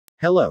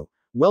Hello,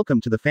 welcome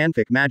to the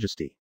Fanfic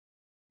Majesty.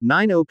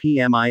 9:00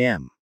 p.m.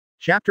 IM.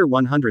 Chapter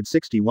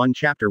 161,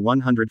 Chapter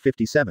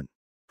 157.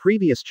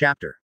 Previous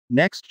chapter.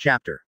 Next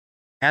chapter.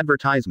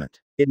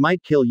 Advertisement. It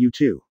might kill you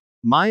too.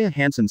 Maya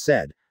Hansen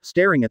said,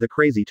 staring at the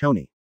crazy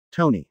Tony.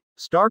 Tony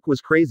Stark was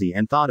crazy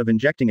and thought of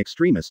injecting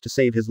Extremis to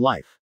save his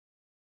life.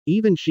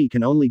 Even she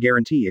can only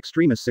guarantee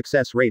Extremis'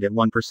 success rate at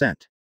 1%.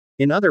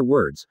 In other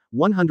words,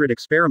 100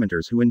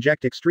 experimenters who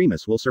inject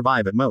Extremis will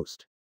survive at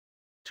most.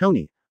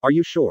 Tony, are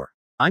you sure?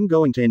 I'm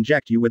going to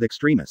inject you with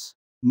Extremis.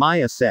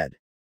 Maya said.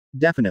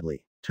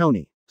 Definitely.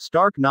 Tony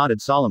Stark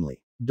nodded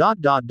solemnly. A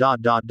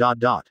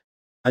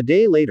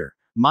day later,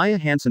 Maya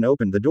Hansen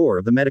opened the door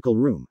of the medical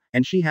room,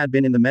 and she had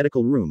been in the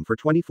medical room for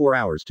 24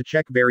 hours to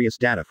check various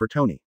data for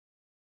Tony.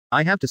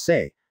 I have to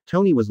say,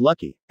 Tony was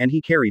lucky, and he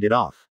carried it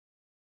off.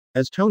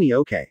 As Tony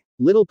okay,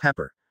 Little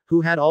Pepper, who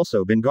had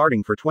also been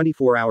guarding for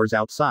 24 hours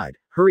outside,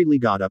 hurriedly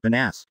got up and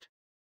asked.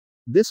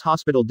 This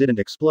hospital didn't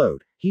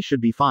explode, he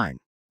should be fine.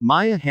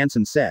 Maya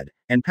Hansen said,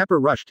 and Pepper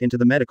rushed into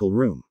the medical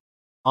room.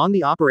 On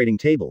the operating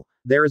table,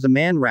 there is a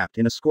man wrapped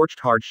in a scorched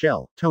hard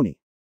shell, Tony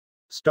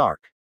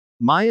Stark.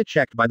 Maya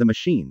checked by the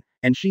machine,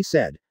 and she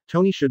said,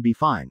 Tony should be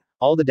fine,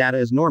 all the data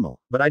is normal,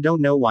 but I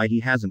don't know why he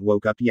hasn't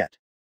woke up yet.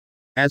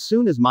 As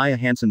soon as Maya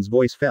Hansen's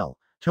voice fell,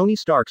 Tony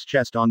Stark's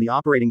chest on the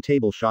operating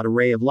table shot a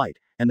ray of light,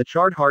 and the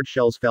charred hard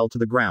shells fell to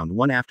the ground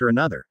one after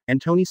another,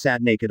 and Tony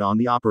sat naked on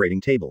the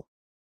operating table.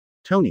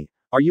 Tony,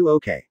 are you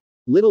okay?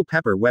 Little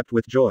Pepper wept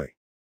with joy.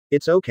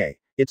 It's okay,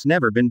 it's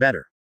never been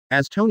better.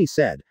 As Tony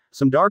said,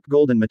 some dark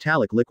golden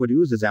metallic liquid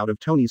oozes out of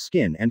Tony's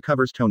skin and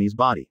covers Tony's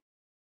body.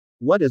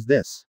 What is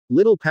this?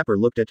 Little Pepper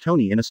looked at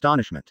Tony in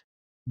astonishment.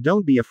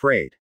 Don't be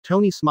afraid.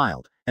 Tony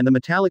smiled, and the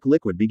metallic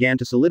liquid began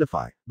to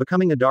solidify,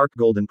 becoming a dark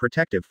golden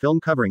protective film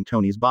covering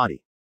Tony's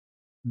body.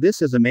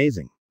 This is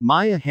amazing.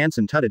 Maya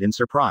Hansen tutted in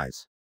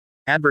surprise.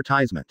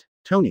 Advertisement.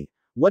 Tony,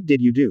 what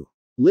did you do?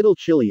 Little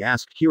Chili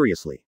asked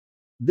curiously.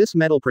 This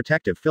metal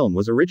protective film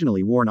was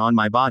originally worn on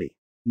my body.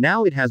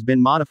 Now it has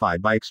been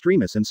modified by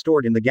Extremis and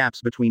stored in the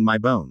gaps between my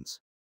bones.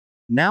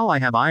 Now I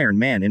have Iron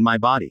Man in my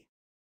body.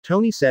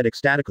 Tony said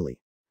ecstatically.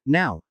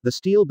 Now, the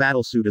steel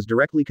battlesuit is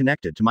directly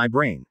connected to my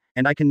brain,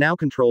 and I can now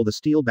control the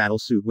steel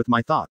battlesuit with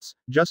my thoughts,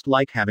 just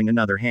like having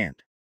another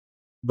hand.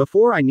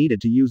 Before I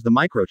needed to use the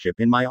microchip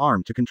in my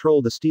arm to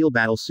control the steel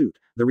battlesuit,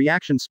 the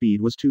reaction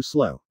speed was too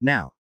slow.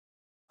 Now,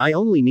 I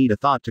only need a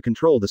thought to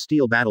control the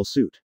steel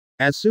battlesuit.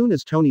 As soon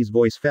as Tony's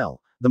voice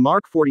fell, the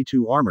Mark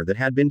 42 armor that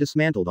had been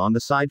dismantled on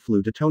the side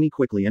flew to Tony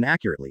quickly and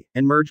accurately,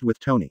 and merged with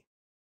Tony.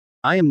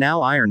 I am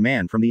now Iron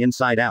Man from the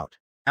inside out.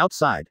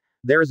 Outside,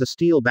 there is a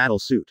steel battle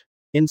suit.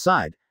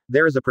 Inside,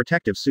 there is a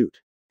protective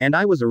suit. And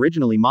I was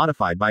originally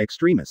modified by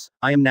Extremis,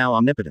 I am now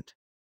omnipotent.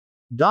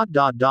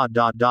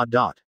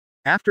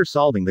 After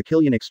solving the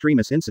Killian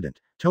Extremis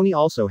incident, Tony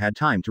also had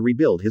time to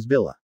rebuild his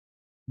villa.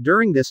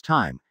 During this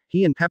time,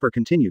 he and Pepper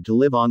continued to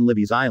live on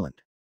Livy's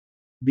island.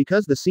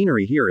 Because the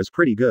scenery here is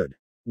pretty good.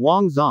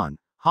 Wang Zhan.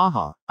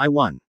 Haha, I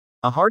won.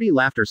 A hearty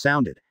laughter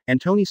sounded,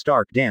 and Tony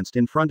Stark danced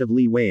in front of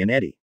Li Wei and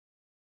Eddie.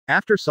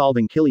 After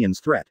solving Killian's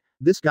threat,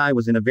 this guy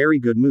was in a very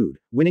good mood,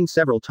 winning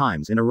several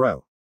times in a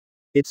row.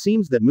 It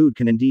seems that mood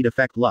can indeed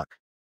affect luck.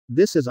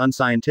 This is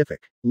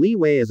unscientific. Li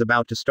Wei is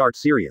about to start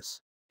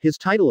serious. His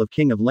title of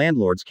King of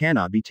Landlords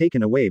cannot be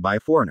taken away by a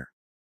foreigner.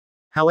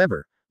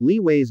 However, Li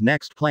Wei's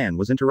next plan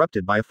was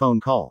interrupted by a phone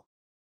call.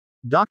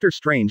 Doctor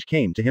Strange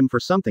came to him for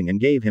something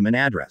and gave him an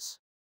address.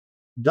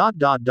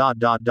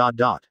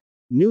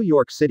 New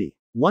York City.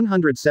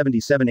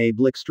 177A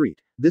Blick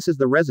Street. This is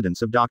the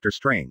residence of Doctor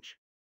Strange.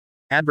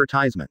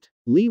 Advertisement.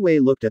 Li Wei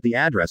looked at the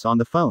address on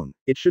the phone,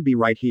 it should be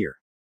right here.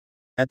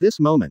 At this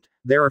moment,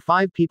 there are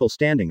 5 people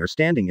standing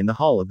in the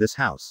hall of this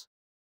house.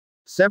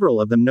 Several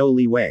of them know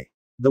Li Wei.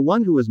 The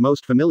one who is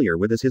most familiar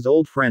with is his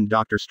old friend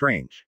Doctor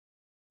Strange.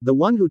 The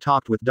one who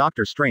talked with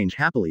Doctor Strange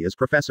happily is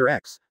Professor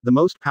X, the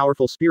most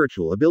powerful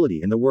spiritual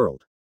ability in the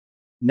world.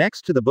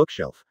 Next to the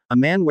bookshelf, a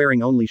man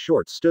wearing only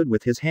shorts stood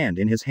with his hand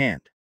in his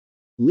hand.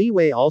 Li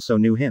Wei also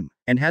knew him,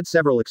 and had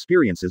several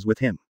experiences with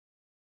him.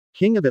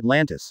 King of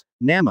Atlantis,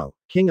 Namor,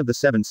 King of the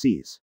Seven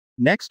Seas.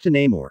 Next to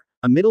Namor,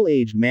 a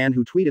middle-aged man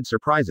who tweeted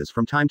surprises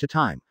from time to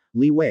time,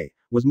 Li Wei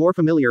was more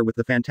familiar with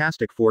the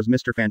Fantastic Four's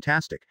Mr.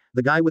 Fantastic,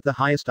 the guy with the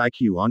highest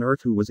IQ on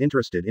Earth who was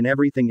interested in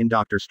everything in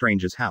Doctor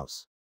Strange's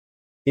house.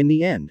 In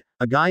the end,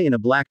 a guy in a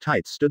black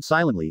tights stood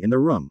silently in the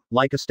room,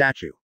 like a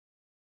statue.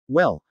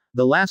 Well,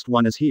 the last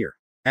one is here.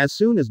 As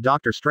soon as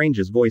Doctor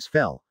Strange's voice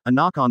fell, a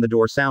knock on the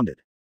door sounded.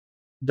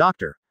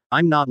 Doctor,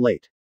 I'm not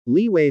late.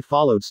 Li Wei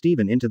followed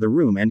Steven into the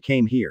room and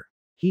came here.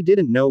 He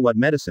didn't know what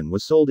medicine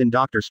was sold in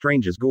Doctor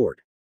Strange's gourd.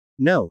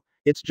 No,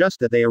 it's just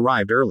that they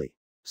arrived early.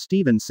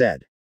 Steven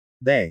said.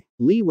 They.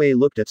 Li Wei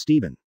looked at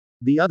Steven.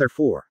 The other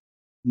 4.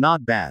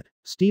 Not bad.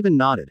 Steven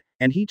nodded,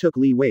 and he took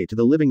Li Wei to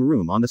the living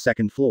room on the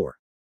 2nd floor.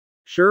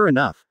 Sure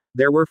enough,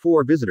 there were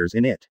 4 visitors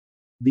in it.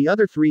 The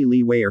other 3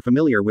 Li Wei are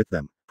familiar with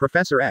them,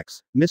 Professor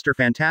X, Mr.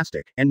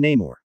 Fantastic, and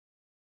Namor.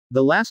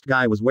 The last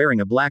guy was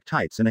wearing a black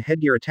tights and a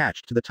headgear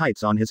attached to the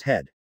tights on his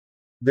head.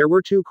 There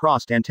were 2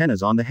 crossed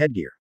antennas on the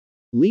headgear.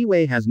 Li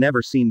Wei has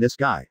never seen this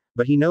guy,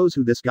 but he knows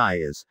who this guy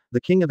is,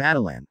 the king of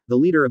Atalan, the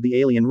leader of the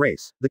alien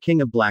race, the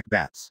king of black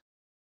bats.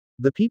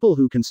 The people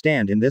who can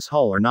stand in this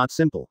hall are not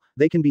simple,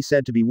 they can be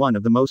said to be one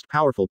of the most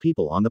powerful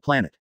people on the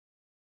planet.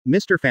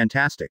 Mr.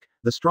 Fantastic,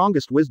 the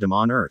strongest wisdom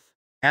on Earth.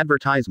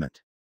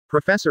 Advertisement.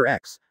 Professor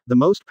X, the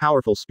most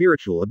powerful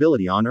spiritual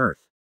ability on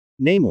Earth.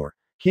 Namor,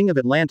 king of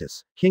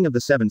Atlantis, king of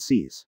the seven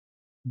seas.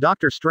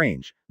 Doctor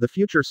Strange, the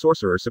future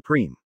sorcerer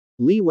supreme.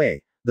 Li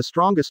Wei, the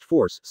strongest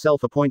force,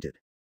 self-appointed.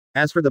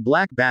 As for the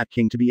Black Bat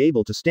King to be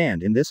able to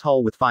stand in this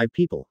hall with 5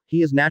 people,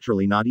 he is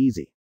naturally not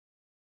easy.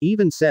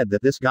 Even said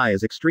that this guy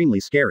is extremely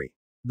scary.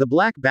 The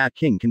Black Bat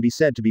King can be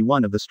said to be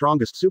one of the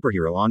strongest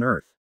superhero on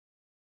Earth.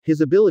 His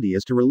ability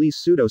is to release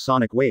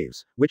pseudo-sonic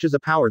waves, which is a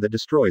power that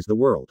destroys the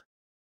world.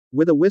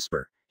 With a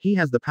whisper, he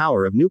has the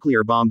power of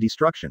nuclear bomb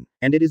destruction,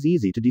 and it is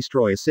easy to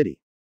destroy a city.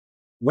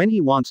 When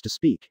he wants to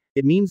speak,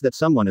 it means that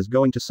someone is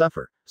going to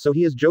suffer, so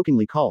he is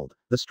jokingly called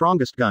the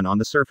strongest gun on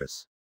the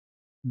surface.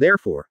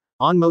 Therefore,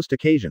 on most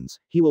occasions,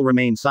 he will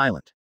remain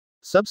silent.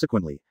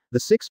 Subsequently, the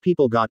 6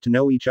 people got to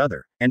know each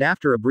other, and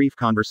after a brief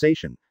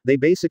conversation, they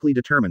basically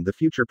determined the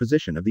future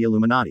position of the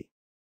Illuminati.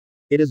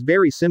 It is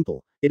very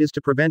simple, it is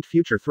to prevent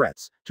future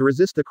threats, to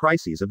resist the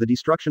crises of the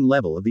destruction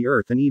level of the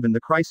Earth and even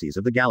the crises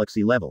of the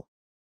galaxy level.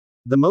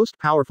 The most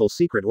powerful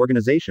secret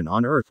organization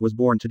on Earth was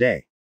born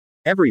today.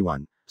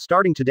 Everyone,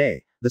 starting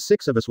today, the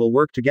 6 of us will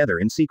work together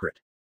in secret.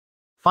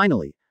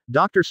 Finally,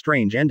 Doctor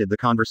Strange ended the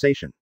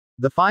conversation.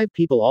 The 5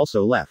 people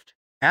also left.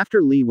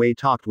 After Li Wei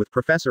talked with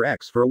Professor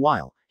X for a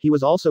while, he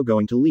was also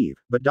going to leave,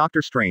 but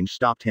Doctor Strange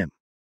stopped him.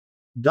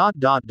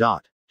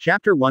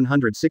 Chapter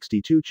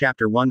 162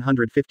 Chapter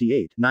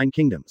 158 9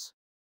 Kingdoms.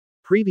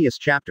 Previous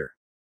chapter.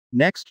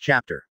 Next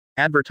chapter.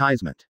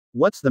 Advertisement.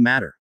 What's the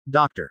matter,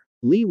 Doctor?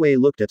 Li Wei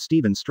looked at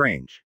Stephen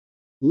Strange.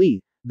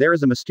 Li, there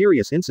is a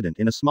mysterious incident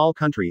in a small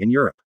country in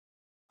Europe.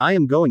 I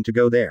am going to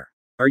go there.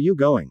 Are you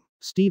going?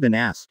 Stephen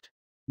asked.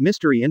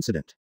 Mystery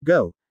incident.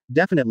 Go.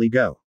 Definitely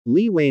go.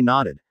 Li Wei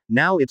nodded.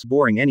 Now it's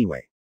boring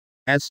anyway.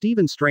 As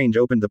Stephen Strange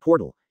opened the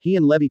portal, he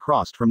and Levi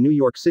crossed from New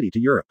York City to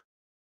Europe.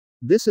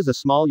 This is a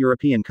small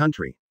European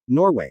country,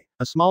 Norway,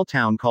 a small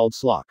town called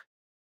Slok.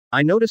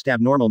 I noticed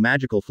abnormal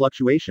magical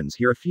fluctuations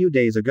here a few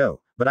days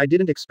ago, but I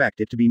didn't expect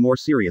it to be more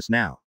serious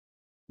now.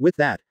 With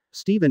that,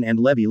 Stephen and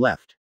Levi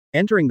left.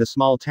 Entering the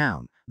small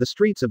town, the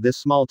streets of this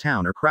small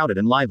town are crowded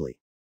and lively.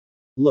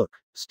 Look,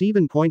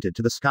 Stephen pointed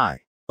to the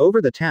sky.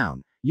 Over the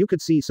town, you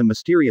could see some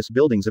mysterious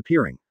buildings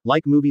appearing,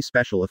 like movie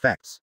special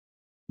effects.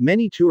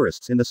 Many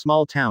tourists in the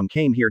small town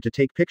came here to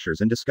take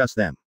pictures and discuss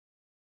them.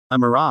 A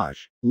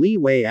mirage? Li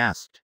Wei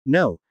asked.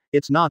 No,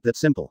 it's not that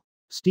simple.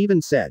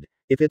 Stephen said,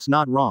 if it's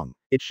not wrong,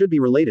 it should be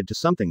related to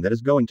something that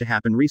is going to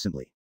happen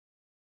recently.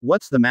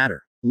 What's the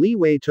matter? Li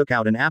Wei took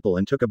out an apple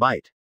and took a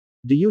bite.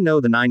 Do you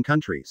know the 9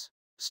 countries?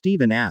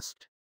 Stephen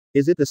asked.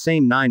 Is it the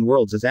same 9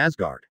 worlds as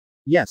Asgard?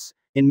 Yes,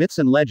 in myths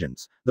and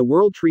legends, the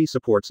world tree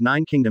supports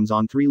 9 kingdoms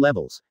on 3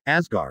 levels: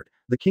 Asgard,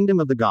 the kingdom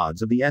of the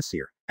gods of the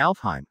Aesir;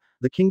 Alfheim,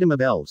 the kingdom of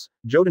elves;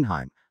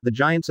 Jotunheim, the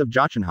giants of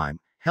Jotunheim;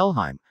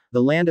 Helheim,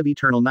 the land of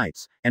eternal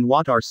nights; and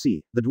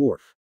Wat-Ar-Si, the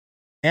dwarf.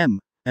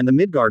 And the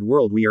Midgard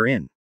world we are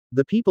in.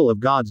 The people of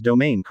God's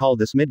domain call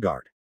this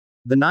Midgard.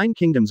 The 9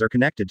 kingdoms are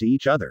connected to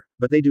each other,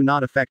 but they do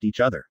not affect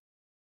each other.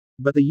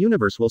 But the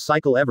universe will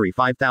cycle every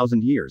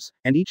 5,000 years,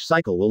 and each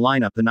cycle will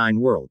line up the 9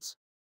 worlds.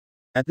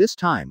 At this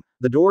time,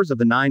 the doors of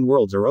the 9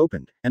 worlds are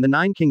opened, and the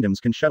 9 kingdoms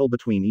can shuttle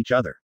between each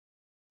other.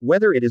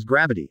 Whether it is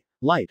gravity,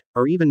 light,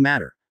 or even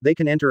matter, they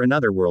can enter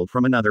another world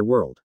from another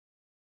world.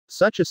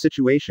 Such a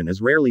situation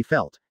is rarely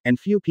felt, and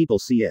few people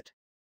see it.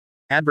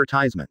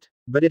 Advertisement.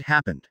 But it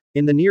happened.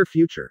 In the near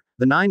future,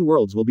 the 9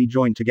 worlds will be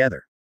joined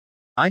together.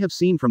 I have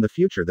seen from the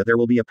future that there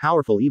will be a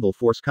powerful evil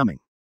force coming.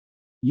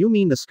 You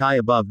mean the sky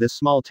above this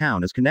small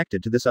town is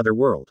connected to this other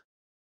world?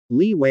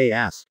 Li Wei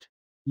asked.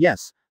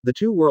 Yes, the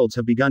 2 worlds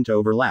have begun to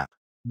overlap.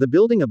 The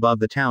building above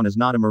the town is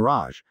not a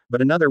mirage,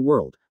 but another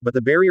world, but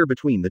the barrier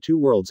between the 2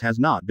 worlds has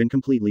not been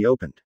completely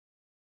opened.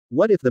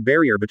 What if the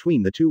barrier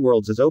between the 2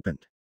 worlds is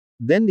opened?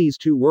 Then these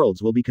 2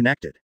 worlds will be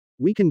connected.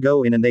 We can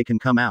go in and they can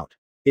come out.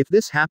 If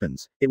this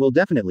happens, it will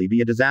definitely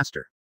be a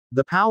disaster.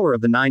 The power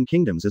of the 9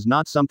 kingdoms is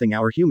not something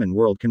our human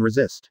world can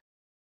resist.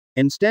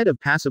 Instead of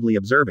passively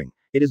observing,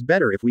 it is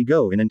better if we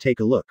go in and take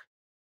a look.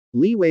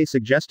 Li Wei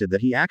suggested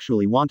that he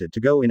actually wanted to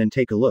go in and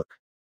take a look.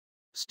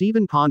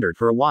 Stephen pondered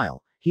for a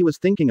while, he was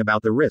thinking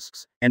about the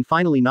risks, and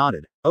finally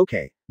nodded.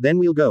 Okay, then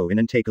we'll go in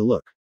and take a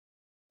look.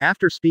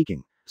 After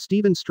speaking,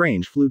 Stephen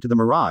Strange flew to the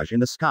mirage in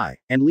the sky,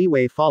 and Li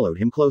Wei followed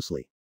him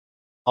closely.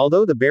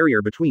 Although the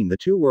barrier between the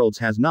 2 worlds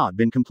has not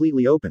been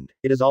completely opened,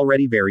 it is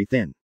already very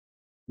thin.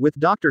 With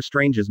Doctor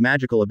Strange's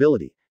magical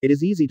ability, it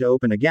is easy to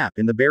open a gap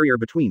in the barrier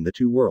between the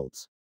 2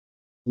 worlds.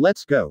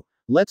 Let's go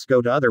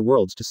to other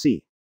worlds to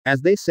see.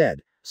 As they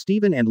said,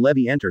 Stephen and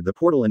Levi entered the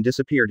portal and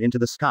disappeared into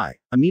the sky,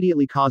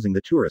 immediately causing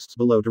the tourists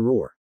below to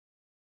roar.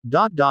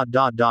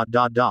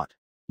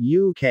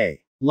 UK.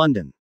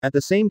 London. At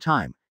the same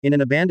time, in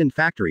an abandoned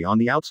factory on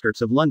the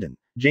outskirts of London,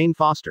 Jane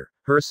Foster,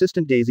 her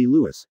assistant Daisy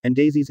Lewis, and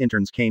Daisy's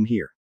interns came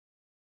here.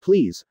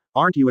 Please,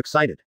 aren't you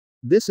excited?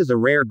 This is a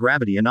rare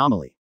gravity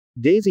anomaly.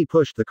 Daisy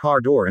pushed the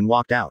car door and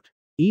walked out.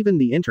 Even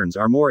the interns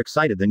are more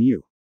excited than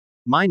you.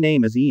 My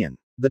name is Ian.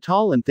 The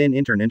tall and thin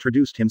intern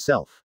introduced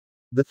himself.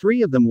 The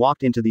three of them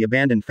walked into the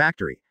abandoned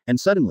factory, and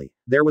suddenly,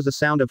 there was a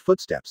sound of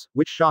footsteps,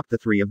 which shocked the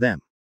three of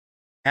them.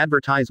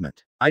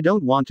 Advertisement. I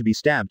don't want to be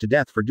stabbed to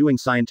death for doing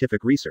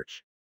scientific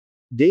research.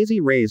 Daisy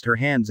raised her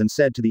hands and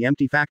said to the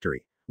empty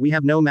factory, "We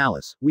have no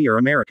malice, we are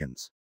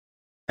Americans."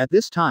 At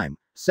this time,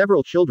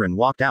 several children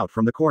walked out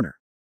from the corner.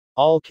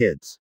 All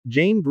kids.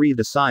 Jane breathed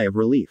a sigh of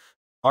relief.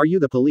 Are you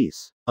the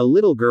police? A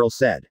little girl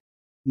said.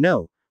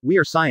 No, we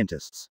are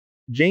scientists.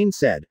 Jane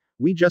said,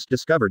 we just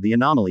discovered the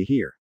anomaly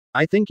here.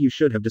 I think you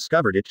should have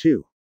discovered it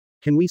too.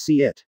 Can we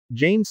see it?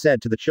 Jane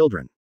said to the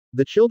children.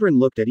 The children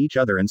looked at each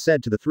other and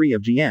said to the three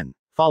of Jane,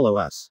 follow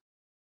us.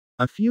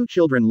 A few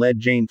children led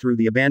Jane through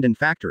the abandoned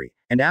factory,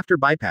 and after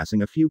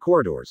bypassing a few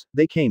corridors,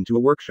 they came to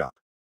a workshop.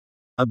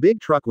 A big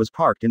truck was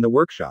parked in the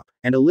workshop,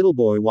 and a little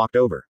boy walked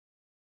over.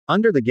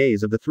 Under the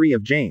gaze of the three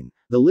of Jane,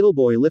 the little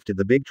boy lifted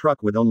the big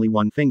truck with only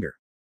one finger.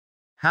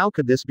 How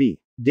could this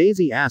be?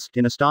 Daisy asked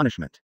in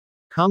astonishment.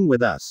 Come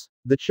with us.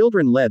 The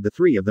children led the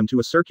three of them to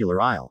a circular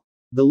aisle.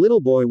 The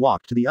little boy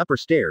walked to the upper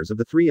stairs of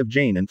the three of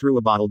Jane and threw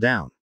a bottle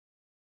down.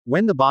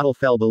 When the bottle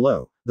fell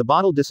below, the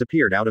bottle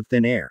disappeared out of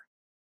thin air.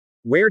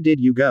 Where did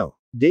you go?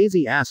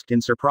 Daisy asked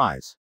in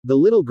surprise. The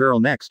little girl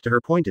next to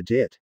her pointed to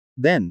it.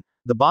 Then,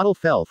 the bottle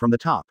fell from the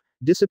top,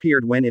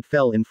 disappeared when it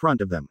fell in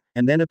front of them,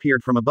 and then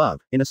appeared from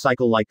above, in a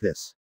cycle like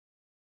this.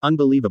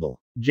 Unbelievable.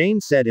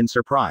 Jane said in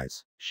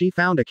surprise. She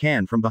found a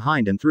can from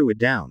behind and threw it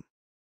down.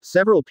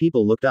 Several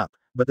people looked up,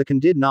 but the can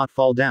did not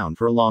fall down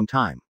for a long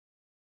time.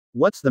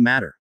 What's the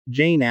matter?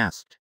 Jane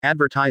asked.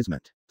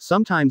 Advertisement.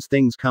 Sometimes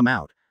things come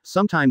out,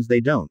 sometimes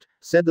they don't,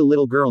 said the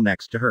little girl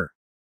next to her.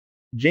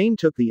 Jane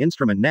took the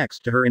instrument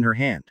next to her in her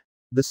hand.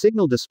 The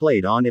signal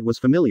displayed on it was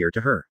familiar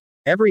to her.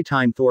 Every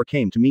time Thor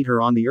came to meet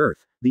her on the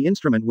Earth, the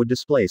instrument would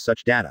display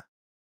such data.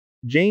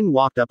 Jane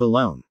walked up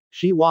alone.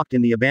 She walked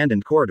in the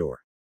abandoned corridor.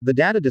 The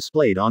data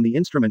displayed on the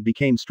instrument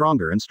became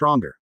stronger and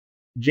stronger.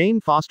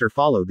 Jane Foster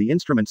followed the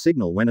instrument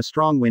signal when a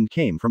strong wind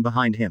came from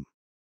behind him.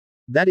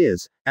 That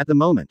is, at the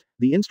moment,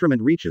 the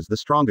instrument reaches the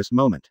strongest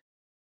moment.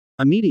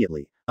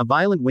 Immediately, a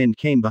violent wind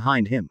came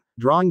behind him,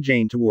 drawing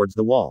Jane towards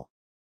the wall.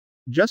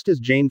 Just as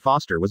Jane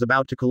Foster was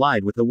about to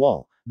collide with the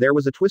wall, there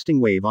was a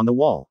twisting wave on the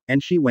wall,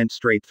 and she went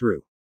straight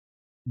through.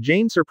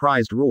 Jane's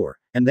surprised roar,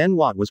 and then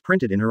what was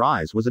printed in her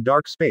eyes was a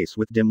dark space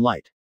with dim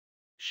light.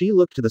 She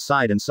looked to the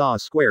side and saw a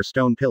square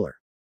stone pillar.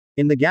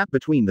 In the gap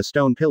between the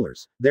stone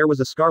pillars, there was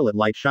a scarlet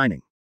light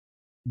shining.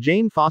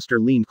 Jane Foster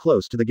leaned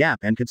close to the gap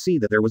and could see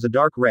that there was a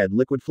dark red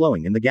liquid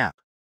flowing in the gap.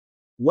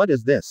 What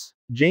is this?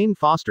 Jane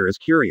Foster is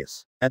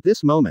curious. At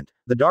this moment,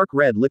 the dark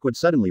red liquid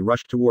suddenly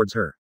rushed towards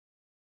her.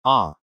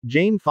 Ah!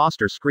 Jane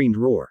Foster screamed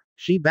roar.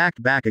 She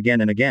backed back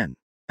again and again.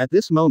 At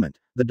this moment,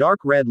 the dark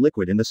red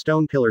liquid in the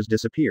stone pillars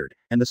disappeared,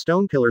 and the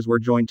stone pillars were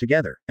joined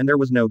together, and there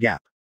was no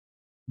gap.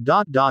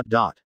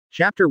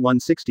 Chapter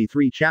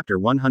 163 Chapter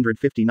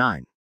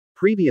 159.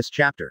 Previous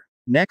chapter.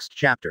 Next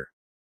chapter.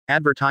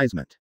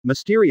 Advertisement.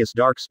 Mysterious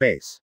dark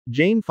space.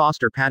 Jane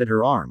Foster patted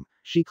her arm.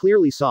 She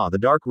clearly saw the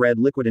dark red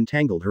liquid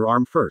entangled her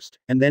arm first,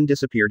 and then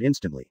disappeared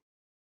instantly.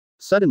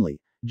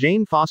 Suddenly,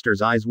 Jane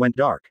Foster's eyes went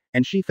dark,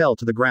 and she fell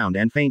to the ground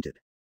and fainted.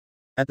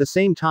 At the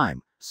same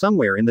time,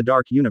 somewhere in the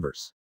dark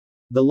universe.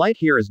 The light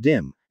here is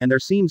dim, and there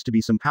seems to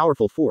be some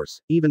powerful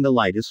force, even the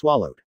light is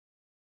swallowed.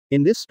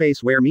 In this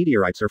space where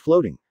meteorites are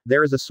floating,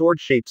 there is a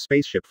sword-shaped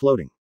spaceship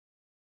floating.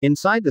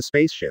 Inside the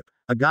spaceship,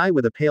 a guy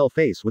with a pale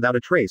face without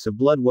a trace of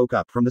blood woke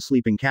up from the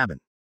sleeping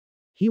cabin.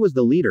 He was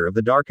the leader of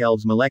the Dark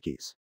Elves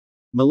Malekis.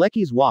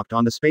 Malekis walked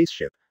on the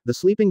spaceship, the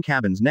sleeping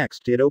cabins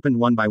next to it opened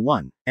one by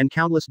one, and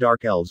countless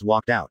Dark Elves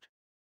walked out.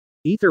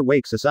 Ether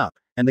wakes us up,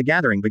 and the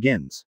gathering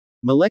begins.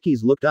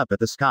 Malekis looked up at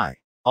the sky.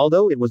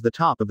 Although it was the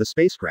top of the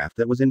spacecraft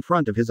that was in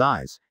front of his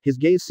eyes, his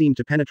gaze seemed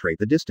to penetrate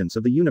the distance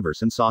of the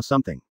universe and saw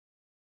something.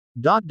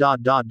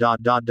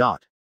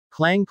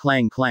 Clang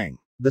clang clang.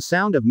 The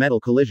sound of metal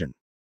collision.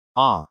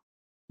 Ah!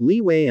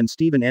 Li Wei and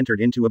Stephen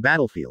entered into a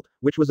battlefield,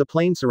 which was a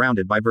plain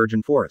surrounded by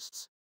virgin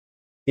forests.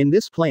 In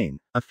this plain,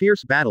 a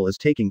fierce battle is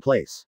taking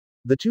place.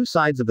 The two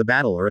sides of the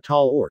battle are a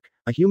tall orc,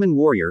 a human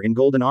warrior in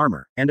golden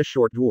armor, and a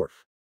short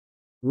dwarf.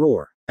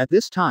 Roar. At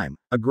this time,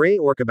 a gray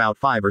orc about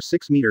 5 or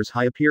 6 meters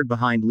high appeared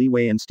behind Li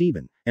Wei and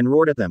Stephen, and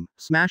roared at them,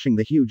 smashing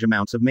the huge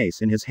amounts of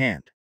mace in his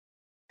hand.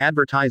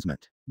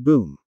 Advertisement.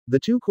 Boom. The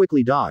two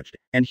quickly dodged,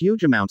 and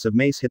huge amounts of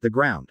mace hit the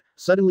ground.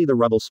 Suddenly the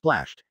rubble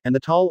splashed, and the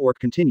tall orc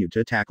continued to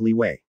attack Li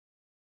Wei.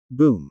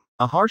 Boom.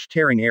 A harsh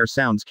tearing air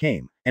sounds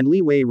came, and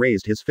Li Wei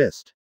raised his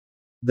fist.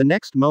 The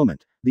next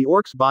moment, the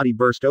orc's body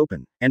burst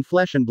open, and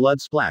flesh and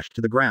blood splashed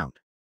to the ground.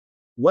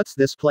 What's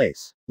this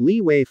place?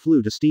 Li Wei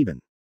flew to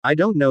Stephen. I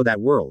don't know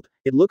that world,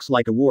 it looks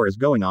like a war is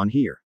going on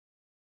here.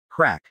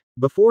 Crack.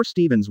 Before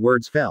Stephen's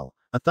words fell,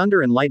 a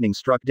thunder and lightning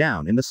struck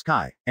down in the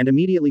sky, and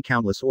immediately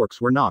countless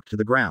orcs were knocked to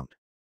the ground.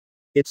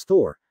 It's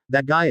Thor.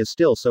 That guy is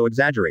still so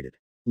exaggerated.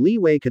 Li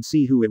Wei could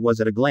see who it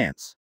was at a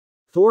glance.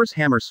 Thor's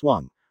hammer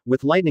swung,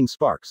 with lightning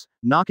sparks,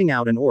 knocking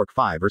out an orc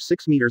 5 or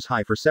 6 meters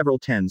high for several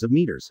tens of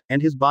meters,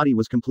 and his body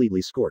was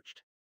completely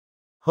scorched.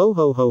 Ho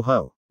ho ho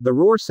ho. The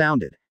roar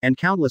sounded, and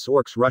countless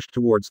orcs rushed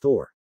towards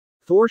Thor.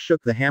 Thor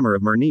shook the hammer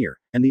of Mjolnir,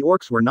 and the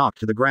orcs were knocked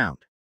to the ground.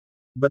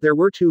 But there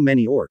were too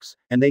many orcs,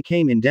 and they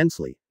came in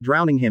densely,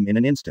 drowning him in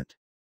an instant.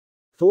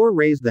 Thor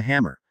raised the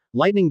hammer,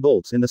 lightning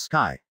bolts in the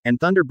sky, and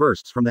thunder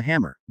bursts from the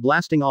hammer,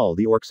 blasting all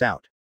the orcs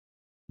out.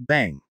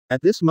 Bang!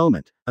 At this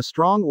moment, a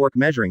strong orc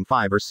measuring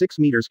 5 or 6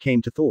 meters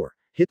came to Thor,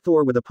 hit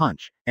Thor with a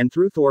punch, and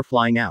threw Thor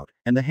flying out,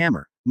 and the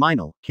hammer,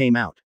 Mjolnir, came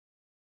out.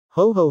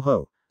 Ho ho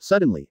ho!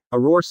 Suddenly, a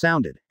roar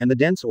sounded, and the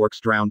dense orcs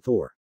drowned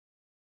Thor.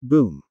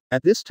 Boom!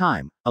 At this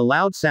time, a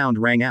loud sound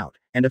rang out,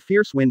 and a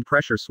fierce wind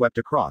pressure swept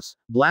across,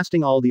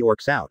 blasting all the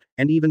orcs out,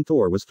 and even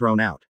Thor was thrown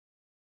out.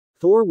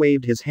 Thor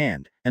waved his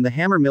hand, and the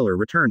hammer miller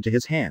returned to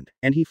his hand,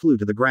 and he flew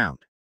to the ground.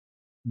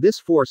 This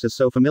force is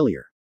so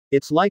familiar.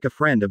 It's like a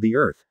friend of the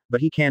earth,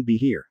 but he can't be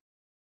here.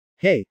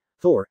 Hey,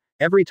 Thor,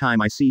 every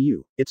time I see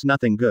you, it's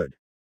nothing good.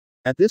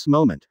 At this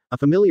moment, a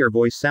familiar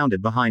voice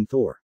sounded behind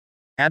Thor.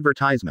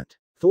 Advertisement.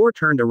 Thor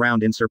turned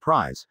around in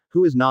surprise.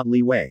 Who is not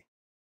Li Wei?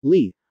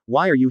 Li,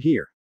 why are you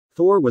here?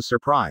 Thor was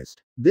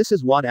surprised. This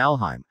is Wat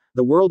Alheim,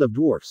 the world of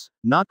dwarfs,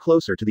 not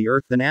closer to the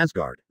earth than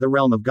Asgard, the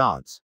realm of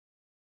gods.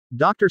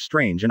 Doctor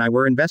Strange and I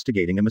were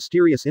investigating a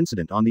mysterious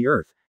incident on the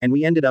earth, and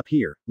we ended up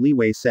here, Li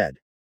Wei said.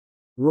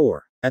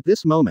 Roar. At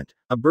this moment,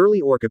 a burly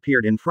orc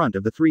appeared in front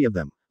of the three of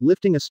them,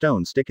 lifting a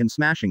stone stick and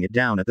smashing it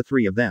down at the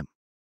three of them.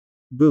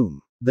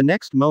 Boom. The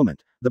next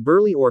moment, the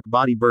burly orc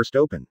body burst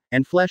open,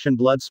 and flesh and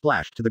blood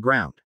splashed to the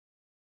ground.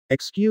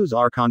 Excuse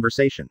our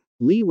conversation.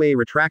 Li Wei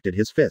retracted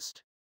his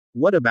fist.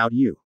 What about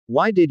you?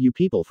 Why did you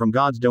people from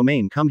God's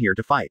domain come here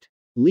to fight?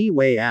 Li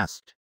Wei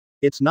asked.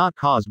 It's not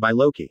caused by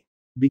Loki.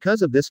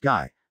 Because of this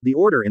guy, the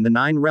order in the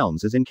 9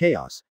 realms is in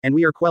chaos, and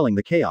we are quelling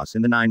the chaos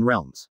in the 9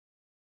 realms.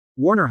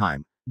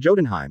 Warnerheim,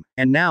 Jotunheim,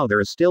 and now there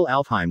is still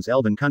Alfheim's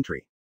elven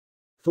country.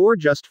 Thor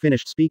just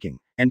finished speaking,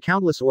 and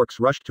countless orcs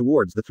rushed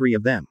towards the three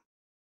of them.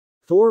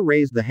 Thor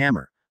raised the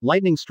hammer,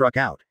 lightning struck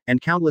out,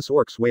 and countless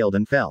orcs wailed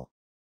and fell.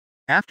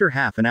 After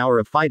half an hour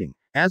of fighting,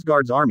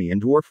 Asgard's army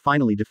and dwarf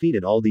finally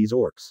defeated all these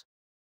orcs.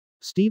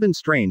 Stephen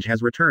Strange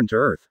has returned to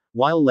Earth,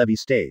 while Levi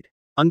stayed.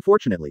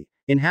 Unfortunately,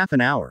 in half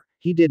an hour,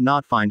 he did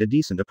not find a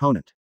decent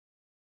opponent.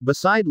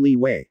 Beside Li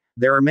Wei,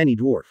 there are many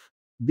dwarf.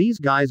 These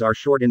guys are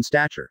short in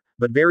stature,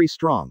 but very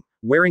strong,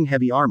 wearing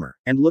heavy armor,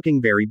 and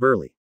looking very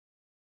burly.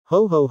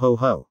 Ho ho ho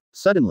ho.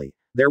 Suddenly,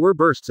 there were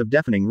bursts of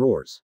deafening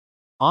roars.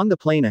 On the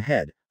plain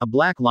ahead, a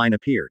black line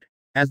appeared.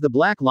 As the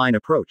black line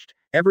approached,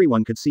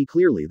 everyone could see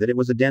clearly that it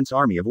was a dense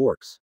army of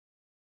orcs.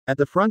 At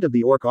the front of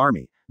the orc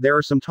army, there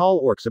are some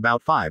tall orcs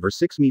about 5 or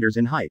 6 meters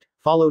in height,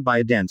 followed by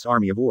a dense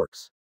army of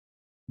orcs.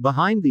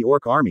 Behind the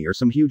orc army are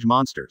some huge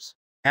monsters.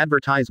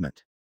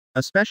 Advertisement.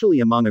 Especially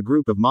among a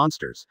group of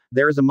monsters,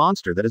 there is a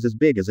monster that is as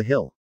big as a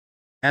hill.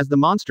 As the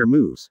monster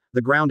moves,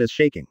 the ground is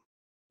shaking.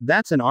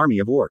 That's an army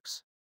of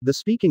orcs. The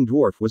speaking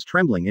dwarf was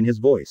trembling in his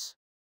voice.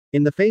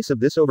 In the face of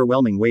this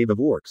overwhelming wave of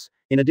orcs,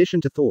 in addition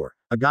to Thor,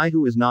 a guy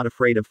who is not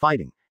afraid of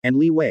fighting, and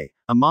Li Wei,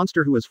 a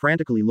monster who is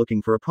frantically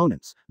looking for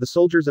opponents, the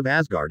soldiers of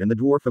Asgard and the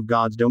dwarf of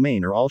God's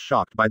domain are all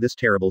shocked by this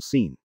terrible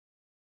scene.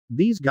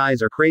 These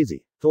guys are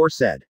crazy, Thor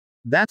said.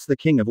 That's the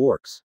king of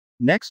orcs.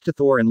 Next to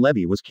Thor and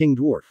Levi was King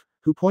Dwarf,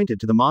 who pointed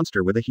to the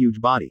monster with a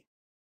huge body.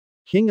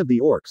 King of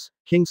the orcs,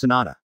 King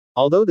Sonata.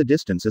 Although the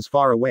distance is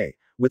far away,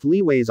 with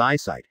Li Wei's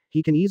eyesight,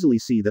 he can easily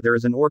see that there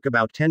is an orc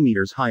about 10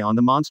 meters high on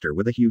the monster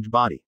with a huge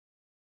body.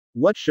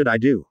 What should I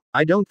do?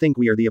 I don't think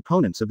we are the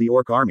opponents of the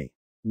orc army.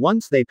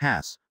 Once they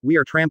pass, we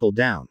are trampled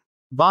down.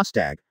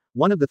 Vostag,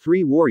 one of the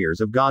 3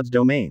 warriors of God's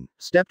domain,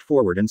 stepped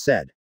forward and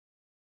said.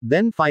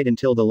 Then fight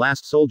until the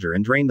last soldier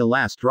and drain the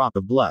last drop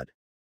of blood.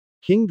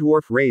 King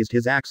Dwarf raised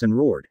his axe and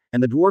roared,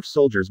 and the dwarf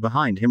soldiers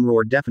behind him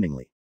roared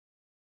deafeningly.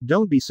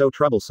 Don't be so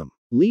troublesome.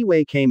 Li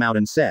Wei came out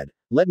and said,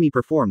 let me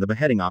perform the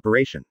beheading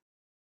operation.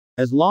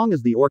 As long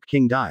as the orc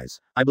king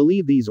dies, I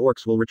believe these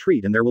orcs will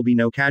retreat and there will be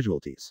no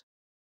casualties.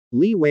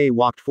 Li Wei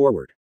walked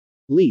forward.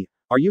 Li,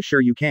 are you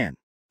sure you can?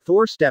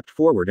 Thor stepped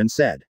forward and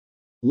said.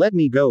 Let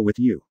me go with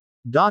you.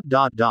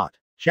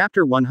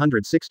 Chapter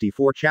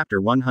 164 Chapter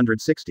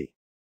 160.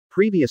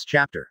 Previous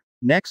chapter.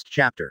 Next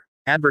chapter.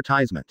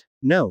 Advertisement.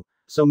 No,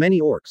 so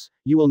many orcs,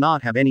 you will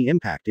not have any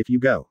impact if you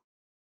go.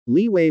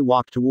 Li Wei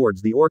walked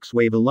towards the orcs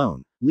wave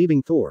alone,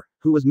 leaving Thor,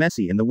 who was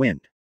messy in the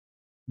wind.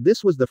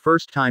 This was the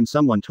first time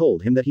someone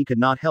told him that he could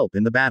not help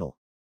in the battle.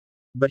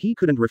 But he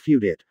couldn't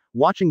refute it,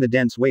 watching the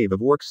dense wave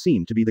of orcs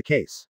seemed to be the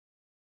case.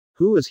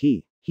 Who is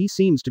he? He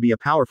seems to be a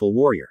powerful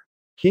warrior.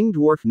 King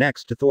Dwarf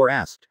next to Thor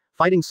asked,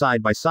 fighting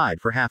side by side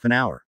for half an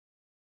hour.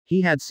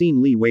 He had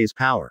seen Li Wei's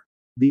power.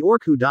 The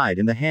orc who died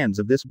in the hands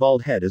of this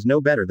bald head is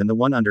no better than the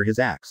one under his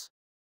axe.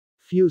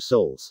 Few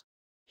souls.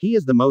 He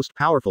is the most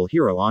powerful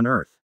hero on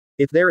earth.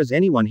 If there is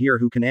anyone here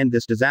who can end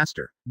this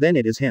disaster, then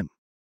it is him.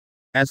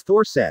 As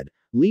Thor said,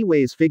 Li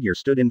Wei's figure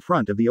stood in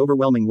front of the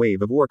overwhelming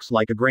wave of orcs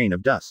like a grain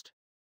of dust.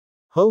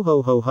 Ho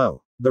ho ho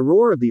ho. The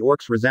roar of the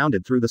orcs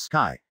resounded through the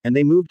sky, and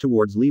they moved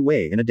towards Li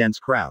Wei in a dense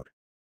crowd.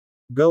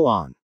 Go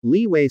on.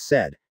 Li Wei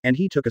said, and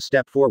he took a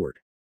step forward.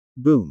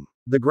 Boom.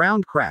 The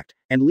ground cracked,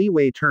 and Li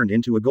Wei turned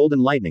into a golden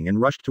lightning and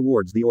rushed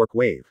towards the orc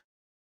wave.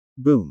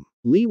 Boom.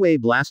 Li Wei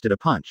blasted a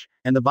punch,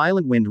 and the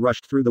violent wind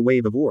rushed through the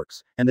wave of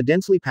orcs, and the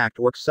densely packed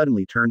orcs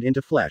suddenly turned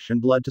into flesh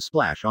and blood to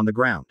splash on the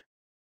ground.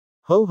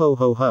 Ho ho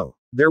ho ho.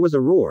 There was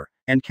a roar,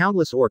 and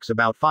countless orcs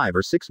about 5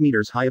 or 6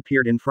 meters high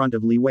appeared in front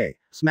of Li Wei,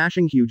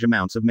 smashing huge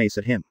amounts of mace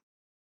at him.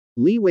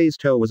 Li Wei's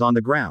toe was on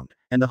the ground,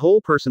 and the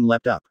whole person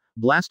leapt up,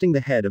 blasting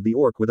the head of the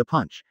orc with a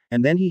punch,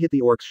 and then he hit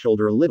the orc's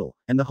shoulder a little,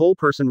 and the whole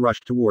person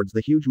rushed towards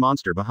the huge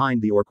monster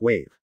behind the orc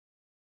wave.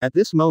 At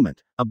this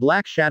moment, a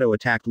black shadow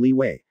attacked Li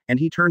Wei, and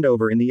he turned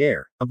over in the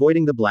air,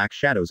 avoiding the black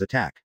shadow's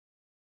attack.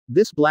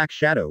 This black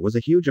shadow was a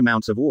huge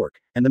amounts of orc,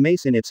 and the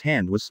mace in its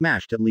hand was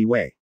smashed at Li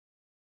Wei.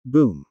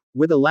 Boom.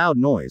 With a loud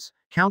noise,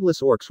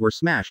 countless orcs were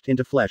smashed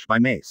into flesh by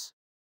mace.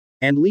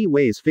 And Li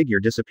Wei's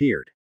figure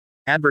disappeared.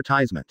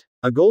 Advertisement.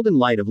 A golden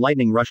light of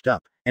lightning rushed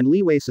up, and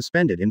Li Wei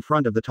suspended in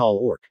front of the tall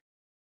orc.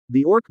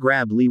 The orc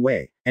grabbed Li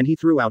Wei, and he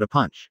threw out a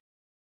punch.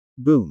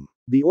 Boom.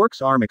 The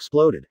orc's arm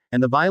exploded,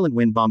 and the violent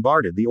wind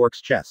bombarded the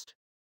orc's chest.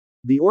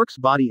 The orc's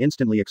body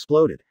instantly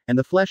exploded, and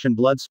the flesh and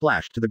blood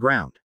splashed to the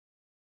ground.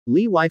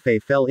 Li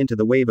Weifei fell into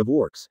the wave of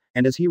orcs,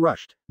 and as he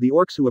rushed, the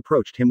orcs who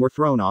approached him were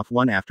thrown off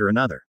one after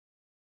another.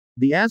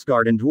 The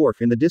Asgard and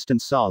dwarf in the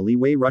distance saw Li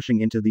Wei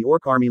rushing into the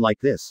orc army like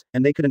this,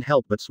 and they couldn't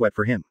help but sweat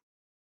for him.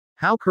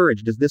 How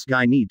courage does this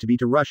guy need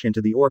to rush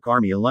into the orc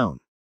army alone?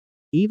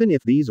 Even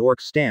if these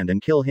orcs stand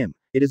and kill him,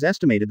 it is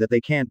estimated that they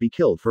can't be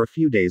killed for a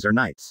few days or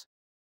nights.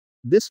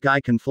 This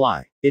guy can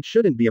fly. It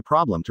shouldn't be a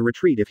problem to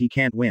retreat if he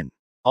can't win.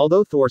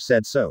 Although Thor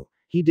said so,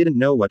 he didn't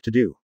know what to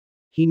do.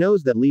 He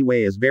knows that Li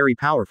Wei is very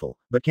powerful,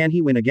 but can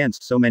he win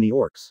against so many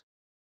orcs?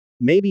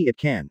 Maybe it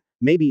can,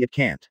 maybe it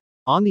can't.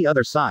 On the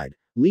other side,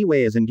 Li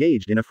Wei is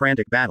engaged in a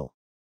frantic battle.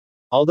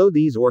 Although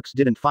these orcs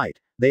didn't fight,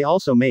 they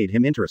also made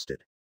him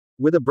interested.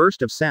 With a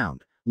burst of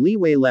sound, Li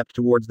Wei leapt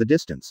towards the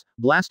distance,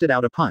 blasted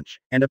out a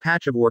punch, and a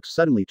patch of orcs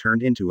suddenly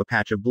turned into a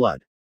patch of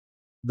blood.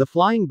 The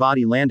flying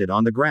body landed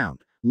on the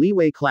ground. Li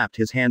Wei clapped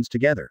his hands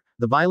together,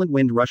 the violent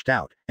wind rushed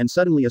out, and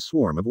suddenly a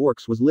swarm of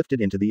orcs was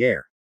lifted into the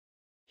air.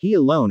 He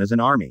alone as an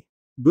army.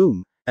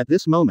 Boom! At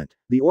this moment,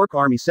 the orc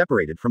army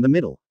separated from the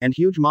middle, and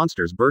huge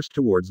monsters burst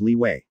towards Li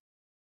Wei.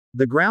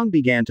 The ground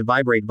began to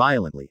vibrate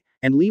violently,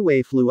 and Li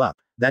Wei flew up.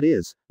 That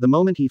is, the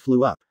moment he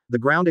flew up, the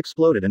ground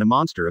exploded and a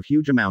monster of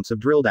huge amounts of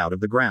drilled out of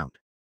the ground.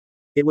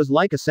 It was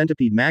like a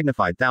centipede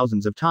magnified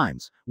thousands of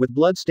times, with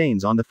blood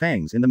stains on the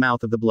fangs in the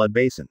mouth of the blood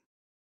basin.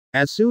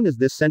 As soon as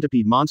this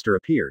centipede monster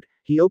appeared,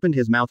 he opened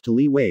his mouth to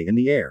Li Wei in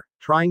the air,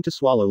 trying to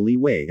swallow Li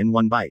Wei in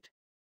one bite.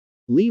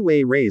 Li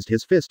Wei raised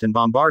his fist and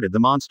bombarded the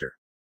monster.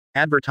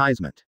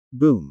 Advertisement.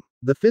 Boom.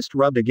 The fist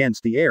rubbed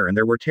against the air and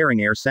there were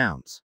tearing air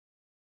sounds.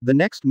 The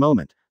next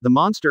moment, the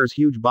monster's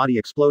huge body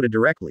exploded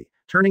directly,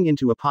 turning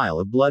into a pile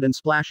of blood and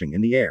splashing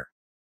in the air.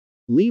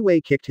 Li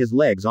Wei kicked his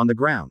legs on the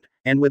ground,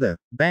 and with a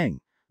bang,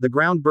 the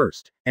ground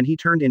burst, and he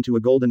turned into a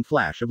golden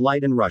flash of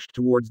light and rushed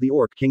towards the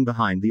Orc King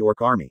behind the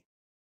orc army.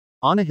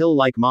 On a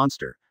hill-like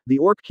monster, the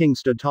Orc King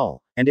stood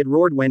tall, and it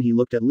roared when he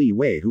looked at Li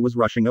Wei who was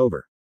rushing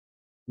over.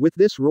 With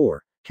this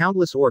roar,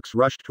 countless orcs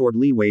rushed toward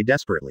Li Wei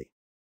desperately.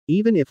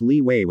 Even if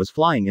Li Wei was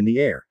flying in the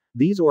air,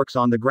 these orcs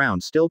on the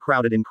ground still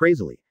crowded in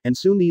crazily, and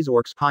soon these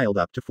orcs piled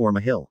up to form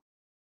a hill.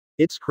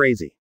 It's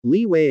crazy.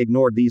 Li Wei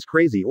ignored these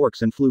crazy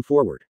orcs and flew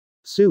forward.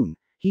 Soon,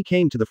 he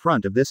came to the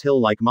front of this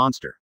hill-like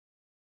monster.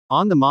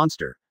 On the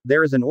monster,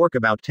 there is an orc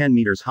about 10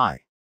 meters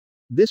high.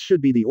 This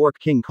should be the Orc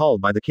King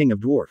called by the King of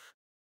Dwarf.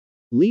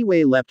 Li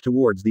Wei leapt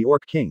towards the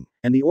Orc King,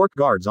 and the orc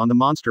guards on the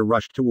monster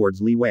rushed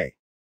towards Li Wei.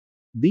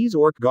 These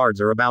orc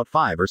guards are about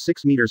 5 or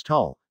 6 meters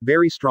tall,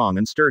 very strong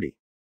and sturdy.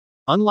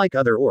 Unlike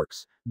other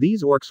orcs,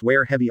 these orcs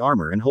wear heavy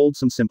armor and hold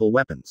some simple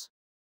weapons.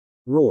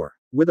 Roar.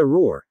 With a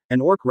roar,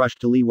 an orc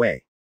rushed to Li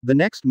Wei. The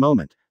next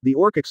moment, the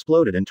orc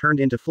exploded and turned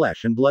into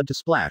flesh and blood to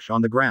splash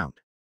on the ground.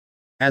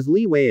 As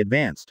Li Wei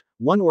advanced,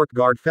 one orc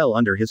guard fell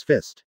under his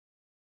fist.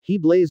 He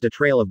blazed a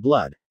trail of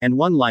blood, and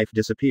one life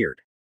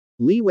disappeared.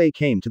 Li Wei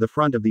came to the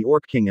front of the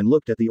Orc King and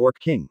looked at the Orc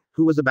King,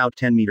 who was about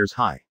 10 meters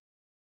high.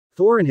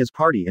 Thor and his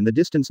party in the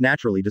distance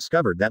naturally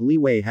discovered that Li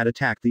Wei had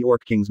attacked the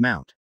Orc King's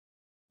mount.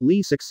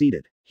 Li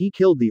succeeded. He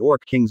killed the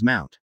Orc King's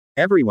mount.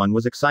 Everyone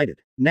was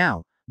excited.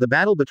 Now, the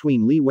battle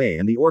between Li Wei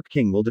and the Orc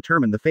King will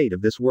determine the fate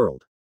of this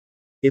world.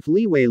 If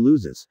Li Wei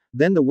loses,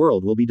 then the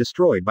world will be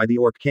destroyed by the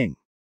Orc King.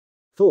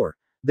 Thor,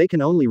 they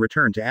can only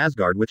return to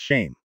Asgard with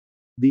shame.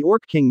 The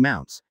Orc King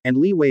mounts, and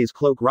Li Wei's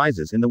cloak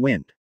rises in the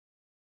wind.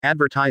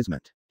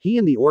 Advertisement. He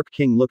and the Orc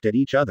King looked at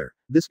each other.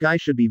 This guy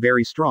should be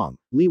very strong.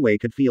 Li Wei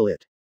could feel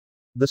it.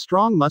 The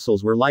strong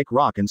muscles were like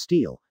rock and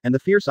steel, and the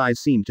fierce eyes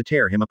seemed to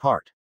tear him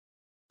apart.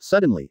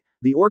 Suddenly,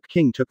 the Orc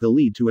King took the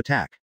lead to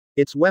attack.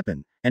 Its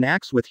weapon, an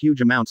axe with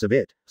huge amounts of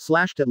it,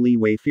 slashed at Li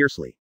Wei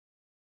fiercely.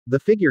 The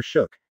figure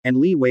shook, and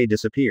Li Wei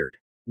disappeared.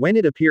 When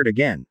it appeared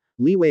again,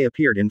 Li Wei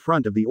appeared in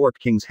front of the Orc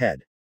King's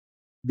head.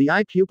 The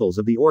eye pupils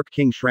of the Orc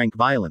King shrank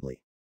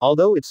violently.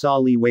 Although it saw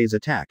Li Wei's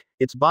attack,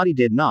 its body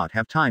did not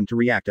have time to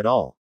react at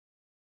all.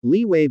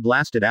 Li Wei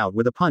blasted out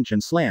with a punch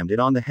and slammed it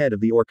on the head of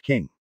the Orc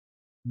King.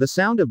 The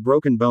sound of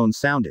broken bones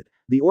sounded.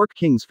 The Orc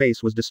King's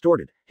face was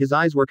distorted, his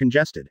eyes were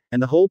congested,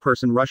 and the whole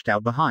person rushed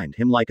out behind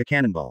him like a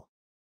cannonball.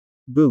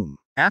 Boom.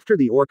 After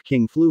the Orc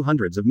King flew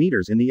hundreds of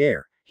meters in the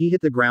air, he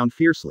hit the ground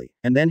fiercely,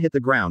 and then hit the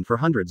ground for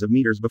hundreds of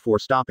meters before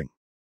stopping.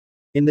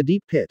 In the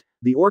deep pit,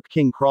 the Orc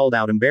King crawled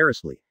out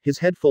embarrassedly, his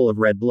head full of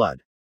red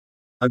blood.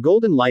 A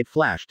golden light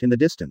flashed in the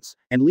distance,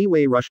 and Li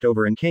Wei rushed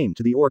over and came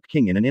to the Orc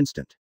King in an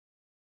instant.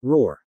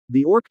 Roar.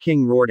 The Orc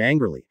King roared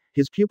angrily,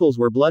 his pupils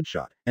were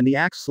bloodshot, and the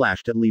axe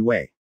slashed at Li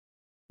Wei.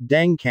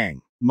 Dang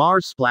Kang.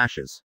 Mars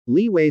splashes.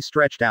 Li Wei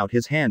stretched out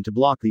his hand to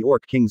block the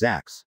Orc King's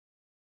axe.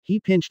 He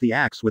pinched the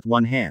axe with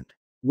one hand.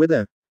 With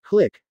a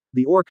click,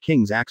 the Orc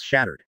King's axe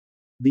shattered.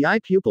 The eye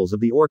pupils of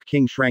the Orc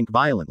King shrank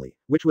violently,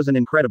 which was an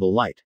incredible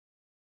light.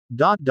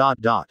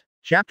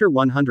 Chapter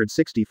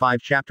 165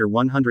 Chapter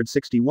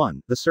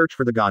 161 The Search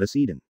for the Goddess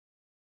Eden.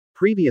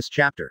 Previous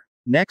chapter.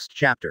 Next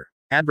chapter.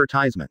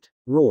 Advertisement.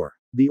 Roar.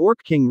 The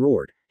Orc King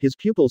roared, his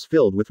pupils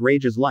filled with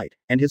rage's light,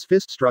 and his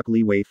fist struck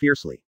Li Wei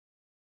fiercely.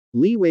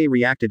 Li Wei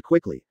reacted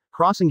quickly,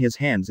 crossing his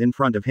hands in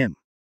front of him.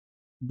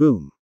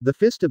 Boom. The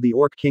fist of the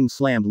Orc King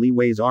slammed Li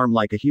Wei's arm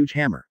like a huge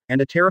hammer,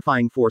 and a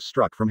terrifying force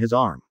struck from his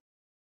arm.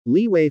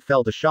 Li Wei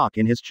felt a shock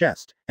in his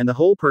chest, and the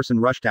whole person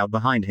rushed out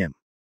behind him.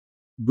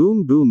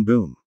 Boom boom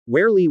boom.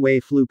 Where Li Wei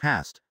flew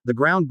past, the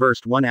ground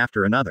burst one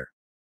after another.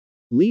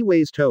 Li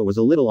Wei's toe was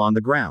a little on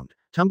the ground,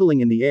 tumbling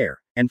in the air,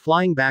 and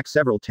flying back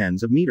several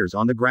tens of meters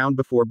on the ground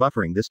before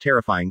buffering this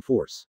terrifying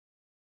force.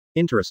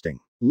 Interesting.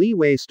 Li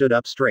Wei stood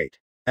up straight.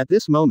 At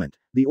this moment,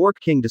 the Orc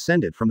King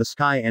descended from the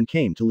sky and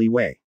came to Li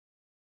Wei.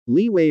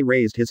 Li Wei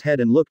raised his head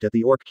and looked at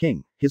the Orc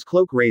King, his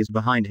cloak raised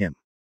behind him.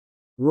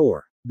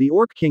 Roar. The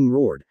Orc King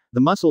roared, the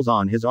muscles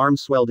on his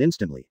arms swelled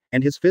instantly,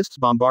 and his fists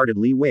bombarded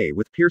Li Wei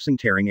with piercing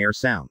tearing air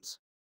sounds.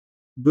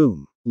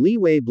 Boom. Li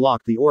Wei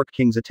blocked the Orc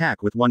King's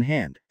attack with one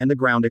hand, and the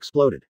ground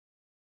exploded.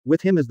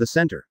 With him as the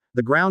center,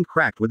 the ground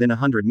cracked within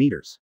 100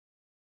 meters.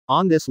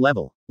 On this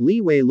level,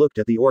 Li Wei looked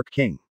at the Orc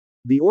King.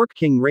 The Orc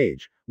King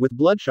rage, with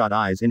bloodshot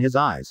eyes in his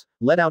eyes,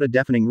 let out a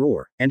deafening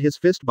roar, and his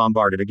fist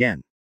bombarded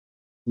again.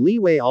 Li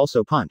Wei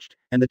also punched,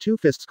 and the two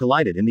fists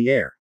collided in the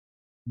air.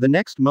 The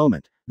next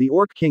moment, the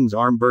Orc King's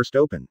arm burst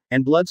open,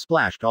 and blood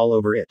splashed all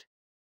over it.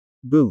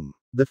 Boom.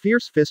 The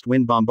fierce fist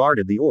wind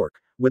bombarded the orc.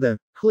 With a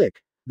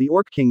click, the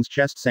Orc King's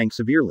chest sank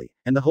severely,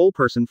 and the whole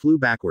person flew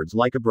backwards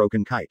like a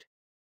broken kite.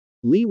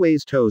 Li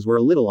Wei's toes were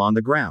a little on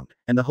the ground,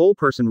 and the whole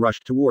person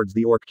rushed towards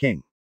the Orc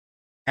King.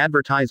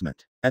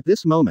 Advertisement. At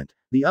this moment,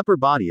 the upper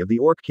body of the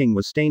Orc King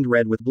was stained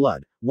red with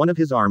blood, one of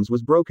his arms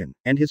was broken,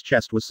 and his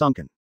chest was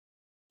sunken.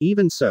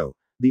 Even so,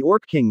 the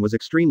Orc King was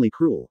extremely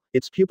cruel,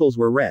 its pupils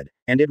were red,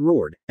 and it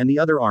roared, and the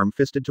other arm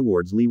fisted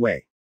towards Li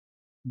Wei.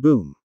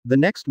 Boom. The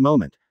next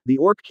moment, the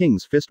Orc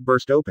King's fist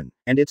burst open,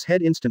 and its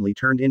head instantly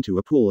turned into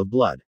a pool of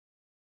blood.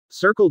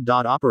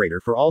 Operator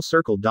for all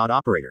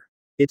Operator.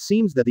 It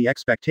seems that the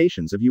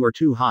expectations of you are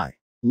too high.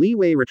 Li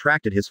Wei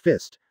retracted his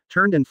fist,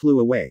 turned and flew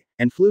away,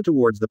 and flew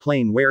towards the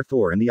plane where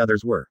Thor and the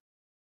others were.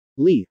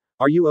 Li,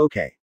 are you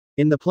okay?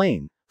 In the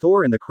plane,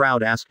 Thor and the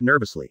crowd asked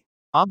nervously.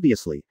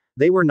 Obviously,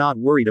 they were not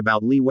worried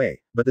about Li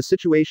Wei, but the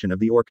situation of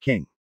the Orc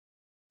King.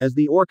 As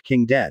the Orc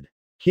King dead?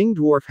 King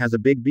Dwarf has a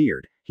big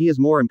beard, he is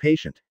more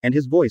impatient, and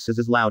his voice is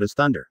as loud as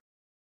thunder.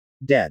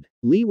 Dead.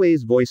 Li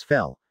Wei's voice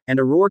fell, and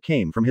a roar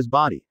came from his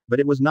body, but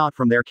it was not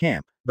from their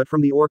camp, but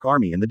from the Orc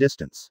army in the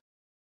distance.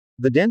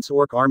 The dense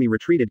Orc army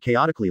retreated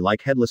chaotically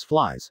like headless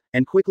flies,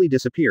 and quickly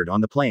disappeared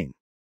on the plain.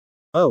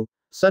 Oh,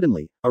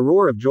 suddenly, a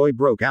roar of joy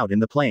broke out in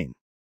the plain.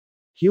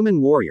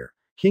 Human warrior,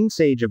 King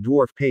Sage of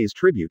Dwarf pays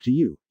tribute to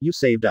you, you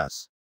saved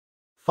us.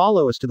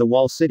 Follow us to the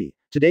Wall City,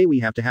 today we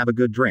have to have a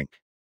good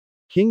drink.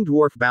 King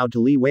Dwarf bowed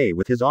to Li Wei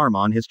with his arm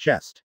on his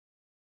chest.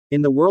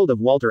 In the world of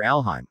Walter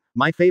Alheim,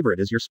 my favorite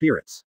is your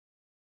spirits.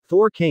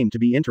 Thor came to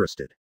be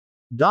interested.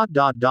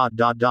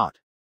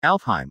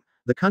 Alfheim,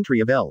 the country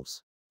of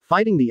elves.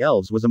 Fighting the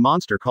elves was a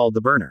monster called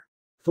the Burner.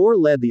 Thor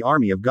led the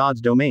army of God's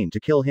domain to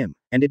kill him,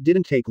 and it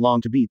didn't take long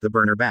to beat the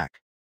Burner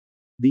back.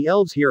 The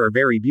elves here are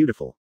very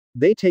beautiful.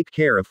 They take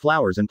care of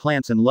flowers and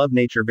plants and love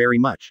nature very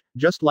much,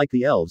 just like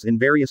the elves in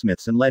various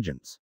myths and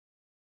legends.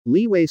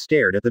 Li Wei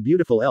stared at the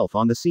beautiful elf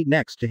on the seat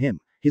next to him.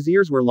 His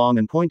ears were long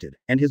and pointed,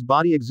 and his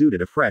body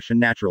exuded a fresh and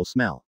natural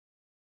smell.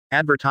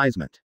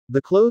 Advertisement.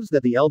 The clothes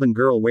that the elven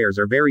girl wears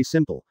are very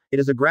simple. It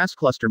is a grass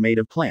cluster made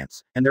of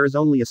plants, and there is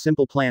only a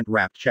simple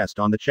plant-wrapped chest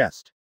on the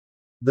chest.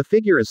 The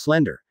figure is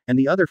slender, and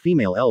the other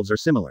female elves are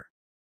similar.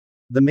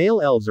 The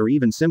male elves are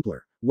even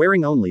simpler,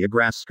 wearing only a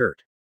grass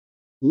skirt.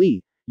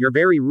 Li, you're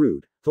very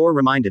rude, Thor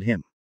reminded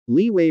him.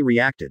 Li Wei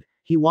reacted.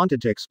 He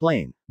wanted to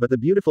explain, but the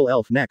beautiful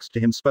elf next to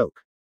him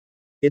spoke.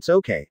 It's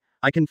okay,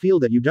 I can feel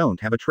that you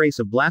don't have a trace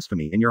of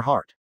blasphemy in your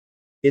heart.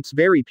 It's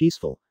very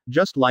peaceful,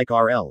 just like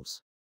our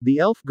elves. The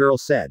elf girl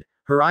said.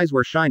 Her eyes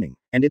were shining,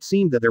 and it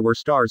seemed that there were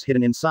stars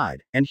hidden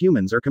inside, and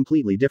humans are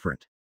completely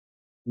different.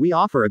 We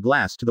offer a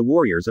glass to the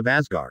warriors of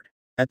Asgard.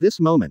 At this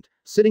moment,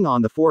 sitting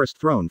on the forest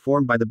throne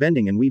formed by the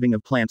bending and weaving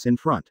of plants in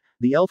front,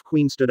 the elf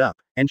queen stood up,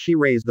 and she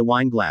raised the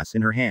wine glass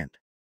in her hand.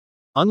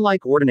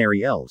 Unlike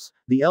ordinary elves,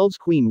 the elves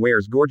queen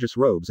wears gorgeous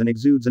robes and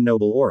exudes a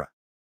noble aura.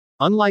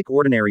 Unlike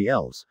ordinary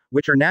elves,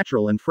 which are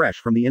natural and fresh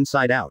from the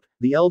inside out,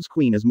 the elves'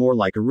 queen is more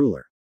like a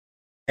ruler.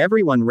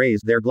 Everyone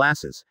raised their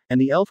glasses, and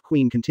the elf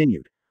queen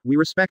continued, "We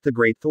respect the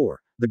great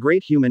Thor, the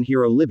great human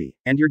hero Livy,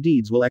 and your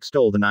deeds will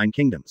extol the 9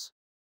 kingdoms."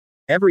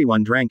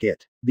 Everyone drank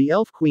it. The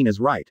elf queen is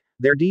right,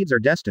 their deeds are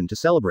destined to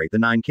celebrate the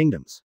 9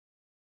 kingdoms.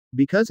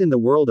 Because in the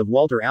world of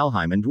Walter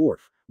Alheim and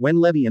Dwarf,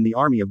 when Levi and the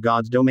army of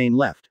God's domain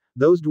left,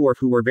 those dwarf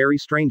who were very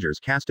strangers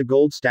cast a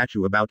gold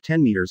statue about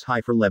 10 meters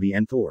high for Levi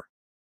and Thor.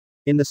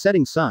 In the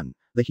setting sun,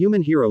 the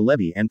human hero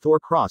Levi and Thor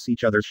cross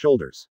each other's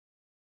shoulders.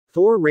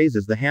 Thor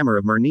raises the hammer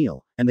of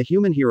Mjolnir, and the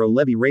human hero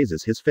Levi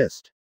raises his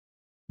fist.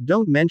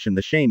 Don't mention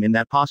the shame in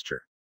that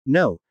posture.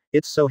 No,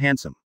 it's so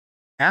handsome.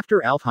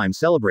 After Alfheim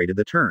celebrated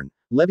the turn,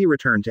 Levi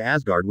returned to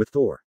Asgard with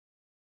Thor.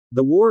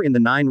 The war in the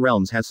 9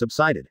 realms has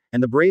subsided,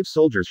 and the brave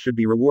soldiers should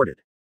be rewarded.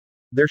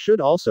 There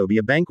should also be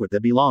a banquet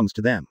that belongs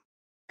to them.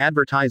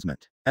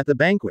 Advertisement. At the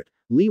banquet,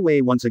 Li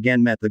Wei once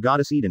again met the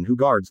goddess Eden who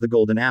guards the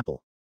golden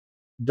apple.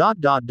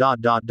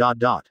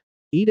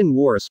 Eden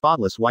wore a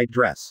spotless white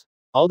dress.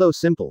 Although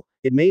simple,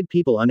 it made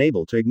people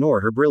unable to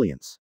ignore her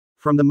brilliance.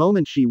 From the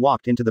moment she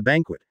walked into the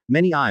banquet,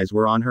 many eyes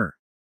were on her.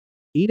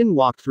 Eden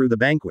walked through the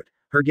banquet.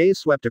 Her gaze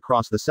swept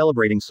across the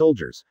celebrating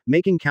soldiers,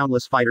 making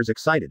countless fighters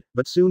excited,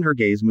 but soon her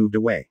gaze moved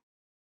away.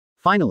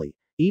 Finally,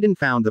 Eden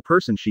found the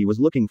person she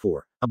was looking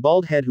for, a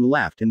bald head who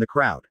laughed in the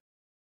crowd.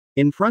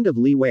 In front of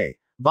Li Wei,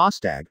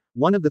 Vostag,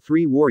 one of the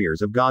 3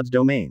 warriors of God's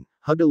domain,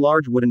 hugged a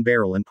large wooden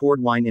barrel and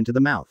poured wine into the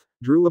mouth,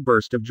 drew a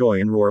burst of joy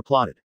and roar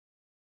applauded.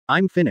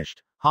 "I'm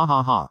finished, ha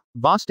ha ha."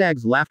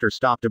 Vostag's laughter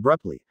stopped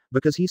abruptly,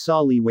 because he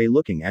saw Li Wei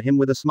looking at him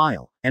with a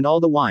smile, and all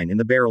the wine in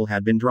the barrel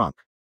had been drunk.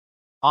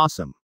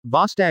 Awesome.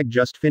 Vostag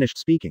just finished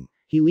speaking,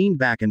 he leaned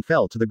back and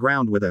fell to the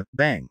ground with a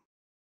bang.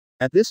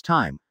 At this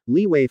time,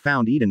 Li Wei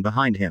found Eden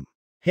behind him.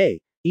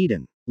 "Hey,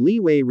 Eden." Li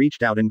Wei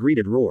reached out and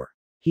greeted Roar.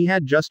 He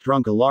had just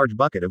drunk a large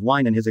bucket of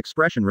wine and his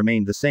expression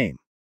remained the same.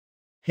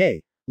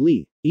 "Hey,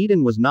 Li."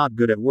 Eden was not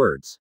good at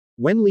words.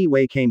 When Li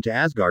Wei came to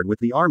Asgard with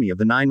the army of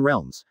the 9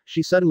 realms,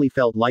 she suddenly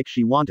felt like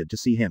she wanted to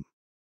see him.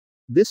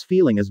 This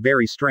feeling is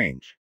very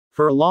strange.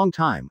 For a long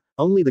time,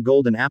 only the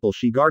golden apple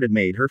she guarded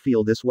made her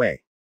feel this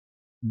way.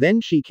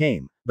 Then she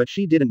came, but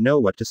she didn't know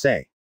what to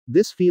say.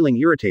 This feeling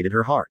irritated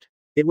her heart.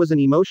 It was an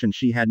emotion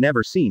she had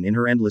never seen in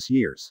her endless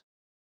years.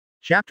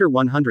 Chapter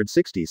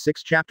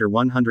 166 Chapter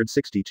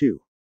 162.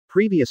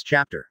 Previous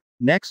chapter.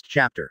 Next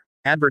chapter.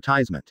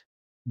 Advertisement.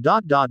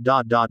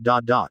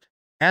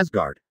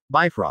 Asgard,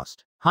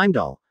 Bifrost.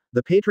 Heimdall,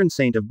 the patron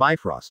saint of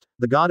Bifrost,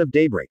 the god of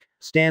daybreak,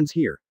 stands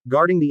here,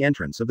 guarding the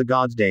entrance of the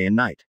gods day and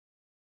night.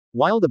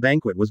 While the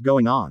banquet was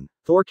going on,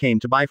 Thor came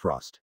to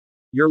Bifrost.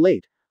 "You're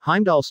late."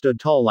 Heimdall stood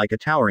tall like a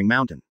towering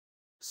mountain.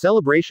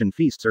 Celebration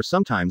feasts are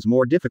sometimes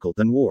more difficult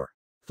than war.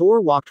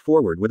 Thor walked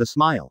forward with a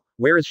smile.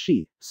 "Where is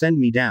she? Send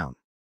me down."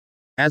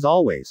 "As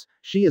always,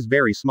 she is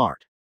very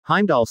smart."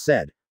 Heimdall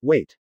said.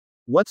 "Wait.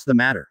 What's the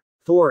matter?"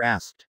 Thor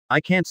asked. "I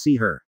can't see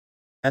her."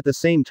 At the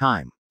same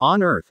time,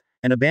 on Earth,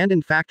 an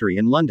abandoned factory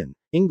in London,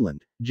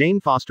 England, Jane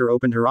Foster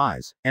opened her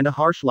eyes, and a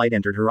harsh light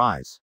entered her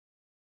eyes.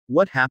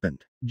 What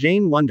happened?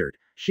 Jane wondered.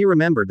 She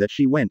remembered that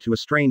she went to a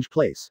strange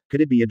place.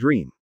 Could it be a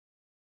dream?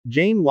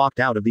 Jane walked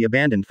out of the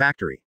abandoned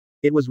factory.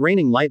 It was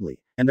raining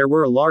lightly, and there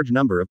were a large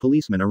number of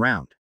policemen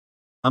around.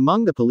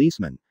 Among the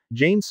policemen,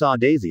 Jane saw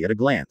Daisy at a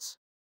glance.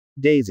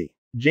 "Daisy."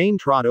 Jane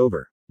trod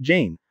over.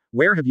 "Jane,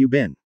 where have you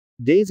been?"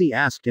 Daisy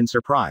asked in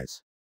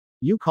surprise.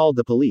 "You called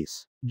the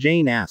police?"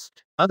 Jane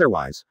asked.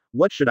 "Otherwise,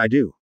 what should I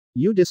do?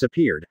 You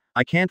disappeared.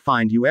 I can't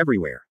find you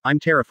everywhere. I'm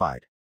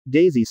terrified."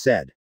 Daisy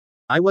said.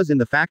 "I was in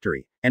the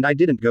factory, and I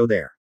didn't go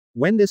there.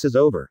 When this is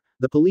over,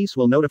 the police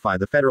will notify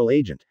the federal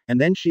agent, and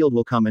then SHIELD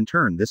will come and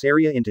turn this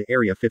area into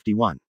Area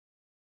 51.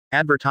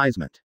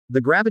 Advertisement. The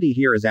gravity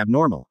here is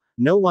abnormal,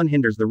 no one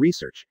hinders the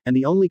research, and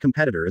the only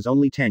competitor is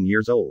only 10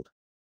 years old."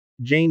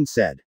 Jane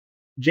said.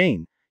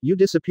 "Jane, you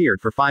disappeared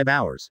for 5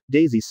 hours,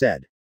 Daisy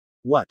said.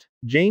 "What?"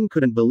 Jane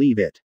couldn't believe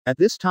it. At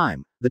this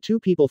time, the 2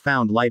 people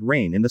found light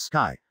rain in the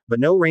sky, but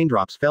no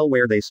raindrops fell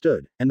where they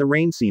stood, and the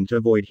rain seemed to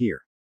avoid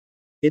here.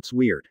 "It's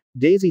weird,"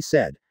 Daisy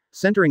said.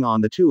 Centering on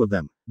the 2 of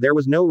them, there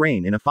was no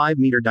rain in a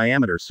 5-meter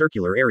diameter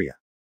circular area.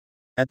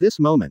 At this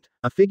moment,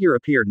 a figure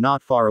appeared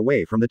not far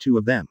away from the 2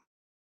 of them.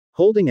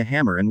 Holding a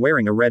hammer and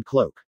wearing a red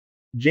cloak.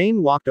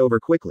 Jane walked over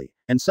quickly,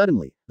 and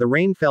suddenly, the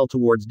rain fell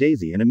towards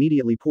Daisy and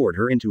immediately poured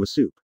her into a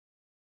soup.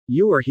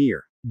 "You are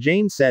here,"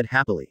 Jane said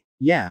happily.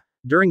 "Yeah,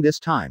 during this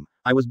time,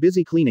 I was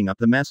busy cleaning up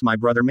the mess my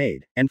brother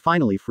made, and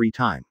finally free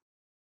time,"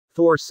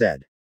 Thor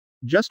said.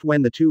 "Just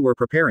when the 2 were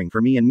preparing for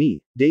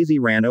me, Daisy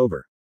ran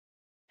over."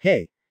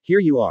 "Hey, here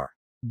you are."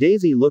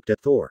 Daisy looked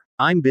at Thor.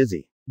 "I'm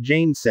busy,"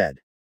 Jane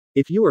said.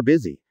 "If you are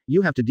busy,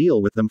 you have to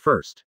deal with them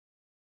first.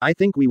 I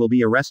think we will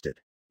be arrested."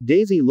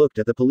 Daisy looked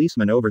at the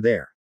policeman over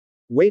there.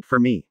 "Wait for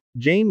me."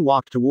 Jane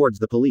walked towards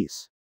the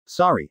police.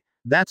 "Sorry,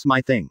 that's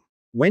my thing."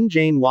 When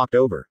Jane walked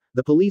over,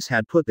 the police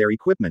had put their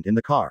equipment in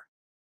the car.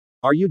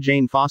 "Are you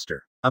Jane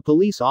Foster?" a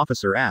police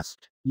officer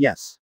asked.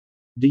 "Yes."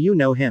 "Do you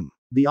know him?"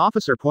 The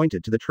officer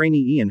pointed to the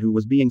trainee Ian who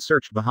was being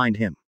searched behind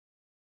him.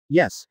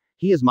 "Yes,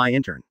 he is my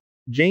intern."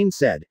 Jane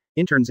said.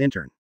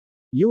 Intern.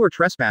 You are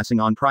trespassing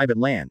on private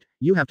land,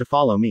 you have to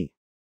follow me.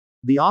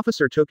 The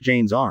officer took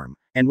Jane's arm,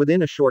 and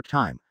within a short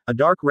time, a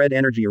dark red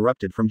energy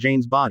erupted from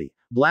Jane's body,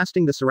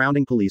 blasting the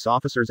surrounding police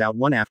officers out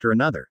one after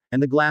another,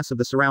 and the glass of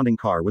the surrounding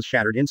car was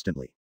shattered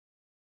instantly.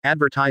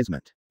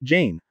 Advertisement.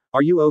 Jane,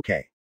 are you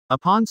okay?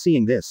 Upon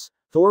seeing this,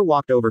 Thor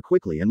walked over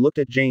quickly and looked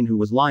at Jane, who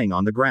was lying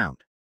on the ground.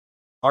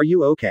 Are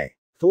you okay?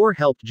 Thor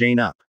helped Jane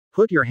up.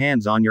 Put your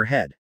hands on your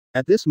head.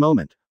 At this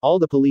moment, all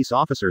the police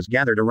officers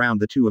gathered around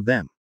the two of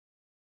them.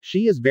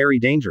 She is very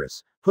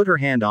dangerous. Put her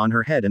hand on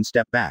her head and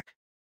step back.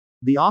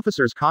 The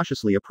officers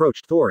cautiously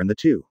approached Thor and the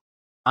two.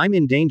 I'm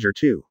in danger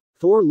too.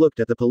 Thor looked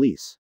at the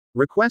police.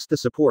 Request the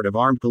support of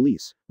armed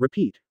police.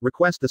 Repeat,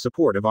 request the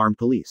support of armed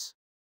police.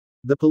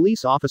 The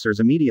police officers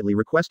immediately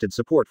requested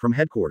support from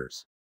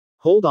headquarters.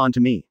 Hold on to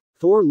me.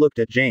 Thor looked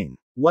at Jane.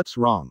 What's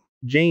wrong?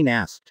 Jane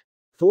asked.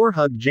 Thor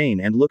hugged Jane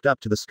and looked up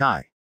to the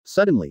sky.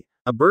 Suddenly,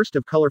 a burst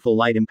of colorful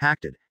light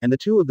impacted, and the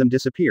two of them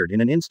disappeared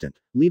in an instant,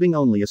 leaving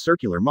only a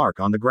circular mark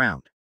on the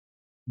ground.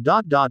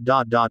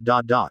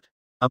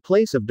 A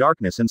place of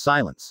darkness and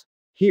silence.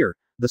 Here,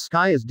 the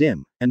sky is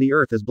dim, and the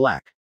earth is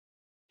black.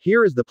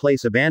 Here is the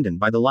place abandoned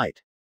by the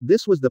light.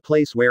 This was the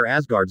place where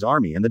Asgard's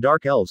army and the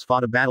Dark Elves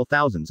fought a battle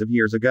thousands of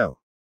years ago.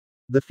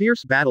 The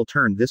fierce battle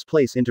turned this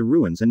place into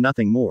ruins and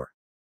nothing more.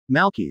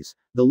 Malkis,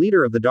 the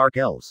leader of the Dark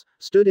Elves,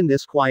 stood in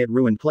this quiet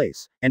ruined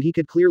place, and he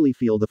could clearly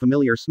feel the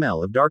familiar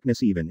smell of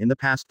darkness even in the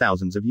past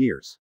thousands of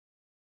years.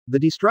 The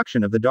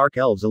destruction of the Dark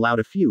Elves allowed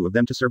a few of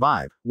them to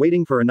survive,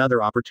 waiting for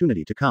another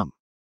opportunity to come.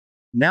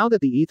 Now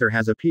that the ether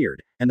has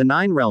appeared, and the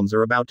 9 realms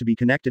are about to be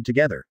connected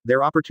together,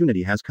 their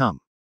opportunity has come.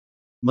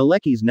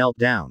 Malekith knelt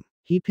down.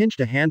 He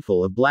pinched a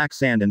handful of black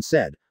sand and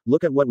said,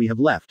 "Look at what we have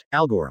left,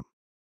 Algorym.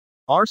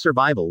 Our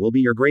survival will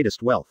be your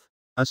greatest wealth."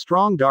 A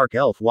strong dark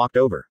elf walked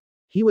over.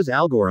 He was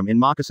Algorym in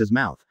Makas's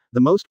mouth,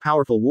 the most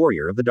powerful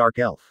warrior of the dark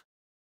elf.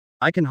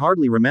 I can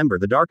hardly remember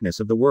the darkness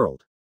of the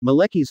world.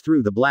 Malekith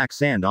threw the black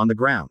sand on the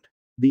ground.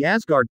 The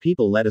Asgard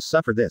people let us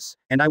suffer this,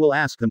 and I will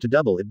ask them to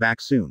double it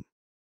back soon.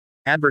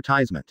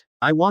 Advertisement.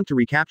 I want to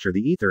recapture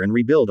the ether and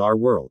rebuild our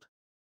world.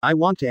 I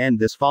want to end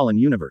this fallen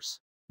universe.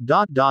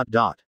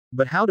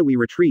 But how do we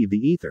retrieve the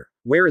ether?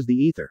 Where is the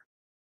ether?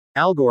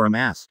 Algorym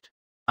asked.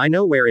 I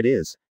know where it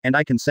is, and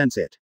I can sense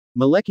it.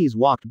 Malekith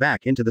walked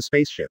back into the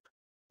spaceship.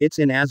 It's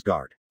in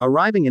Asgard.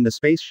 Arriving in the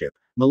spaceship,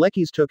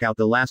 Malekith took out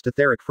the last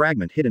etheric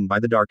fragment hidden by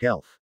the dark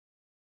elf.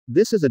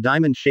 This is a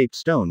diamond-shaped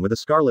stone with a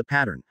scarlet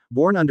pattern,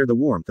 born under the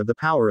warmth of the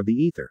power of the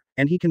ether,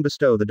 and he can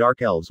bestow the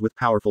dark elves with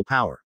powerful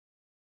power.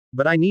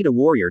 But I need a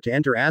warrior to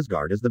enter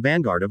Asgard as the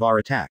vanguard of our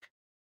attack.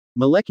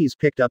 Malekith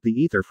picked up the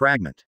ether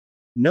fragment.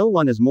 No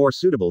one is more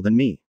suitable than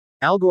me.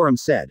 Algorym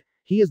said,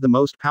 he is the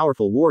most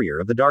powerful warrior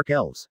of the Dark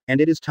Elves,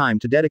 and it is time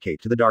to dedicate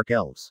to the Dark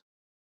Elves.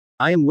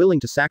 I am willing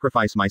to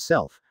sacrifice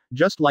myself,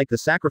 just like the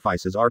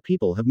sacrifices our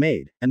people have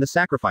made, and the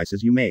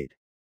sacrifices you made.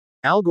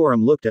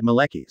 Algorym looked at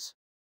Malekith.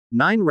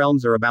 9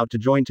 realms are about to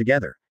join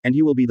together, and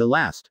you will be the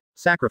last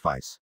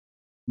sacrifice.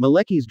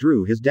 Malekith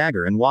drew his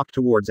dagger and walked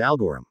towards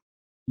Algorym.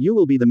 You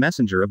will be the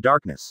messenger of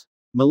darkness.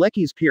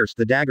 Malekith pierced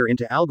the dagger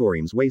into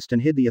Algorym's waist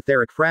and hid the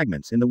etheric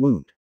fragments in the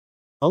wound.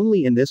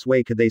 Only in this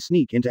way could they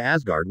sneak into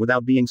Asgard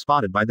without being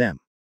spotted by them.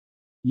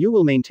 You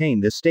will maintain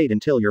this state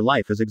until your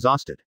life is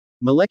exhausted.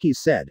 Malekith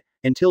said,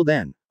 until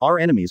then, our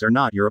enemies are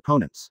not your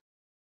opponents.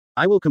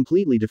 I will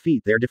completely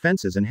defeat their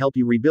defenses and help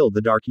you rebuild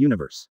the Dark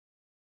Universe.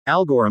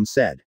 Algorym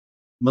said.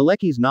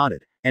 Malekith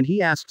nodded, and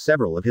he asked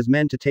several of his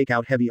men to take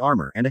out heavy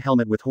armor and a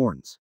helmet with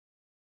horns.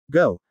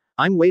 Go,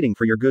 I'm waiting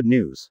for your good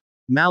news.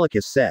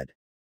 Malekith said.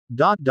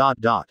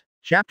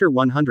 Chapter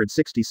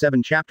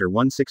 167 Chapter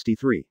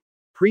 163.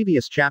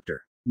 Previous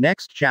chapter.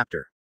 Next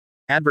chapter.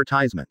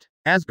 Advertisement.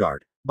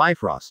 Asgard.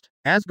 Bifrost.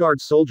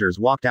 Asgard's soldiers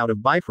walked out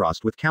of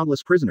Bifrost with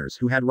countless prisoners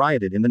who had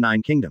rioted in the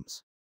 9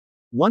 kingdoms.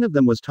 One of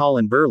them was tall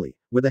and burly,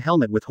 with a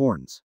helmet with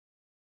horns.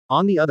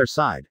 On the other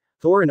side,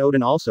 Thor and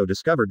Odin also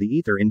discovered the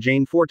ether in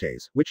Jane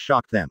Fortes, which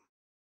shocked them.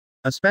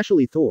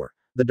 Especially Thor,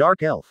 the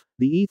dark elf,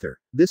 the ether.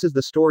 This is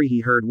the story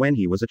he heard when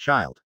he was a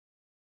child.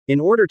 In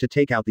order to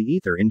take out the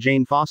ether in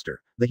Jane Foster,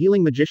 the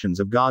healing magicians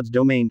of God's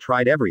domain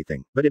tried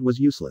everything, but it was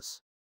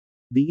useless.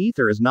 The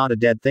ether is not a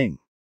dead thing.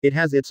 It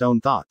has its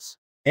own thoughts.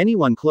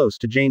 Anyone close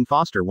to Jane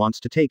Foster wants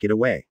to take it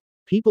away.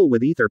 People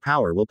with ether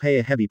power will pay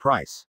a heavy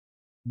price.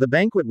 The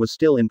banquet was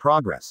still in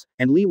progress,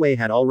 and Li Wei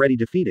had already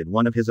defeated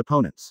one of his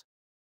opponents.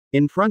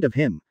 In front of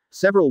him,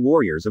 several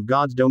warriors of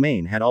God's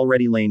domain had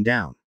already lain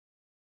down.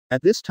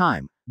 At this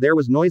time, there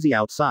was noisy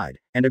outside,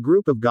 and a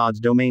group of God's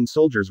domain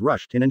soldiers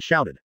rushed in and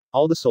shouted,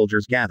 "All the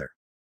soldiers gather."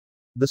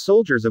 The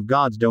soldiers of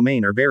God's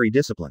domain are very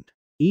disciplined.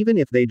 Even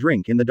if they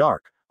drink in the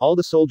dark, all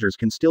the soldiers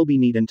can still be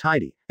neat and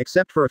tidy,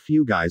 except for a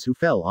few guys who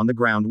fell on the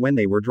ground when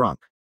they were drunk.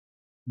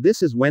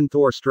 This is when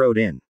Thor strode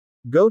in.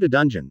 Go to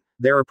dungeon,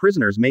 there are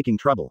prisoners making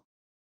trouble.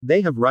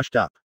 They have rushed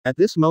up. At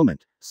this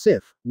moment,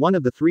 Sif, one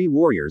of the 3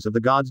 warriors of the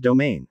God's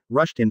domain,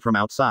 rushed in from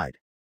outside.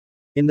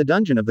 In the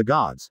dungeon of the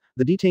gods,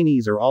 the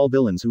detainees are all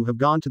villains who have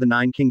gone to the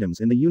 9 kingdoms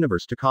in the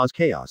universe to cause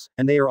chaos,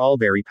 and they are all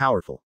very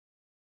powerful.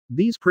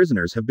 These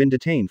prisoners have been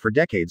detained for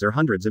decades or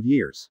hundreds of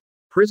years.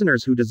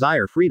 Prisoners who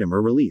desire freedom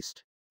are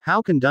released.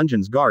 How can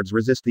dungeon's guards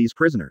resist these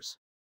prisoners?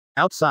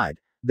 Outside,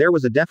 there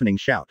was a deafening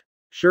shout.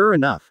 Sure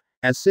enough,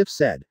 as Sif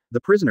said, the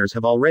prisoners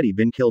have already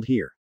been killed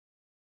here.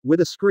 With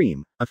a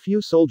scream, a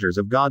few soldiers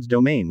of God's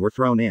domain were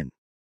thrown in.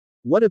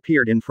 What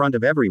appeared in front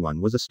of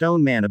everyone was a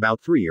stone man about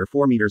 3 or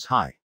 4 meters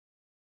high.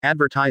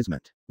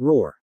 Advertisement.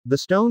 Roar. The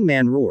stone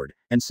man roared,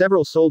 and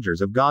several soldiers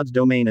of God's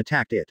domain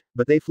attacked it,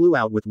 but they flew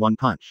out with one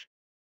punch.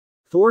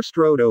 Thor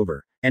strode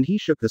over, and he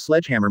shook the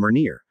sledgehammer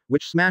Mjolnir,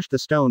 which smashed the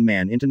stone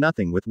man into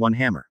nothing with one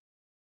hammer.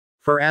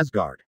 For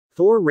Asgard.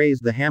 Thor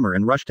raised the hammer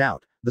and rushed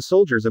out, the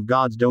soldiers of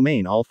God's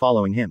domain all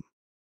following him.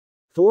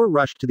 Thor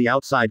rushed to the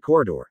outside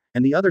corridor,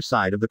 and the other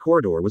side of the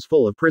corridor was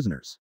full of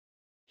prisoners.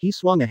 He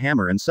swung a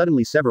hammer and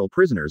suddenly several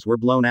prisoners were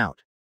blown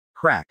out.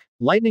 Crack.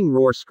 Lightning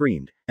roar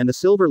screamed, and the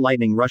silver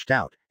lightning rushed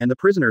out, and the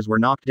prisoners were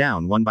knocked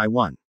down one by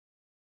one.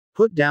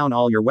 Put down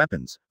all your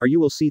weapons, or you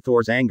will see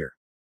Thor's anger.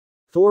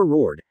 Thor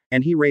roared,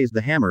 and he raised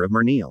the hammer of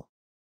Mjolnir.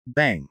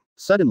 Bang.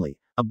 Suddenly,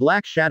 a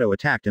black shadow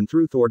attacked and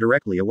threw Thor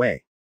directly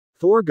away.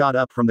 Thor got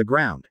up from the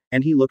ground,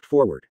 and he looked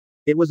forward.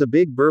 It was a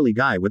big burly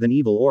guy with an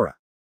evil aura.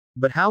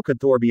 But how could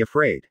Thor be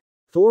afraid?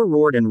 Thor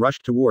roared and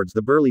rushed towards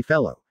the burly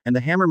fellow, and the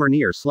hammer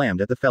Mjolnir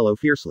slammed at the fellow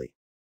fiercely.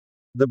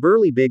 The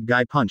burly big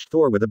guy punched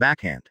Thor with a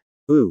backhand.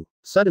 Ooh!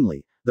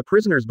 Suddenly, the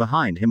prisoners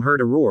behind him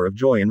heard a roar of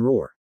joy and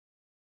roar.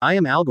 I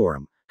am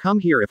Algorm, come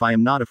here if I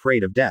am not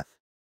afraid of death.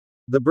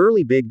 The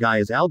burly big guy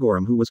is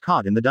Algorm who was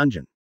caught in the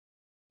dungeon.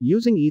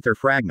 Using ether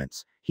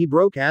fragments, he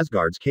broke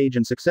Asgard's cage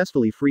and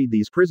successfully freed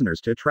these prisoners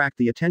to attract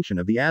the attention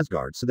of the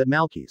Asgard so that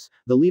Malkis,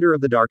 the leader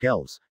of the Dark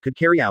Elves, could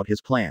carry out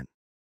his plan.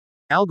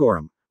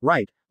 Algorm,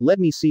 right, let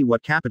me see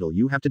what capital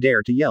you have to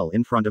dare to yell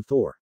in front of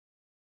Thor.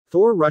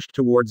 Thor rushed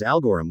towards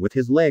Algorm with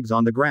his legs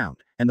on the ground,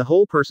 and the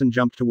whole person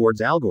jumped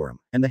towards Algorm,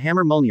 and the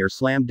hammer Mjolnir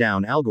slammed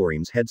down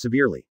Algorm's head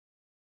severely.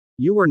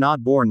 You were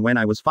not born when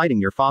I was fighting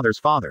your father's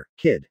father,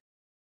 kid.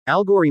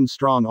 Algorm's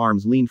strong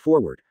arms leaned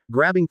forward,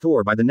 grabbing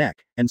Thor by the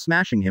neck, and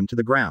smashing him to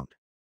the ground.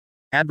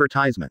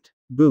 Advertisement.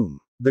 Boom.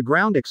 The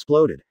ground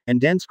exploded, and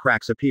dense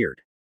cracks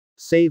appeared.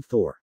 Save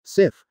Thor.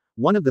 Sif,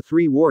 one of the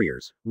 3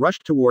 warriors,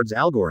 rushed towards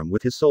Algorm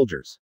with his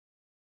soldiers.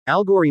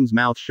 Algorm's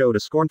mouth showed a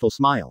scornful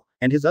smile,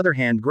 and his other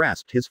hand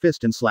grasped his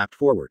fist and slapped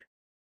forward.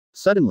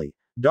 Suddenly,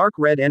 dark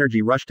red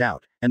energy rushed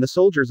out, and the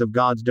soldiers of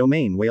God's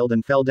domain wailed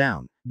and fell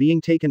down,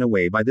 being taken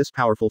away by this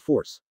powerful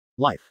force.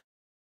 Life.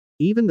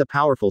 Even the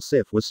powerful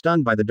Sif was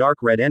stunned by the dark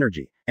red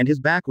energy, and his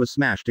back was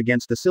smashed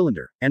against the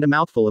cylinder, and a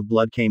mouthful of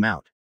blood came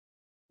out.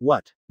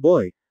 What?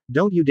 Boy,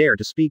 don't you dare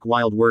to speak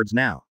wild words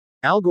now.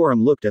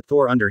 Algorm looked at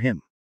Thor under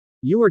him.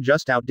 You are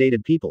just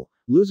outdated people,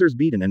 losers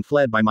beaten and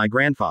fled by my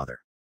grandfather.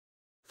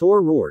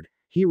 Thor roared,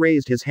 he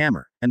raised his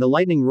hammer, and the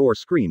lightning roar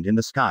screamed in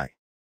the sky.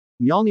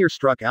 Mjolnir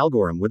struck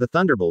Algorm with a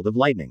thunderbolt of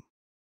lightning.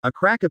 A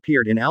crack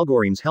appeared in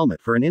Algorm's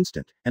helmet for an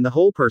instant, and the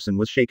whole person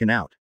was shaken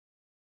out.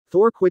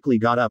 Thor quickly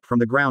got up from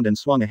the ground and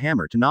swung a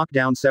hammer to knock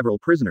down several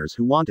prisoners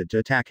who wanted to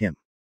attack him.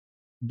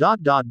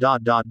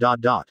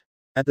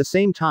 At the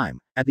same time,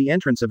 at the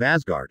entrance of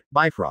Asgard,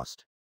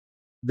 Bifrost.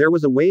 There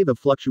was a wave of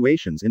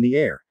fluctuations in the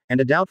air,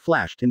 and a doubt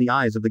flashed in the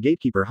eyes of the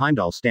gatekeeper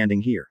Heimdall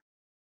standing here.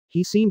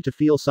 He seemed to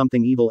feel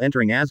something evil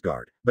entering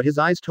Asgard, but his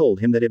eyes told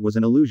him that it was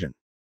an illusion.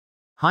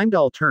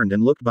 Heimdall turned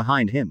and looked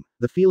behind him,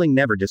 the feeling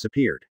never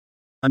disappeared.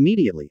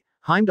 Immediately,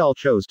 Heimdall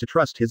chose to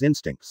trust his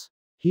instincts.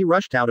 He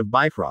rushed out of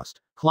Bifrost,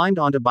 climbed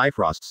onto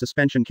Bifrost's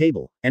suspension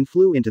cable, and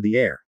flew into the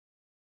air.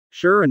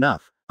 Sure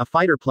enough, a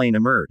fighter plane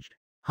emerged.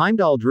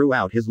 Heimdall drew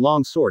out his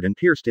long sword and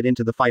pierced it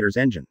into the fighter's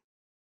engine.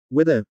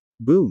 With a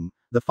boom,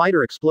 the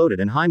fighter exploded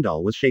and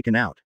Heimdall was shaken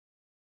out.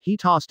 He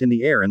tossed in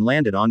the air and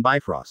landed on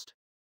Bifrost.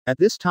 At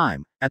this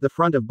time, at the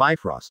front of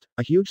Bifrost,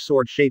 a huge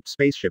sword-shaped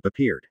spaceship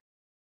appeared.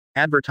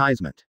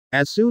 Advertisement.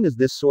 As soon as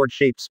this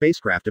sword-shaped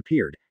spacecraft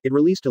appeared, it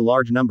released a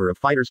large number of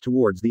fighters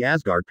towards the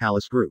Asgard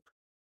Palace group.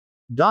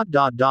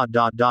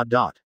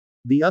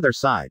 The other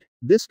side.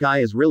 This guy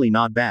is really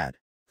not bad.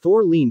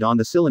 Thor leaned on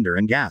the cylinder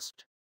and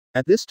gasped.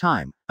 At this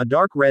time, a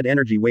dark red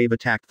energy wave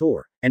attacked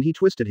Thor, and he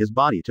twisted his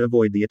body to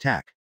avoid the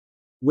attack.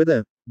 With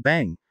a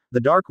bang, the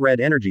dark red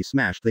energy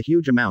smashed the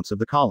huge amounts of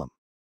the column.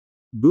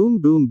 Boom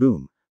boom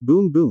boom.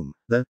 Boom boom,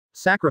 the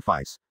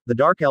sacrifice, the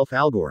dark elf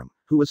Algorm,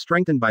 who was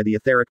strengthened by the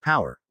etheric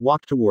power,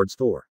 walked towards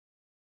Thor.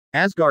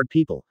 Asgard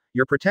people,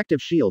 your protective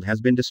shield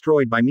has been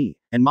destroyed by me,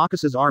 and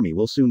Makis's army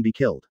will soon be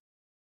killed.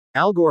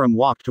 Algorm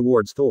walked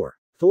towards Thor.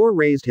 Thor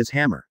raised his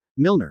hammer,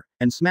 Mjolnir,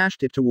 and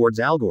smashed it towards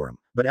Algorm,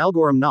 but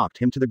Algorm knocked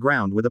him to the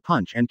ground with a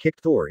punch and kicked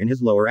Thor in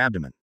his lower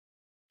abdomen.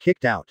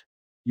 Kicked out.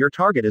 Your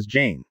target is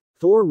Jane.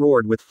 Thor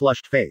roared with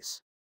flushed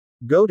face.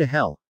 Go to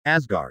hell,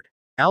 Asgard.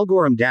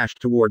 Algorm dashed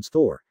towards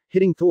Thor,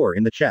 hitting Thor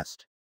in the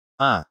chest.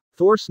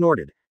 Thor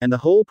snorted, and the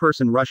whole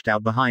person rushed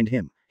out behind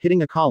him,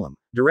 hitting a column,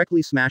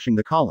 directly smashing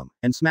the column,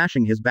 and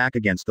smashing his back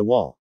against the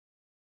wall.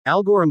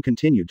 Algorm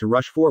continued to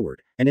rush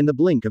forward, and in the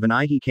blink of an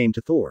eye he came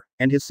to Thor,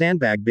 and his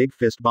sandbag big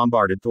fist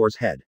bombarded Thor's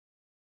head.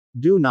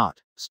 Do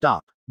not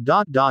stop.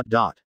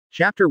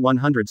 Chapter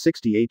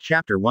 168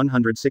 Chapter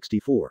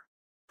 164.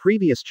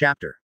 Previous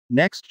chapter.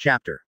 Next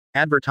chapter.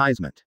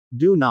 Advertisement.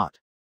 Do not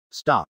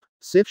stop.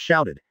 Sif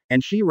shouted,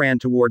 and she ran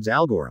towards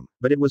Algoram,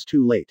 but it was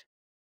too late.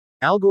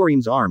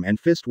 Algoram's arm and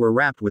fist were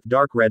wrapped with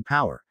dark red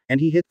power, and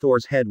he hit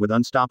Thor's head with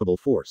unstoppable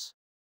force.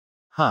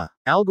 Huh,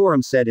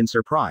 Algoram said in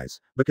surprise,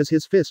 because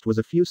his fist was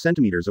a few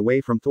centimeters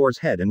away from Thor's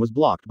head and was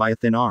blocked by a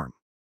thin arm.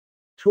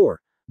 Thor,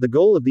 the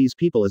goal of these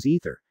people is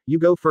ether, you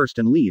go first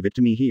and leave it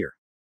to me here.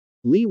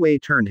 Li Wei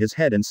turned his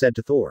head and said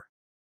to Thor.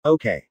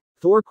 Okay.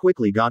 Thor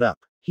quickly got up.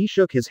 He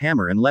shook his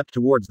hammer and leapt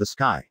towards the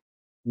sky.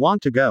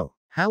 Want to go?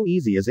 How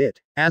easy is it,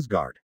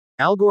 Asgard?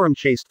 Algoram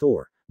chased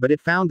Thor, but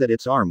it found that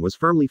its arm was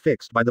firmly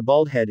fixed by the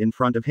bald head in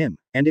front of him,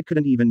 and it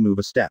couldn't even move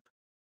a step.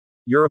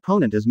 Your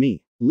opponent is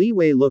me. Li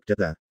Wei looked at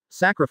the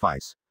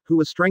sacrifice, who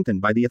was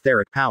strengthened by the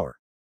etheric power.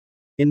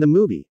 In the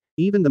movie,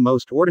 even the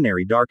most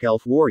ordinary dark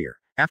elf warrior,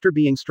 after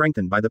being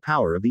strengthened by the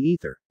power of the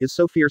ether, is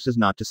so fierce as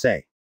not to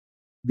say.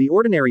 The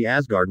ordinary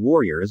Asgard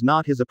warrior is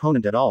not his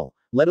opponent at all,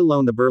 let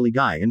alone the burly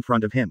guy in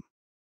front of him.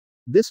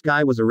 This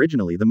guy was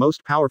originally the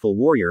most powerful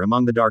warrior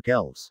among the Dark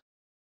Elves.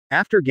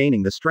 After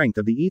gaining the strength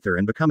of the ether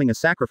and becoming a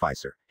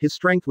sacrificer, his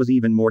strength was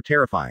even more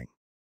terrifying.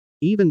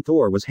 Even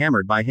Thor was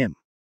hammered by him.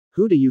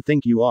 Who do you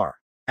think you are?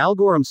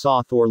 Algoram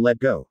saw Thor let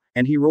go,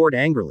 and he roared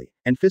angrily,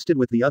 and fisted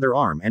with the other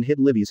arm and hit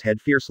Livy's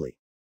head fiercely.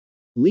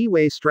 Li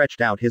Wei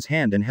stretched out his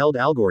hand and held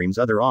Algoram's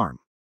other arm.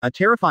 A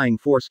terrifying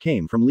force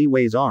came from Li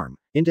Wei's arm,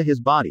 into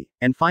his body,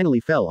 and finally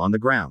fell on the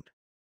ground.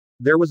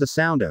 There was a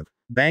sound of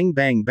bang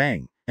bang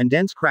bang, and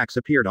dense cracks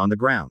appeared on the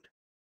ground.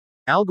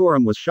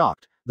 Algoram was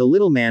shocked, the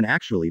little man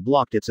actually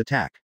blocked its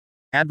attack.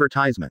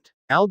 Advertisement.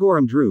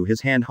 Algoram drew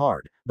his hand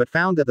hard, but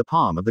found that the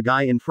palm of the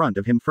guy in front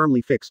of him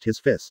firmly fixed his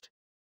fist.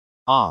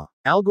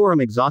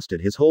 Algoram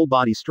exhausted his whole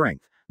body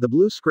strength, the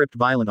blue script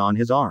violent on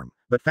his arm,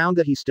 but found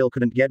that he still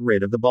couldn't get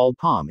rid of the bald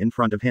palm in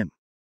front of him.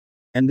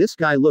 And this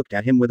guy looked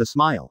at him with a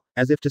smile,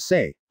 as if to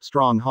say,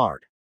 strong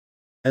hard.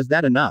 Is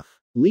that enough?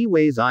 Li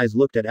Wei's eyes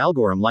looked at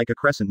Algoram like a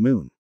crescent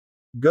moon.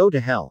 Go to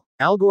hell.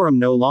 Algoram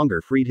no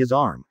longer freed his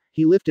arm,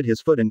 he lifted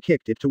his foot and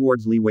kicked it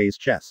towards Li Wei's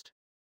chest.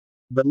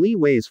 But Li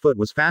Wei's foot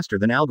was faster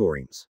than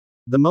Algoram's.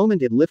 The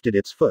moment it lifted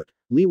its foot,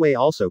 Li Wei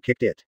also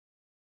kicked it.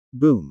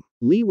 Boom.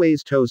 Li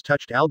Wei's toes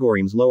touched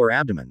Algoram's lower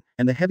abdomen,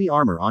 and the heavy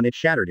armor on it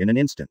shattered in an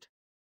instant.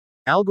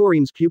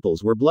 Algoram's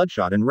pupils were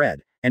bloodshot and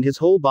red, and his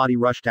whole body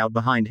rushed out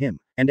behind him,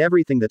 and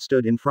everything that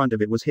stood in front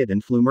of it was hit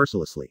and flew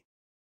mercilessly.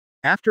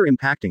 After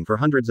impacting for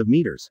hundreds of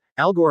meters,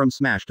 Algoram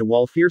smashed a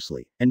wall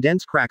fiercely, and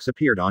dense cracks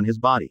appeared on his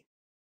body.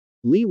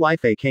 Li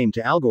Weifei came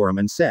to Algoram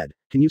and said,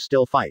 "Can you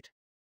still fight?"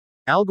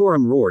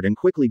 Algoram roared and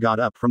quickly got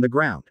up from the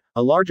ground.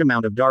 A large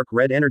amount of dark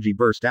red energy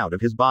burst out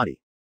of his body.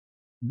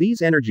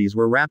 These energies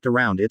were wrapped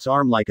around its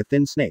arm like a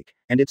thin snake,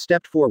 and it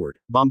stepped forward,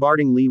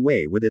 bombarding Li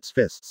Wei with its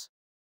fists.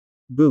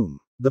 Boom.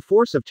 The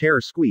force of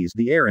terror squeezed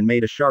the air and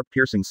made a sharp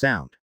piercing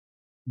sound.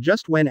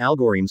 Just when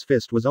Algoram's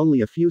fist was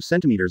only a few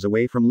centimeters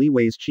away from Li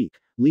Wei's cheek,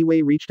 Li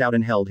Wei reached out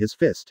and held his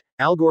fist.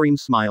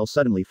 Algoram's smile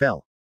suddenly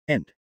fell.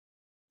 And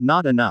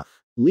not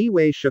enough. Li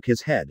Wei shook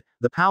his head,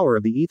 the power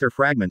of the ether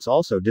fragments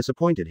also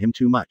disappointed him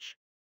too much.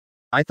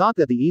 I thought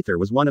that the ether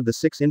was one of the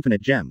 6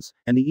 infinite gems,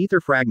 and the ether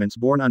fragments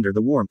born under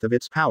the warmth of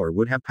its power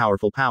would have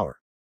powerful power.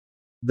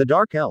 The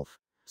Dark Elf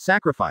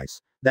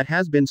sacrifice that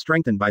has been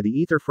strengthened by the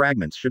ether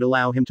fragments should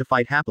allow him to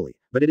fight happily,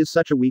 but it is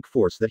such a weak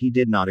force that he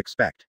did not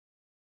expect.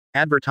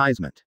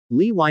 Advertisement.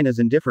 Li Weina's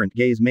indifferent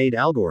gaze made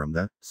Algoram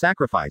the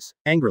sacrifice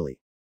angrily.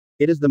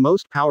 It is the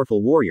most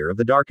powerful warrior of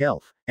the Dark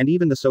Elf, and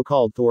even the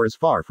so-called Thor is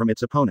far from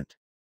its opponent.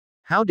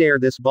 How dare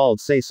this bald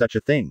say such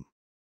a thing?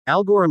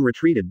 Algoram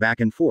retreated back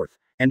and forth,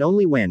 and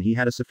only when he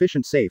had a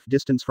sufficient safe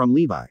distance from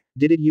Levi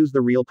did it use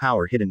the real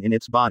power hidden in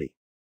its body.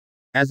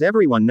 As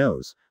everyone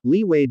knows,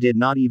 Li Wei did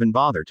not even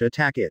bother to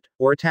attack it,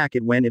 or attack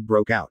it when it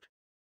broke out.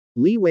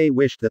 Li Wei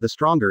wished that the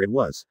stronger it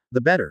was,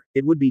 the better,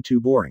 it would be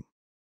too boring.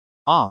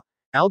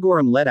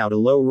 Algoram let out a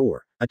low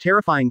roar, a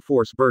terrifying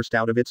force burst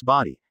out of its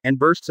body, and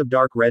bursts of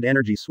dark red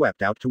energy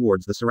swept out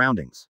towards the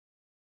surroundings.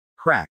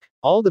 Crack.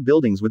 All the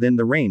buildings within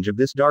the range of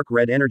this dark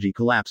red energy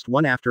collapsed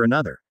one after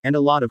another, and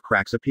a lot of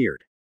cracks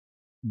appeared.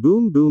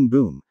 Boom boom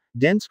boom.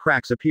 Dense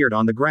cracks appeared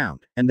on the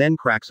ground, and then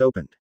cracks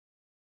opened.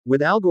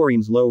 With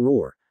Algoram's low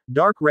roar,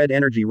 dark red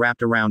energy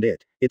wrapped around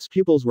it, its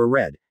pupils were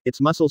red, its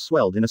muscles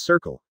swelled in a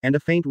circle, and a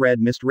faint red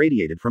mist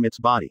radiated from its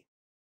body.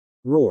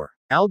 Roar.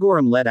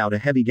 Algoram let out a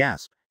heavy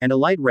gasp, and a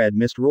light red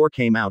mist roar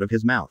came out of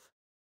his mouth.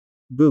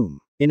 Boom.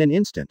 In an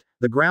instant,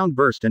 the ground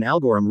burst and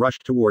Algoram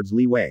rushed towards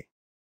Li Wei.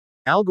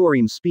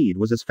 Algoram's speed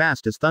was as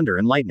fast as thunder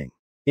and lightning.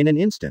 In an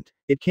instant,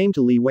 it came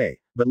to Li Wei,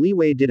 but Li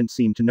Wei didn't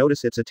seem to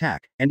notice its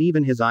attack, and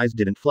even his eyes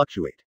didn't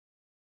fluctuate.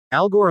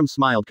 Algoram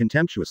smiled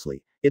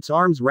contemptuously, its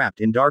arms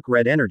wrapped in dark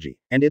red energy,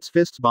 and its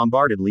fists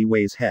bombarded Li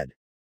Wei's head.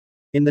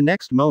 In the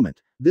next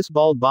moment, this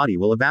bald body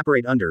will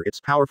evaporate under its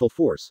powerful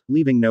force,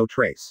 leaving no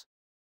trace.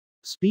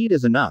 Speed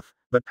is enough,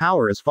 but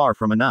power is far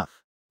from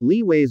enough.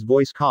 Li Wei's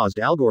voice caused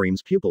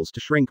Algoram's pupils to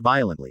shrink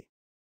violently.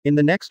 In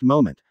the next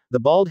moment, the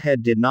bald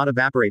head did not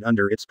evaporate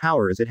under its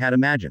power as it had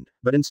imagined,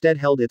 but instead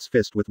held its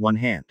fist with one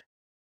hand.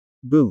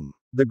 Boom.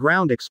 The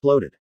ground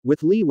exploded.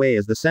 With Li Wei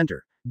as the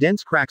center,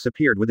 dense cracks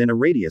appeared within a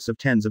radius of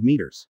tens of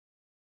meters.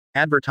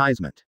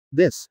 Advertisement.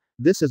 This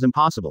This is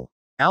impossible.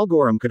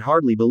 Algoram could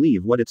hardly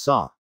believe what it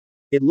saw.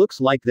 It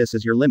looks like this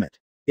is your limit.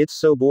 It's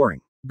so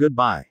boring.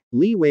 Goodbye.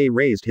 Li Wei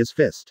raised his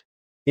fist.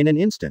 In an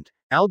instant,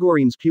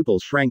 Algoram's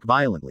pupils shrank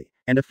violently,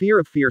 and a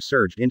fear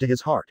surged into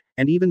his heart,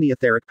 and even the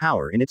etheric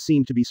power in it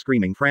seemed to be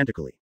screaming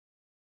frantically.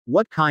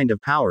 What kind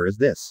of power is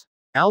this?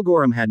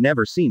 Algoram had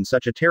never seen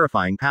such a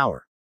terrifying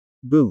power.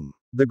 Boom.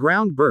 The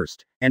ground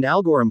burst, and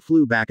Algoram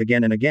flew back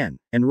again,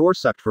 and roar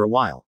sucked for a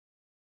while.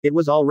 It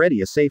was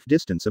already a safe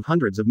distance of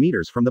hundreds of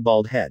meters from the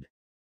bald head.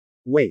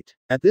 Wait.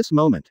 At this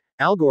moment,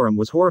 Algoram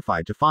was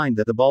horrified to find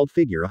that the bald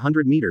figure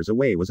 100 meters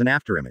away was an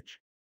afterimage.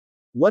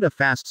 What a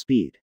fast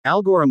speed.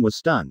 Algoram was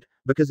stunned,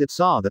 because it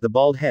saw that the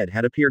bald head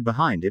had appeared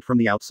behind it from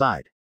the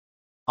outside.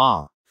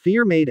 Ah!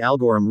 Fear made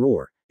Algoram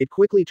roar. It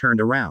quickly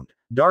turned around.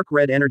 Dark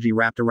red energy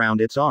wrapped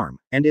around its arm,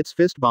 and its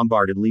fist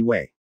bombarded Li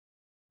Wei.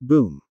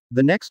 Boom.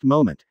 The next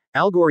moment,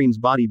 Algoram's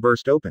body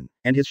burst open,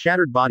 and his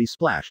shattered body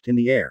splashed in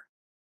the air.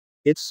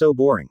 It's so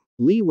boring.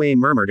 Li Wei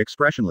murmured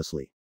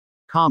expressionlessly.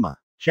 Comma.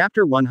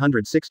 Chapter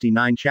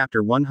 169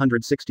 Chapter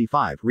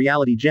 165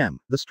 Reality Gem,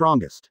 the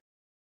strongest.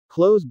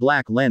 Close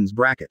black lens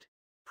bracket.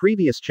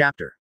 Previous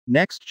chapter.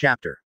 Next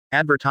chapter.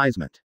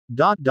 Advertisement.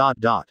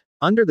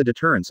 Under the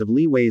deterrence of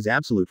Li Wei's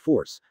absolute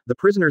force, the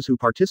prisoners who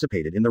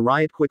participated in the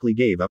riot quickly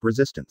gave up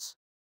resistance.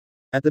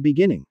 At the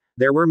beginning,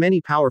 there were many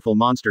powerful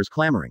monsters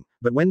clamoring,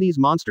 but when these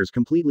monsters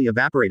completely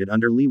evaporated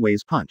under Li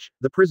Wei's punch,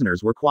 the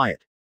prisoners were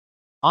quiet.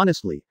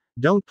 Honestly,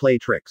 don't play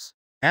tricks.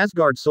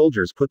 Asgard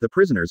soldiers put the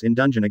prisoners in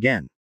dungeon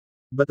again.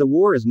 But the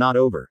war is not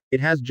over, it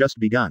has just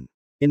begun.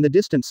 In the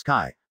distant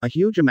sky, a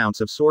huge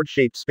amounts of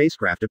sword-shaped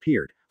spacecraft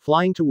appeared,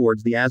 flying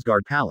towards the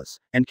Asgard palace,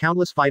 and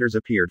countless fighters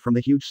appeared from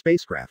the huge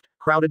spacecraft,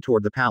 crowded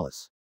toward the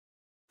palace.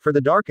 For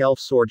the Dark Elf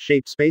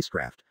sword-shaped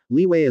spacecraft,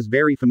 Li Wei is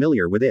very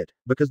familiar with it,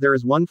 because there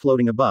is one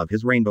floating above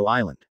his Rainbow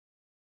Island.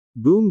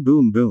 Boom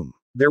boom boom.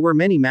 There were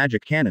many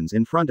magic cannons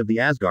in front of the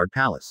Asgard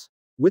palace.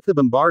 With the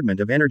bombardment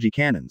of energy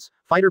cannons,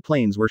 fighter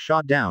planes were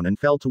shot down and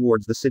fell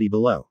towards the city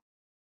below.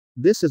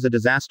 This is a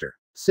disaster.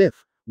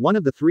 Sif, one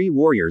of the three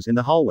warriors in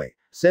the hallway,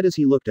 said as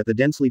he looked at the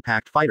densely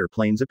packed fighter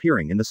planes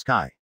appearing in the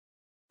sky.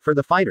 For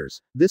the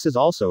fighters, this is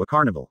also a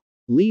carnival.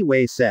 Li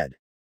Wei said.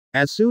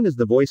 As soon as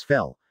the voice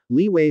fell,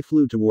 Li Wei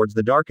flew towards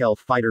the Dark Elf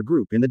fighter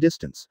group in the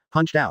distance,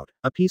 punched out,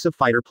 a piece of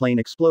fighter plane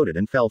exploded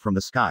and fell from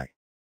the sky.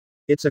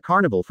 It's a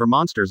carnival for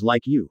monsters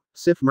like you,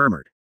 Sif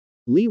murmured.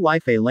 Li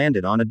Weifei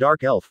landed on a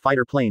Dark Elf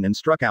fighter plane and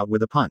struck out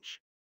with a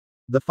punch.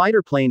 The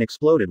fighter plane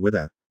exploded with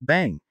a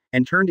bang,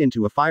 and turned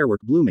into a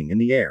firework blooming in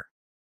the air.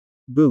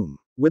 Boom.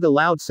 With a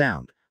loud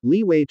sound,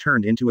 Li Wei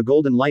turned into a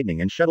golden lightning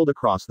and shuttled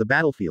across the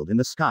battlefield in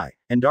the sky,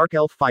 and Dark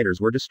Elf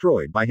fighters were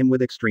destroyed by him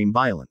with extreme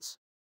violence.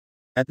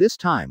 At this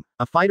time,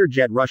 a fighter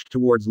jet rushed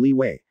towards Li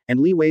Wei, and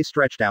Li Wei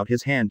stretched out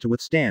his hand to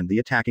withstand the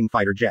attacking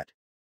fighter jet.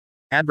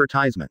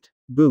 Advertisement.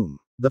 Boom.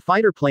 The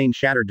fighter plane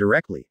shattered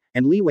directly,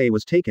 and Li Wei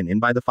was taken in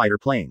by the fighter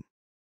plane.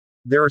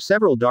 There are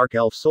several Dark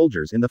Elf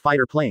soldiers in the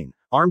fighter plane,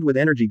 armed with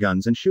energy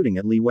guns and shooting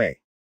at Li Wei.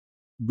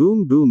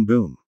 Boom boom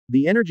boom.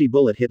 The energy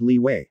bullet hit Li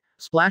Wei,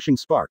 splashing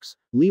sparks.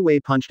 Li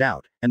Wei punched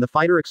out, and the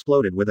fighter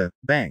exploded with a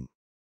bang.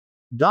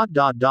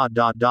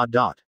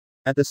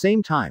 At the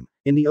same time,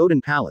 in the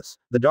Odin Palace,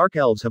 the Dark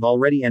Elves have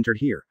already entered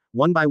here.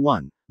 One by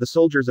one, the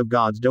soldiers of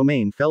God's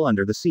domain fell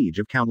under the siege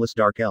of countless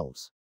Dark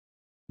Elves.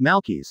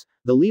 Malkis,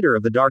 the leader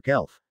of the Dark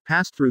Elf,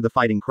 passed through the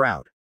fighting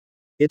crowd.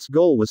 Its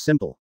goal was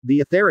simple. The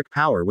etheric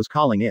power was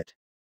calling it.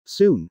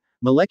 Soon,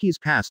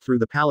 Malekis passed through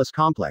the palace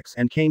complex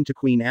and came to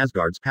Queen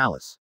Asgard's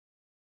palace.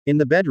 In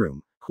the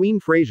bedroom, Queen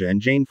Freyja and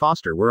Jane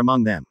Foster were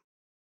among them.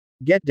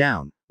 Get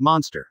down,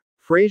 monster.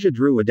 Freyja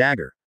drew a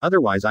dagger,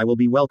 otherwise I will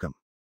be welcome.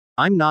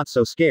 I'm not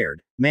so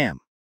scared, ma'am.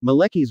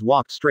 Malekis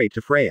walked straight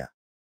to Freya.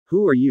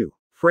 Who are you?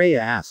 Freya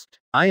asked.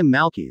 I am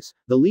Malkis,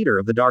 the leader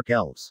of the Dark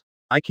Elves.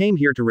 I came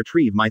here to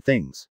retrieve my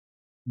things.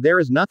 There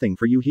is nothing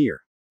for you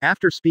here.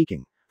 After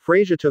speaking,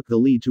 Freyja took the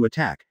lead to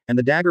attack, and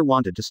the dagger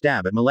wanted to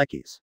stab at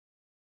Malekis.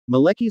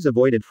 Malekis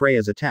avoided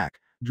Freya's attack,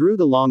 drew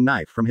the long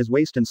knife from his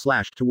waist and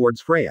slashed towards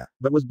Freya,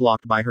 but was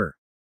blocked by her.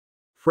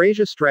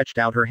 Freyja stretched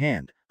out her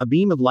hand, a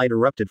beam of light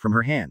erupted from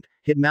her hand,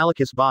 hit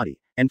Malekis'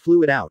 body, and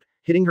flew it out,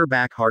 hitting her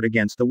back hard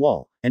against the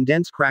wall, and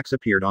dense cracks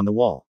appeared on the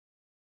wall.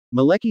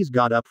 Malekis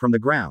got up from the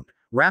ground,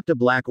 wrapped a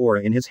black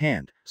aura in his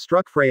hand,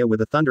 struck Freya with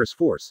a thunderous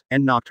force,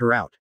 and knocked her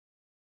out.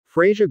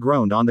 Freyja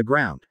groaned on the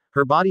ground,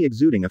 her body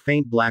exuding a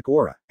faint black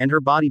aura, and her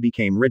body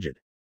became rigid.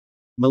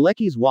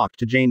 Malekis walked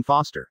to Jane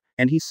Foster,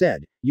 and he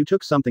said, You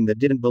took something that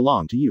didn't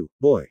belong to you,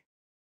 boy.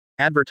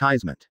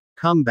 Advertisement.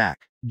 Come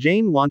back.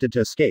 Jane wanted to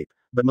escape,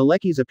 but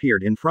Malekis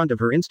appeared in front of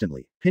her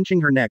instantly,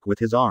 pinching her neck with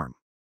his arm.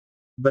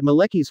 But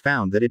Malekis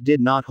found that it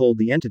did not hold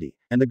the entity,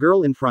 and the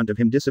girl in front of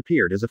him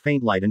disappeared as a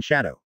faint light and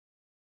shadow.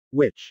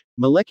 Which?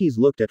 Malekis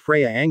looked at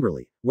Freya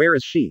angrily. Where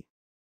is she?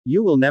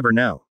 You will never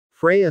know.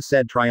 Freya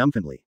said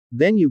triumphantly.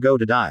 Then you go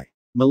to die.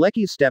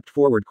 Malekis stepped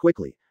forward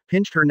quickly,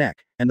 pinched her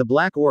neck, and the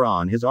black aura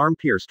on his arm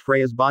pierced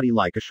Freya's body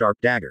like a sharp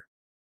dagger.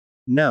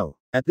 No.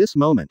 At this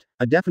moment,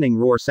 a deafening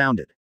roar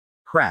sounded.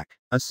 Crack.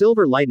 A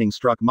silver lightning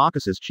struck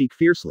Makas's cheek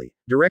fiercely,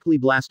 directly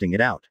blasting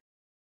it out.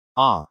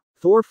 Ah!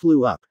 Thor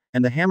flew up,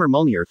 and the hammer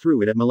Mjolnir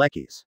threw it at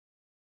Malekith.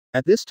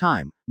 At this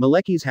time,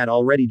 Malekith had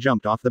already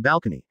jumped off the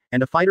balcony,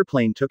 and a fighter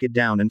plane took it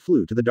down and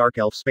flew to the Dark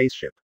Elf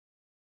spaceship.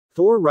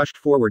 Thor rushed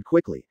forward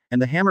quickly,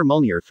 and the hammer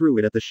Mjolnir threw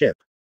it at the ship.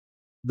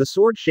 The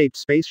sword-shaped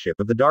spaceship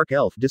of the Dark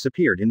Elf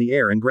disappeared in the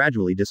air and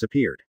gradually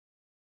disappeared.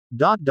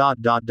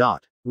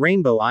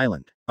 Rainbow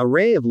Island. A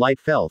ray of light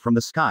fell from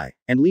the sky,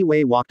 and Li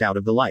Wei walked out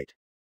of the light.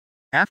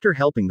 After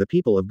helping the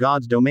people of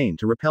God's domain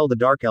to repel the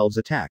Dark Elves'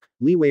 attack,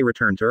 Li Wei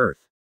returned to Earth.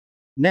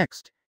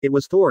 Next, it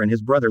was Thor and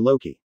his brother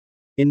Loki.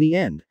 In the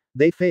end,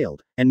 they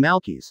failed, and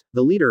Malekith,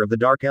 the leader of the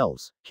Dark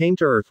Elves, came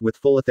to Earth with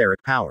full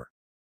etheric power.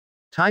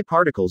 TIE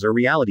particles are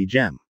reality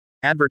gem.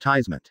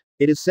 Advertisement.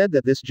 It is said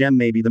that this gem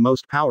may be the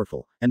most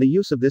powerful, and the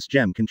use of this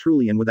gem can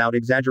truly and without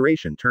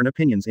exaggeration turn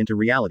opinions into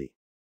reality.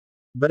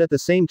 But at the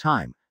same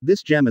time,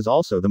 this gem is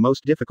also the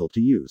most difficult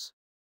to use.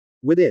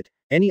 With it,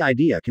 any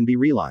idea can be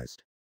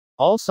realized.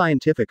 All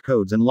scientific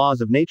codes and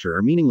laws of nature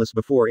are meaningless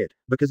before it,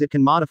 because it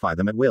can modify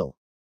them at will.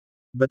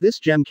 But this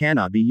gem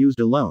cannot be used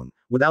alone.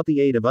 Without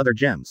the aid of other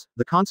gems,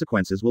 the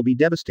consequences will be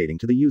devastating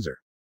to the user.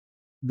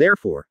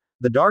 Therefore,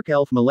 the Dark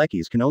Elf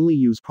Malekith can only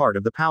use part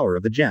of the power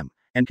of the gem,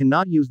 and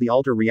cannot use the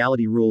alter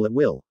reality rule at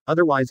will,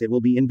 otherwise it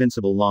will be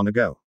invincible long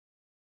ago.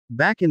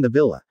 Back in the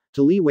villa,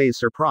 to Li Wei's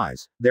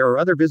surprise, there are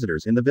other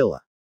visitors in the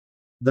villa.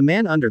 The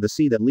man under the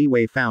sea that Li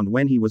Wei found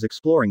when he was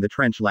exploring the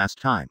trench last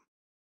time.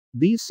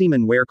 These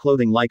seamen wear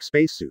clothing like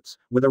spacesuits,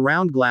 with a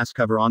round glass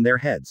cover on their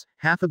heads,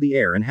 half of the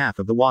air and half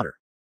of the water.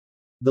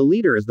 The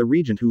leader is the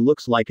regent who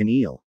looks like an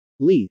eel.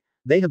 Li,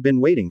 they have been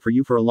waiting for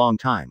you for a long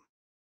time.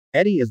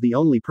 Eddie is the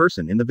only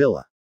person in the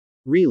villa.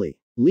 Really?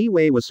 Li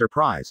Wei was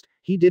surprised.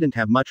 He didn't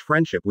have much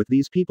friendship with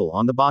these people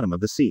on the bottom of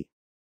the sea.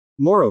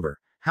 Moreover,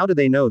 how do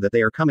they know that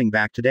they are coming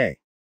back today?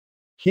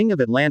 King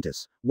of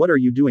Atlantis, what are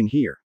you doing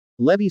here?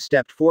 Levi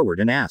stepped forward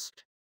and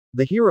asked.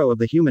 The hero of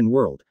the human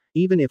world,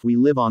 even if we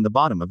live on the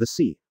bottom of the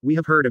sea, we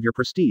have heard of your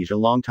prestige a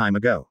long time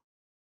ago.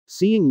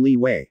 Seeing Li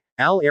Wei,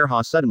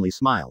 Al-Erha suddenly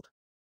smiled.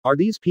 Are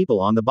these people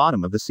on the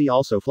bottom of the sea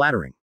also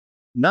flattering?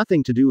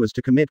 Nothing to do is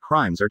to commit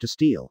crimes or to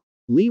steal.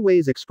 Li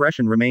Wei's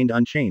expression remained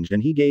unchanged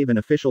and he gave an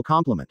official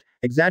compliment,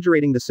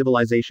 exaggerating the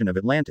civilization of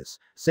Atlantis,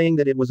 saying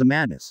that it was a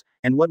madness,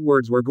 and what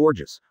words were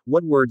gorgeous,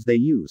 what words they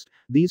used.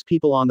 These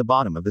people on the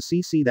bottom of the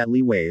sea see that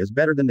Li Wei is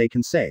better than they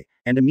can say,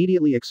 and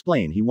immediately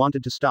explain he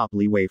wanted to stop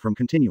Li Wei from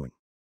continuing.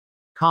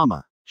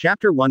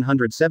 Chapter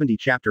 170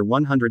 Chapter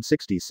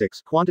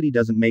 166 Quantity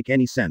doesn't make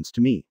any sense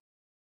to me.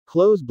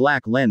 Close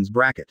black lens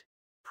bracket.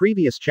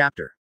 Previous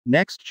chapter.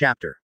 Next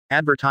chapter.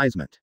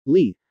 Advertisement.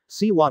 Li,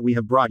 see what we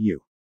have brought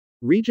you.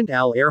 Regent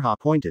Al-Erha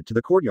pointed to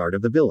the courtyard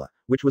of the villa,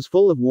 which was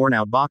full of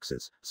worn-out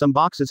boxes. Some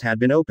boxes had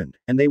been opened,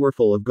 and they were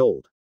full of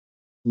gold.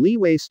 Li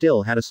Wei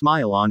still had a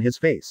smile on his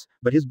face,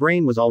 but his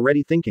brain was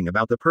already thinking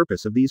about the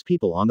purpose of these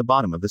people on the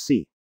bottom of the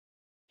sea.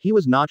 He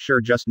was not sure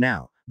just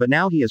now, but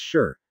now he is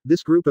sure.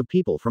 This group of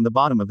people from the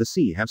bottom of the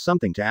sea have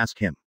something to ask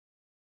him.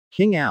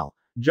 King Al,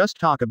 just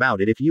talk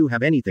about it if you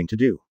have anything to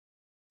do.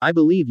 I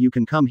believe you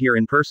can come here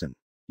in person.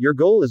 Your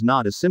goal is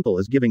not as simple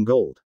as giving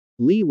gold.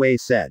 Li Wei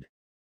said.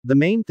 The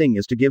main thing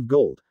is to give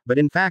gold, but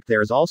in fact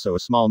there is also a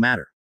small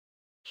matter.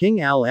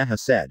 King Al-Erha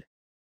said.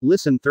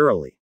 Listen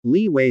thoroughly.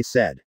 Li Wei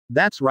said.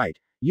 That's right,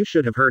 you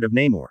should have heard of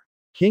Namor.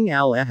 King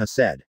Al-Erha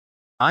said.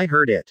 I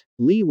heard it.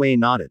 Li Wei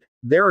nodded.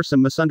 There are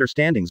some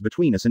misunderstandings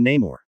between us and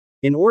Namor.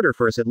 In order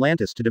for us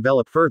Atlantis to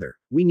develop further,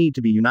 we need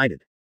to be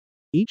united.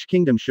 Each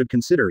kingdom should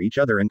consider each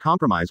other and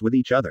compromise with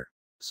each other.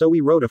 So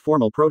we wrote a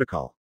formal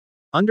protocol.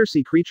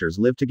 Undersea creatures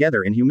live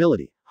together in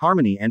humility,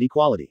 harmony and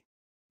equality.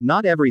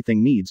 Not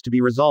everything needs to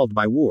be resolved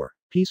by war,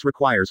 peace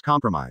requires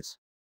compromise.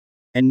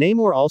 And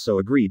Namor also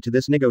agreed to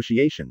this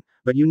negotiation,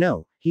 but you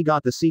know, he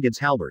got the Sea God's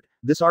halberd.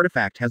 This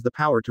artifact has the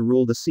power to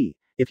rule the sea.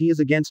 If he is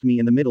against me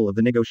in the middle of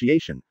the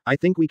negotiation, I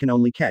think we can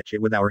only catch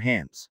it with our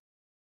hands.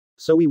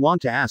 So we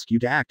want to ask you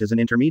to act as an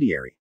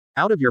intermediary.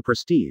 Out of your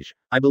prestige,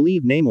 I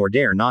believe Namor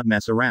dare not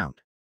mess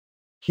around.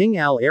 King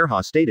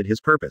Al-Erha stated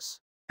his purpose.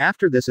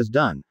 After this is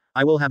done,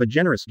 I will have a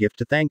generous gift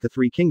to thank the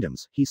three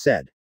kingdoms, he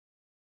said.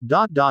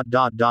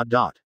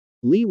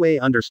 Li Wei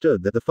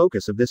understood that the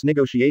focus of this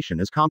negotiation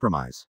is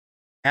compromise.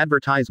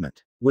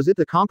 Advertisement. Was it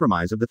the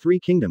compromise of the three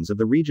kingdoms of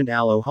the regent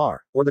Al-Ohar,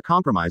 or the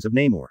compromise of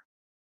Namor?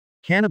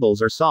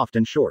 Cannibals are soft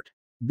and short.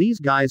 These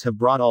guys have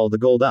brought all the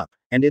gold up,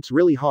 and it's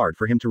really hard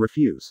for him to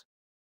refuse.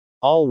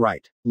 All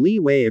right. Li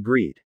Wei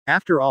agreed.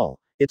 After all,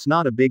 it's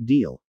not a big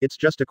deal, it's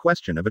just a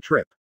question of a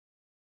trip.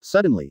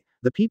 Suddenly,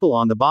 the people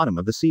on the bottom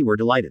of the sea were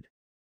delighted.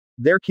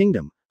 Their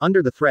kingdom,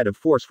 under the threat of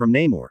force from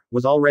Namor,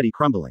 was already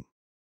crumbling.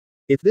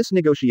 If this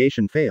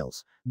negotiation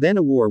fails, then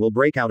a war will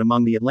break out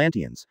among the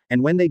Atlanteans,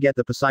 and when they get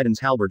the Poseidon's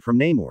halberd from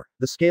Namor,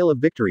 the scale of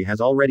victory has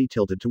already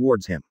tilted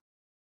towards him.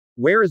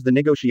 Where is the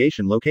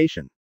negotiation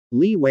location?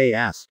 Li Wei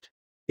asked.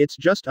 It's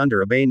just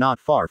under a bay not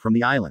far from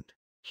the island.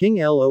 King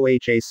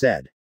Loha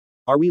said.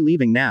 Are we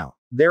leaving now?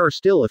 There are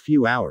still a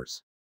few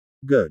hours.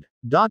 Good.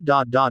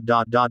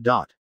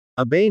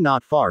 A bay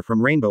not far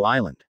from Rainbow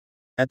Island.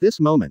 At this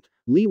moment,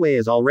 Li Wei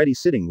is already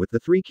sitting with the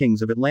three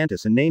kings of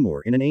Atlantis and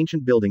Namor in an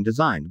ancient building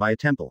designed by a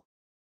temple.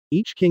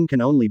 Each king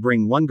can only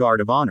bring one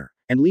guard of honor,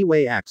 and Li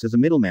Wei acts as a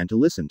middleman to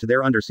listen to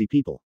their undersea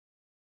people.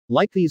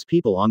 Like these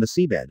people on the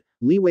seabed,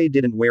 Li Wei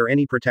didn't wear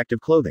any protective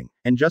clothing,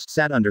 and just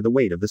sat under the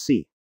weight of the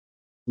sea.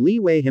 Li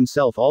Wei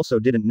himself also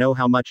didn't know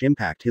how much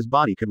impact his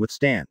body could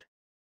withstand.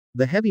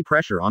 The heavy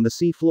pressure on the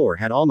sea floor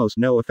had almost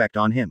no effect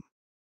on him.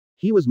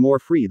 He was more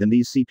free than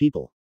these sea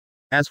people.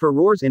 As for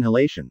Roar's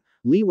inhalation,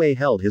 Li Wei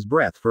held his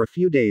breath for a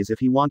few days if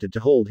he wanted to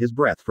hold his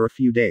breath for a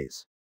few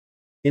days.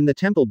 In the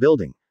temple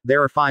building,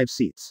 there are 5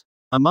 seats.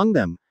 Among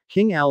them,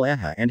 King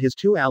Al-Eha and his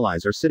 2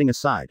 allies are sitting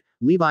aside,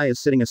 Levi is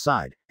sitting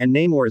aside, and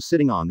Namor is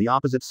sitting on the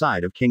opposite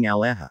side of King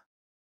Al-Eha.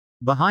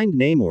 Behind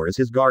Namor is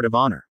his guard of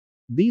honor.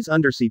 These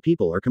undersea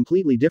people are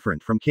completely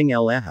different from King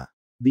Al-Eha.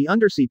 The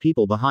undersea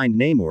people behind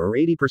Namor are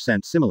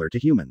 80% similar to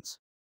humans.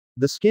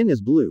 The skin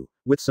is blue,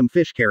 with some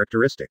fish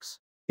characteristics.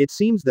 It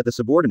seems that the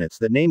subordinates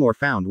that Namor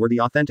found were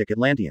the authentic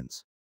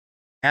Atlanteans.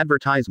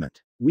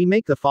 Advertisement. We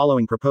make the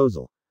following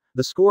proposal.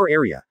 The score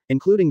area,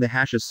 including the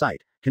Hash's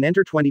site, can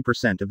enter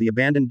 20% of the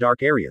abandoned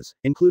dark areas,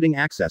 including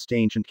access to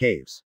ancient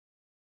caves.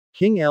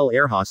 King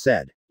El-Erha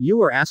said,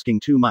 "You are asking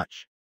too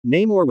much."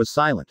 Namor was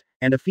silent,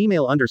 and a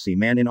female undersea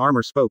man in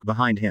armor spoke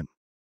behind him.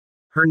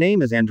 Her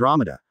name is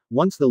Andromeda,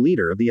 once the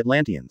leader of the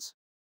Atlanteans.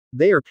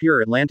 They are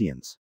pure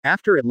Atlanteans.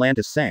 After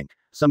Atlantis sank,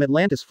 some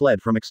Atlantis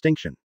fled from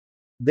extinction.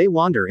 They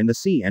wander in the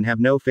sea and have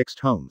no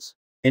fixed homes.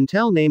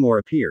 Until Namor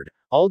appeared,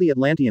 all the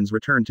Atlanteans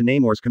returned to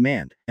Namor's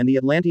command, and the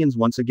Atlanteans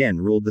once again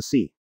ruled the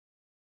sea.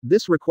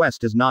 This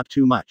request is not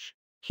too much.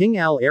 King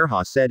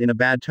Al-Erha said in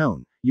a bad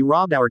tone, "You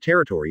robbed our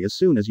territory as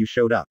soon as you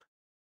showed up.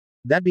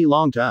 That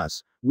belonged to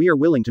us, we are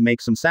willing to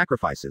make some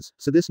sacrifices,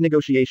 so this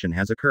negotiation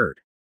has occurred."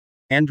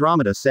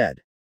 Andromeda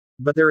said.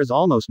 "But there is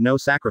almost no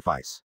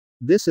sacrifice.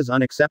 This is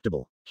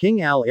unacceptable,"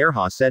 King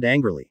Al-Erha said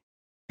angrily.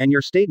 "And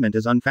your statement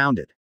is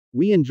unfounded.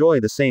 We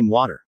enjoy the same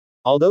water.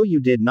 Although you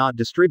did not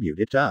distribute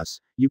it to us,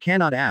 you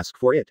cannot ask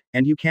for it,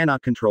 and you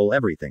cannot control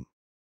everything.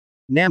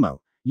 Namo,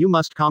 you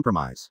must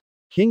compromise."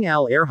 King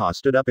Al-Erha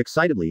stood up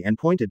excitedly and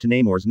pointed to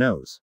Namor's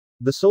nose.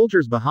 The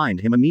soldiers behind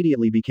him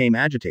immediately became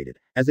agitated,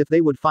 as if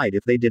they would fight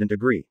if they didn't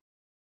agree.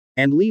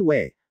 And Li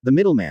Wei, the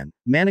middleman,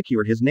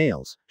 manicured his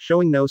nails,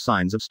 showing no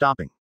signs of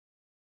stopping.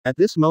 At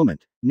this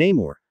moment,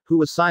 Namor, who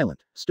was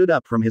silent, stood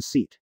up from his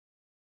seat.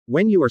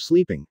 "When you are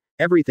sleeping,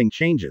 everything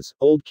changes,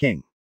 old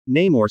king,"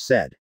 Namor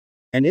said.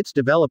 "And it's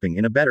developing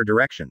in a better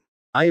direction.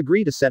 I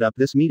agree to set up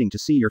this meeting to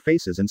see your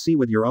faces and see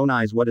with your own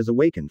eyes what is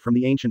awakened from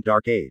the ancient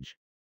dark age.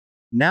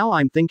 Now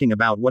I'm thinking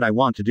about what I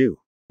want to do."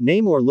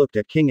 Namor looked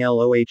at King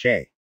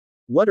Loha.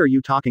 "What are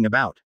you talking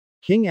about?"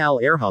 King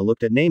Al-Erha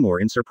looked at Namor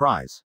in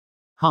surprise.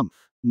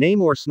 "Humph."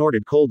 Namor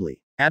snorted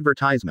coldly.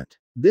 "Advertisement.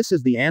 This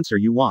is the answer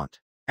you want."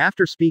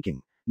 After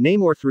speaking,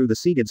 Namor threw the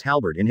Sigurd's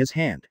halberd in his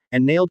hand,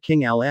 and nailed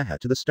King Al-Eha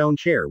to the stone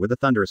chair with a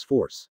thunderous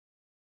force.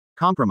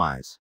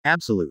 "Compromise.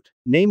 Absolute."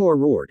 Namor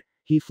roared.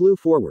 He flew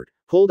forward,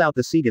 pulled out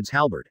the Sigurd's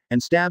halberd,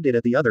 and stabbed it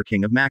at the other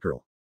king of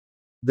Mackerel.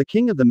 The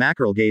king of the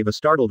Mackerel gave a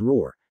startled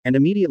roar, and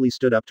immediately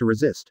stood up to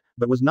resist,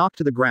 but was knocked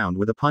to the ground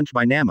with a punch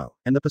by Namo,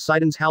 and the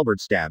Poseidon's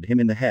halberd stabbed him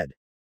in the head.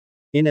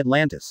 In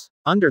Atlantis,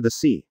 under the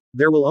sea,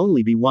 there will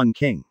only be one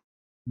king.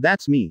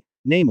 That's me,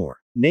 Namor.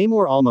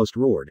 Namor almost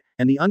roared,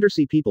 and the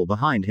undersea people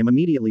behind him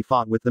immediately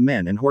fought with the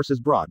men and horses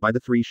brought by the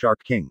 3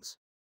 shark kings.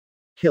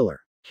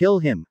 Killer. Kill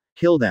him.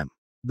 Kill them.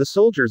 The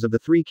soldiers of the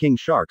 3 king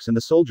sharks and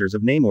the soldiers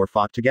of Namor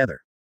fought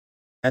together.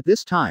 At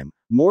this time,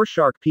 more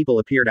shark people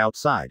appeared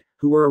outside,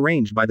 who were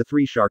arranged by the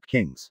 3 shark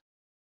kings.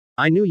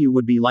 "I knew you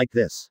would be like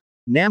this."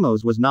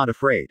 Namos was not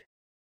afraid.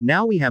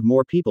 "Now we have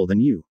more people than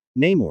you.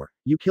 Namor,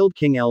 you killed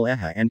King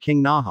El-Eha and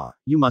King Naha,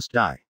 you must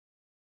die."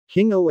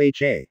 King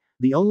Oha,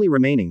 the only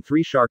remaining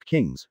 3 shark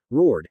kings,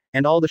 roared,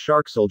 and all the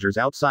shark soldiers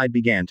outside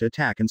began to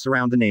attack and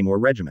surround the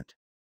Namor regiment.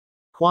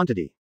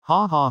 Quantity.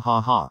 Ha ha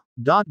ha ha.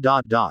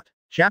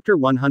 Chapter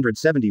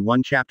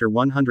 171 Chapter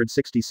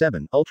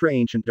 167 Ultra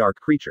Ancient Dark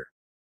Creature.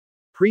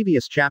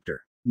 Previous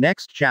chapter.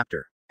 Next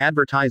chapter.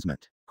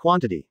 Advertisement.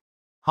 Quantity.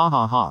 Ha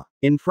ha ha.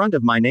 In front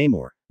of my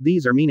Namor,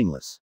 these are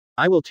meaningless.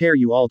 I will tear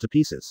you all to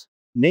pieces.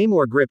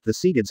 Namor gripped the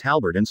Sigurd's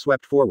halberd and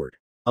swept forward.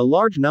 A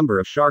large number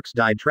of sharks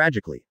died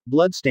tragically,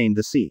 blood stained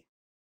the sea.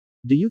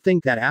 Do you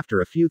think that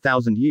after a few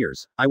thousand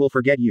years, I will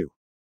forget you?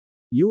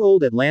 You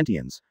old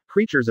Atlanteans,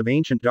 creatures of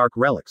ancient dark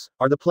relics,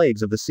 are the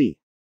plagues of the sea.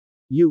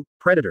 You,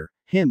 predator,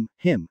 him,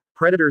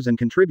 predators and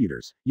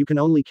contributors, you can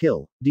only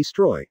kill,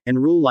 destroy,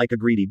 and rule like a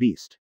greedy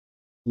beast.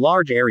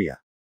 Large area.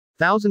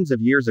 Thousands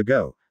of years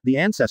ago, the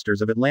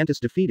ancestors of Atlantis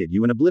defeated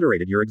you and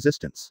obliterated your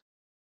existence.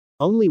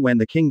 Only when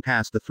the king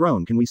passed the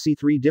throne can we see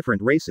 3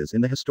 different races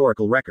in the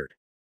historical record.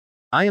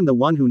 I am the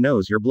one who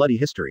knows your bloody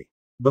history.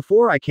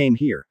 Before I came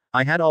here,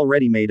 I had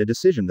already made a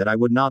decision that I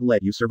would not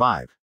let you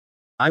survive.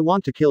 I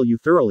want to kill you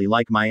thoroughly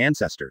like my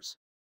ancestors.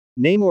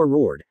 Namor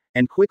roared,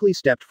 and quickly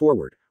stepped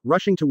forward,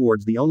 rushing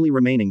towards the only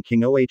remaining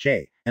King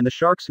Oha, and the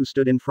sharks who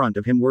stood in front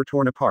of him were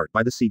torn apart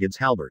by the Sigurd's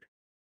halberd.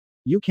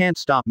 You can't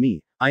stop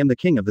me, I am the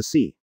king of the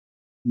sea.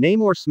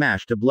 Namor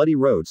smashed a bloody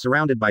road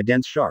surrounded by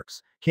dense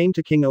sharks, came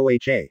to King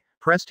Oha,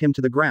 pressed him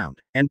to the ground,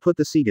 and put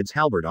the Sigurd's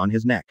halberd on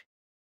his neck.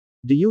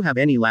 Do you have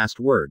any last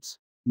words?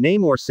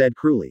 Namor said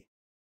cruelly.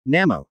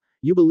 Namo,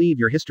 You believe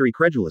your history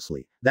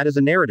credulously, that is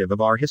a narrative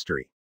of our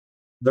history.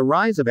 The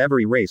rise of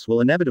every race will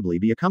inevitably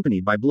be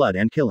accompanied by blood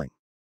and killing.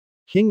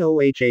 King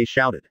Oha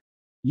shouted.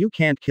 You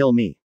can't kill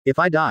me. If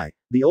I die,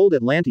 the old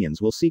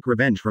Atlanteans will seek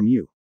revenge from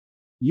you.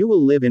 You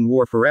will live in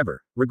war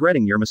forever,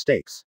 regretting your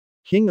mistakes.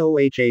 King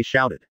Oha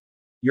shouted.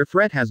 Your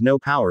threat has no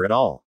power at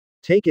all.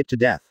 Take it to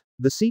death.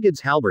 The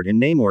Sigurd's halberd in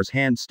Namor's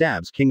hand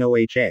stabs King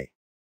Oha.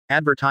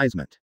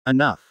 Advertisement.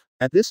 Enough.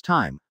 At this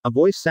time, a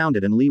voice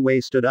sounded and Li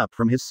Wei stood up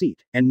from his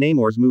seat, and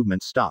Namor's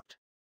movement stopped.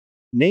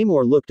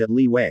 Namor looked at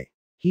Li Wei.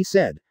 He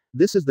said,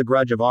 this is the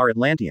grudge of our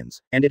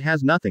Atlanteans, and it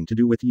has nothing to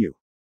do with you.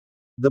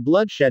 The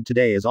blood shed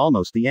today is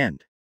almost the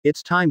end.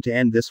 It's time to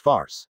end this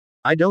farce.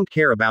 I don't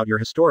care about your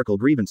historical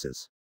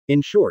grievances.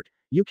 In short,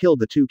 you killed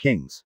the two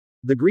kings.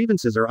 The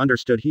grievances are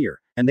understood here,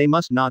 and they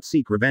must not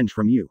seek revenge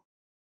from you.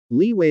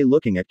 Li Wei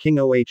looking at King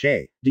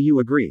Oha, do you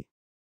agree?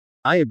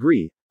 I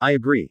agree, I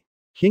agree.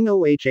 King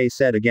Oha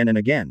said again and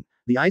again.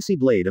 The icy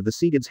blade of the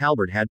Sigurd's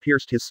halberd had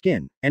pierced his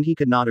skin, and he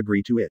could not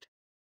agree to it.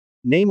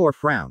 Namor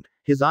frowned,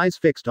 his eyes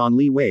fixed on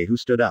Li Wei who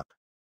stood up.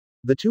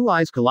 The two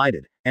eyes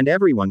collided, and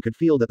everyone could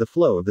feel that the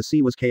flow of the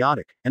sea was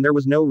chaotic, and there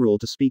was no rule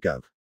to speak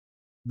of.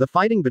 The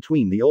fighting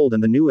between the old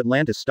and the new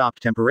Atlantis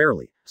stopped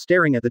temporarily,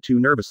 staring at the two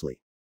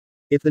nervously.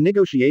 If the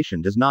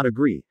negotiation does not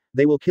agree,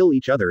 they will kill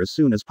each other as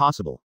soon as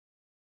possible.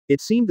 It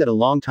seemed that a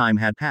long time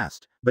had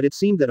passed, but it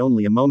seemed that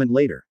only a moment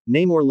later,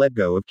 Namor let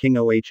go of King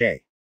Oha.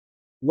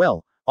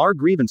 Well, our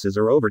grievances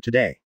are over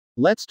today.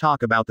 Let's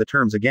talk about the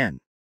terms again.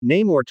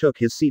 Namor took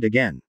his seat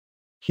again.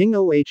 King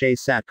Oha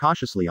sat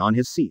cautiously on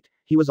his seat.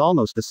 He was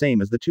almost the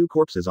same as the two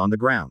corpses on the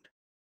ground.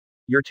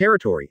 Your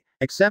territory,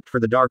 except for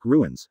the dark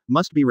ruins,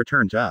 must be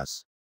returned to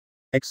us.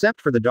 Except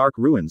for the dark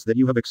ruins that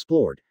you have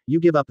explored, you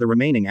give up the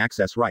remaining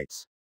access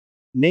rights.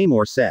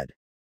 Namor said.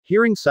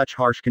 Hearing such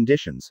harsh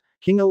conditions,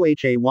 King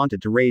Oha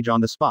wanted to rage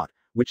on the spot,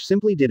 which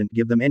simply didn't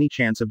give them any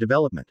chance of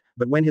development,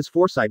 but when his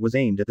foresight was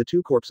aimed at the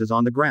two corpses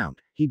on the ground,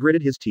 he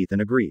gritted his teeth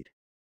and agreed.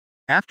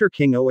 After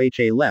King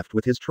Oha left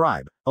with his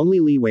tribe,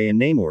 only Li Wei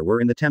and Namor were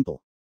in the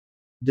temple.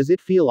 Does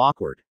it feel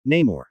awkward,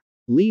 Namor?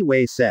 Li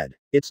Wei said.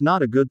 It's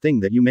not a good thing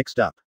that you mixed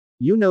up.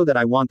 You know that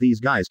I want these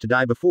guys to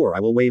die before I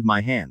will wave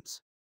my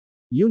hands.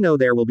 You know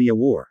there will be a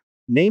war.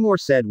 Namor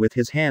said with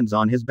his hands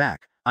on his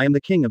back, I am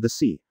the king of the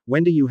sea,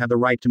 when do you have the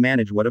right to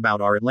manage what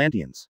about our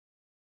Atlanteans?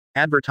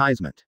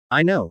 Advertisement.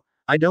 I know.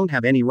 I don't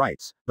have any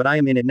rights, but I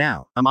am in it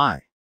now, am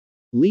I?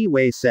 Li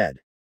Wei said.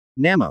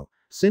 Namo,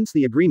 since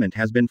the agreement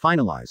has been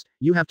finalized,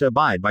 you have to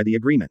abide by the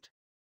agreement.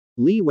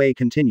 Li Wei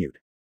continued.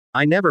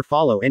 I never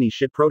follow any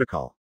shit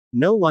protocol.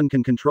 No one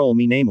can control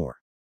me, Namor.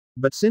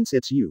 But since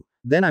it's you,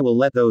 then I will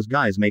let those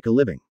guys make a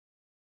living.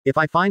 If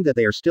I find that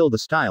they are still the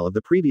style of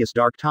the previous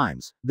dark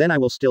times, then I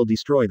will still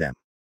destroy them.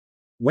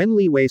 When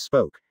Li Wei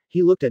spoke,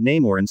 he looked at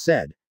Namor and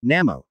said,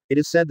 Namo, it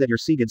is said that your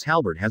Sigurd's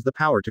halberd has the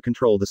power to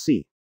control the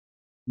sea.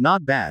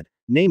 Not bad,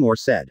 Namor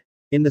said.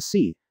 In the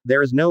sea,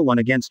 there is no one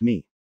against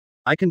me.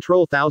 I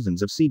control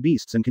thousands of sea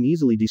beasts and can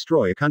easily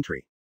destroy a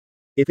country.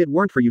 If it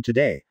weren't for you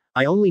today,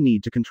 I only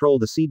need to control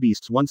the sea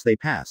beasts once they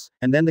pass,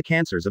 and then the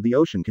cancers of the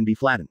ocean can be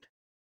flattened.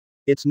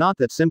 It's not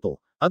that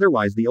simple,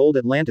 otherwise the old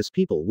Atlantis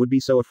people would be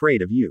so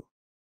afraid of you.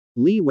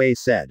 Li Wei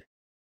said.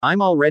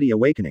 I'm already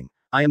awakening,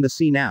 I am the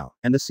sea now,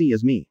 and the sea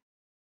is me.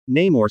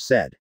 Namor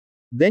said.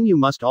 Then you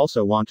must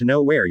also want to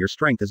know where your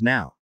strength is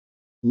now.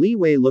 Li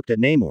Wei looked at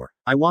Namor,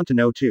 I want to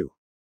know too.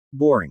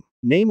 Boring.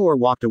 Namor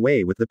walked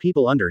away with the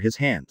people under his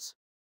hands.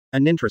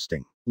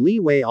 Uninteresting. Li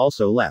Wei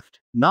also left.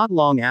 Not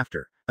long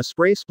after, a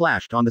spray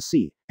splashed on the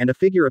sea, and a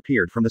figure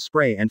appeared from the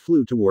spray and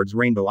flew towards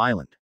Rainbow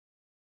Island.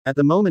 At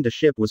the moment a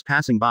ship was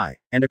passing by,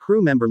 and a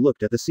crew member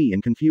looked at the sea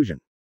in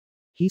confusion.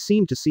 He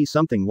seemed to see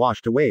something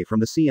washed away from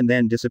the sea and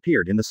then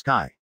disappeared in the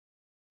sky.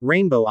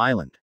 Rainbow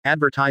Island.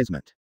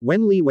 Advertisement.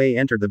 When Li Wei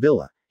entered the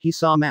villa, he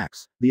saw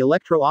Max, the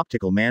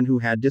electro-optical man who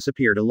had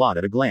disappeared a lot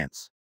at a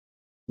glance.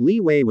 Li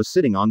Wei was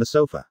sitting on the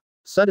sofa.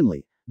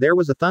 Suddenly, there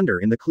was a thunder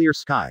in the clear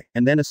sky,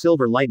 and then a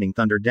silver lightning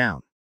thundered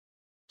down.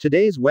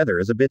 Today's weather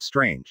is a bit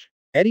strange.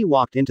 Eddie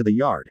walked into the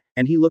yard,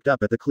 and he looked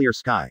up at the clear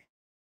sky.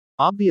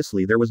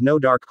 Obviously there was no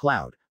dark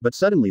cloud, but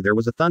suddenly there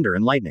was a thunder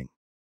and lightning.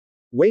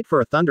 Wait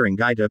for a thundering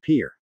guy to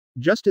appear.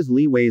 Just as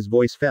Li Wei's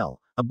voice fell,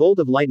 a bolt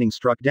of lightning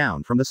struck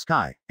down from the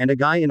sky, and a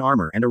guy in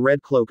armor and a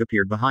red cloak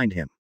appeared behind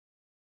him.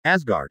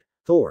 Asgard.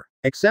 Thor.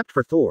 Except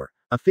for Thor,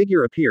 a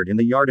figure appeared in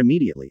the yard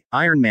immediately,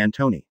 Iron Man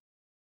Tony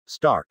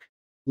Stark.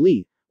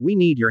 Lee, we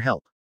need your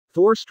help.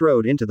 Thor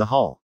strode into the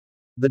hall.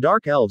 The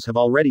Dark Elves have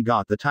already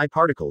got the TIE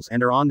particles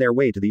and are on their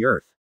way to the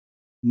Earth.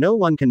 No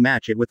one can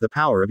match it with the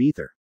power of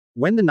ether.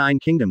 When the 9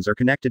 kingdoms are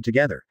connected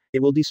together,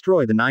 it will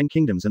destroy the 9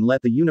 kingdoms and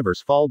let the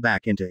universe fall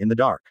back into in the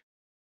dark.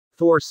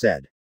 Thor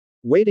said.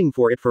 Waiting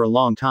for it for a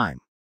long time.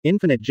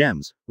 Infinite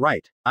gems,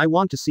 right, I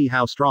want to see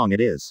how strong it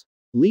is.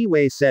 Li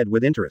Wei said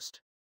with interest.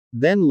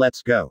 Then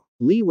let's go.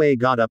 Li Wei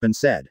got up and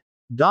said.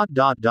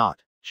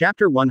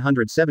 Chapter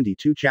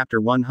 172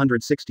 Chapter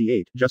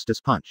 168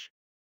 Justice Punch.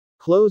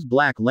 Close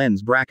black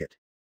lens bracket.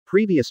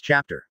 Previous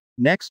chapter.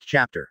 Next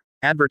chapter.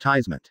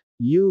 Advertisement.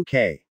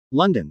 UK.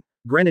 London.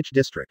 Greenwich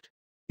District.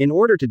 In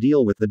order to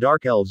deal with the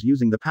Dark Elves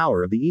using the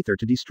power of the ether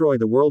to destroy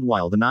the world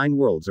while the 9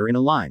 worlds are in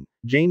a line,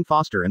 Jane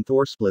Foster and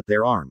Thor split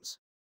their arms.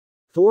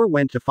 Thor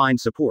went to find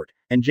support,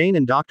 and Jane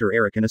and Dr.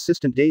 Eric and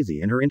Assistant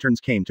Daisy and her interns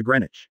came to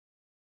Greenwich.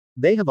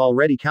 They have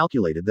already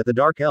calculated that the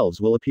Dark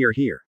Elves will appear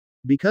here.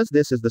 Because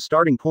this is the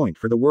starting point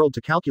for the world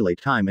to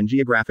calculate time and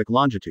geographic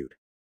longitude.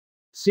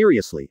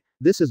 Seriously,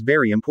 this is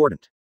very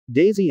important.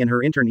 Daisy and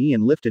her intern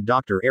Ian lifted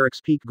Dr. Eric's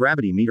peak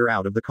gravity meter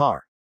out of the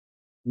car.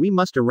 We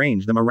must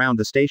arrange them around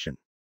the station.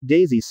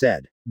 Daisy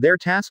said. Their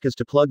task is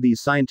to plug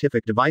these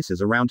scientific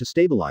devices around to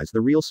stabilize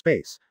the real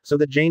space, so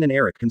that Jane and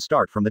Eric can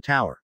start from the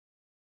tower.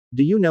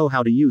 Do you know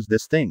how to use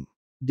this thing?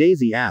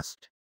 Daisy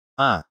asked.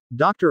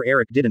 Dr.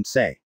 Eric didn't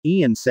say.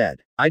 Ian said.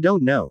 I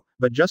don't know,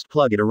 but just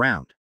plug it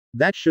around.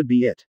 That should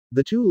be it.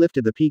 The two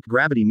lifted the peak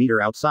gravity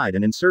meter outside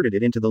and inserted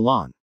it into the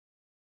lawn.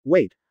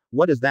 Wait,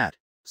 what is that?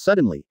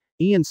 Suddenly,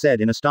 Ian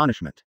said in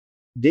astonishment.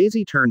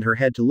 Daisy turned her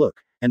head to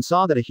look, and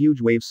saw that a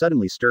huge wave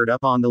suddenly stirred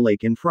up on the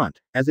lake in front,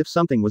 as if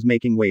something was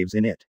making waves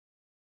in it.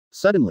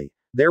 Suddenly,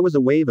 there was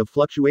a wave of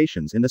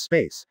fluctuations in the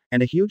space,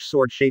 and a huge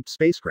sword-shaped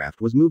spacecraft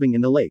was moving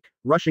in the lake,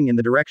 rushing in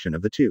the direction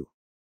of the two.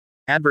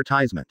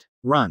 Advertisement.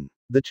 Run.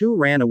 The two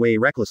ran away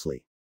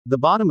recklessly. The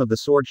bottom of the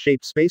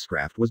sword-shaped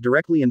spacecraft was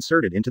directly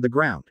inserted into the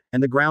ground,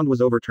 and the ground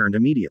was overturned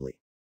immediately.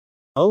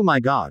 Oh my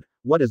god,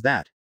 what is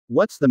that?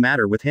 What's the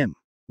matter with him?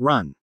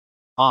 Run.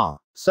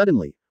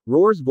 Suddenly,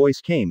 Roar's voice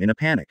came in a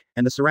panic,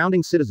 and the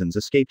surrounding citizens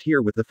escaped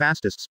here with the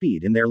fastest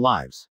speed in their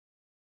lives.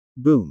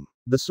 Boom.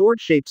 The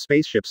sword-shaped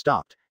spaceship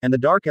stopped, and the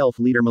Dark Elf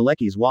leader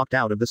Malekith walked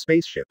out of the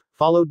spaceship,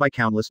 followed by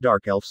countless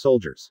Dark Elf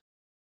soldiers.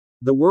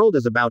 The world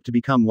is about to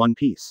become one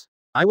piece.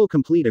 I will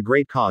complete a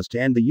great cause to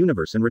end the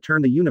universe and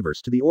return the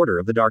universe to the order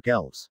of the Dark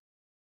Elves.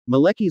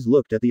 Malekith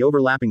looked at the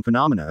overlapping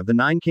phenomena of the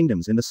 9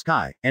 kingdoms in the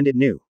sky, and it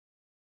knew.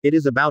 It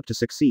is about to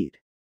succeed.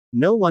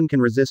 No one can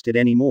resist it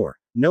anymore.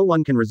 No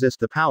one can resist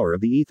the power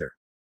of the ether.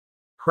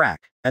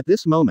 Crack. At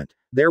this moment,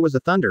 there was a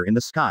thunder in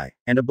the sky,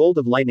 and a bolt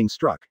of lightning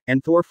struck,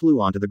 and Thor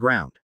flew onto the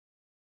ground.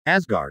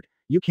 Asgard,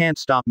 you can't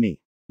stop me.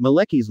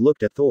 Malekith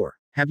looked at Thor.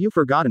 Have you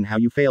forgotten how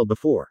you failed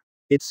before?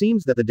 It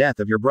seems that the death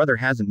of your brother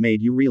hasn't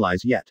made you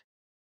realize yet.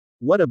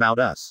 What about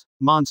us?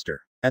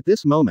 Monster. At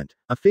this moment,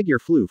 a figure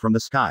flew from the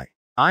sky.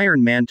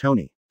 Iron Man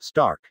Tony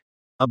Stark.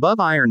 Above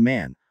Iron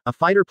Man, a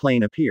fighter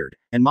plane appeared,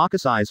 and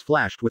Maka's eyes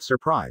flashed with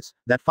surprise.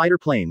 That fighter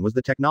plane was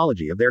the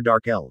technology of their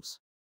Dark Elves.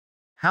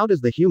 How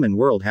does the human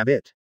world have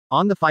it?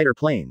 On the fighter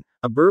plane,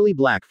 a burly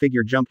black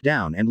figure jumped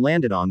down and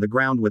landed on the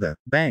ground with a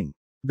bang.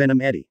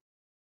 Venom eddy.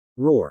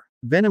 Roar.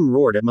 Venom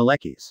roared at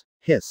Malekith.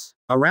 Hiss.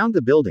 Around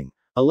the building,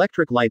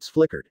 electric lights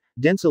flickered,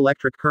 dense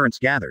electric currents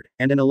gathered,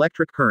 and an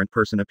electric current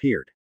person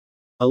appeared.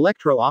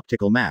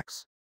 Electro-optical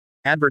Max.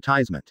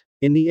 Advertisement.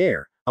 In the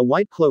air, a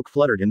white cloak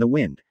fluttered in the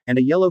wind, and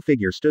a yellow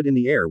figure stood in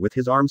the air with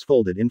his arms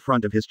folded in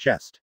front of his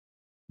chest.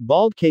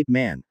 Bald Cape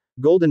Man,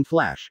 Golden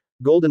Flash,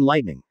 Golden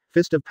Lightning,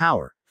 Fist of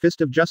Power, Fist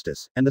of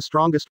Justice, and the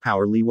strongest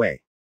power Li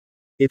Wei.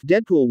 If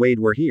Deadpool Wade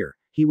were here,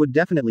 he would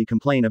definitely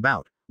complain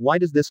about, why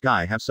does this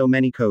guy have so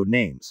many code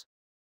names?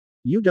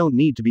 You don't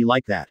need to be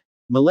like that.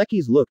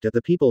 Malekith looked at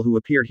the people who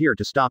appeared here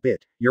to stop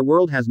it. Your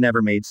world has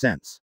never made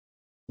sense.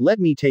 Let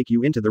me take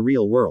you into the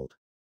real world.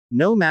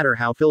 No matter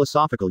how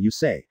philosophical you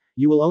say,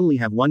 you will only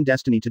have one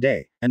destiny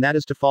today, and that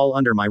is to fall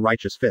under my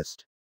righteous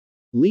fist.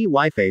 Li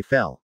Weifei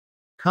fell.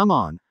 Come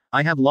on,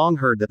 I have long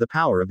heard that the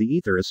power of the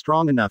ether is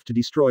strong enough to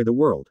destroy the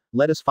world.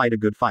 Let us fight a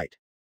good fight.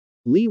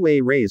 Li Wei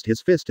raised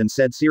his fist and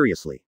said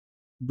seriously.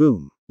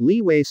 Boom.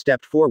 Li Wei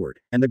stepped forward,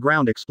 and the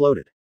ground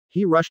exploded.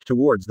 He rushed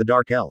towards the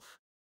Dark Elf.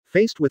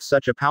 Faced with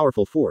such a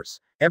powerful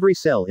force, every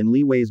cell in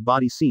Li Wei's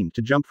body seemed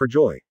to jump for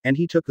joy, and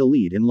he took the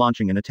lead in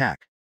launching an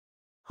attack.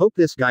 Hope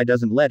this guy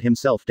doesn't let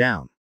himself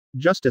down.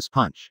 Justice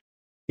punch.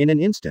 In an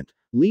instant,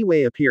 Li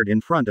Wei appeared in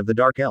front of the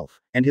Dark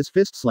Elf, and his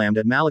fist slammed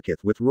at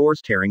Malekith with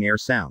roars tearing air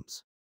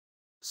sounds.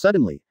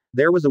 Suddenly,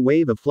 there was a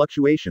wave of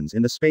fluctuations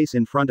in the space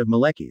in front of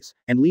Malekith,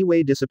 and Li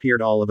Wei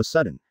disappeared all of a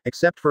sudden,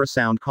 except for a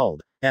sound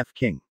called, F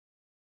King.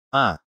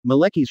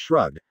 Malekith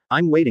shrugged,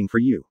 I'm waiting for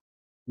you.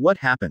 What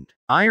happened?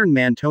 Iron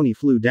Man Tony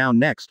flew down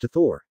next to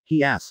Thor,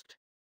 he asked.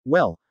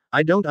 Well,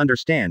 I don't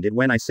understand it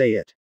when I say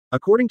it.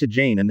 According to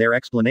Jane and their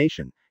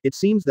explanation, it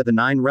seems that the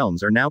 9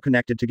 realms are now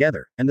connected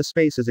together, and the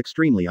space is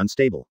extremely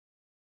unstable.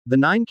 The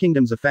 9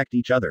 kingdoms affect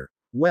each other,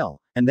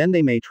 well, and then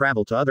they may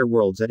travel to other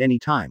worlds at any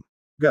time.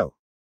 Go.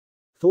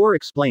 Thor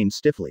explained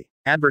stiffly.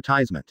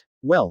 Advertisement.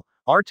 Well,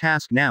 our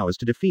task now is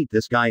to defeat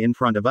this guy in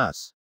front of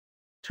us.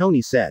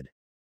 Tony said.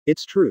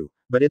 It's true,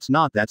 but it's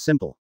not that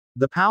simple.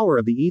 The power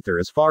of the ether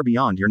is far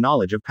beyond your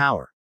knowledge of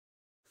power.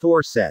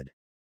 Thor said.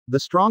 The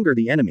stronger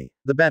the enemy,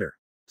 the better.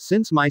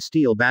 Since my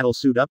steel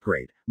battlesuit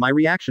upgrade, my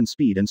reaction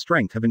speed and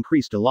strength have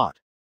increased a lot.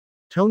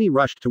 Tony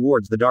rushed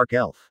towards the Dark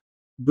Elf.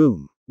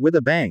 Boom. With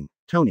a bang,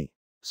 Tony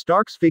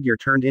Stark's figure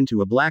turned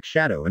into a black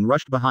shadow and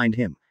rushed behind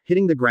him,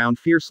 hitting the ground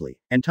fiercely,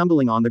 and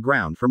tumbling on the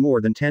ground for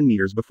more than 10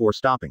 meters before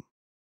stopping.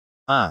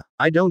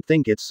 I don't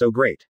think it's so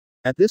great.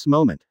 At this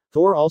moment,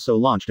 Thor also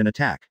launched an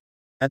attack.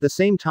 At the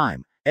same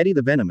time, Eddie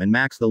the Venom and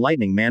Max the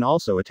Lightning Man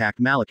also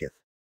attacked Malekith.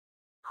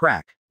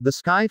 Crack. The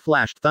sky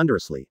flashed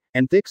thunderously,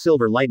 and thick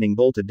silver lightning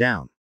bolted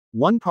down.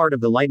 One part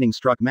of the lightning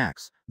struck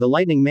Max, the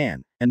lightning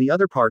man, and the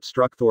other part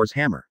struck Thor's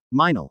hammer,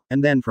 Meinl,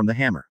 and then from the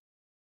hammer.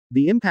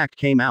 The impact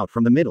came out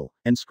from the middle,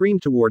 and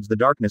screamed towards the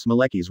darkness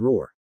Maleki's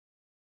roar.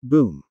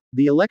 Boom.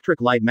 The electric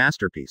light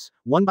masterpiece,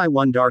 one by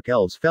one dark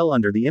elves fell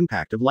under the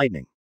impact of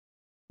lightning.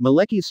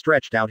 Maleki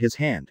stretched out his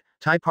hand,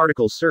 TIE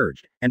particles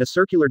surged, and a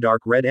circular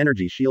dark red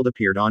energy shield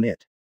appeared on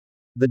it.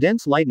 The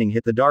dense lightning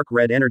hit the dark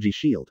red energy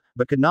shield,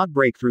 but could not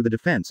break through the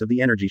defense of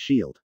the energy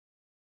shield.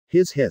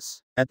 His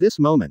hiss. At this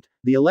moment,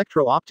 the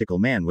electro-optical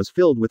man was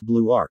filled with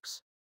blue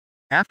arcs.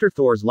 After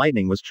Thor's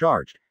lightning was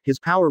charged, his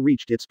power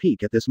reached its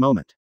peak at this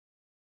moment.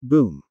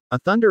 Boom. A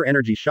thunder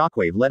energy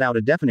shockwave let out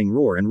a deafening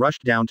roar and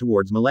rushed down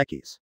towards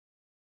Maleki's.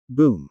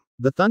 Boom.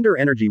 The thunder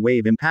energy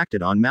wave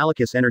impacted on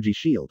Malekith's energy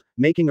shield,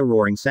 making a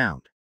roaring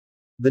sound.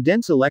 The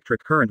dense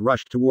electric current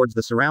rushed towards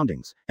the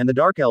surroundings, and the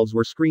dark elves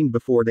were screamed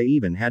before they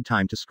even had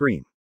time to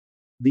scream.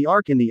 The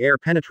arc in the air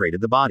penetrated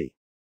the body.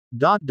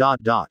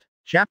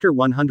 Chapter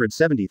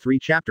 173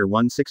 Chapter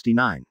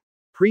 169.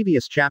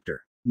 Previous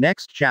chapter.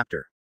 Next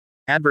chapter.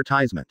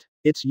 Advertisement.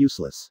 It's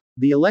useless.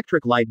 The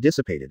electric light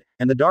dissipated,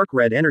 and the dark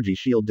red energy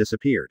shield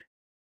disappeared.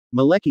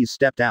 Maleki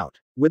stepped out.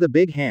 With a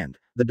big hand,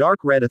 the dark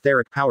red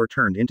etheric power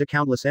turned into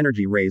countless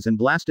energy rays and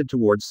blasted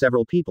towards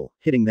several people,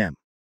 hitting them.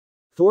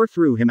 Thor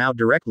threw him out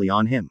directly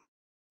on him.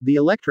 The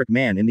electric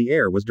man in the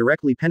air was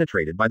directly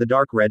penetrated by the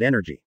dark red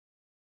energy.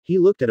 He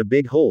looked at a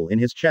big hole in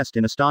his chest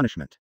in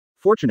astonishment.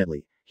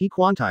 Fortunately, he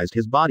quantized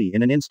his body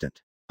in an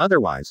instant.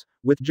 Otherwise,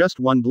 with just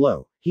one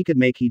blow, he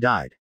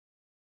died.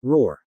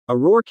 Roar. A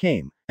roar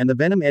came, and the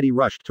venom eddy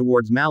rushed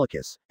towards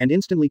Malekith, and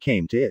instantly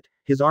came to it.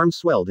 His arms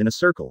swelled in a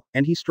circle,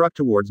 and he struck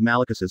towards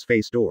Malekith's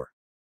face door.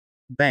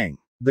 Bang.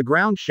 The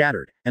ground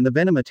shattered, and the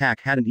venom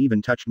attack hadn't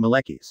even touched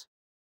Malekith's.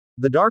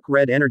 The dark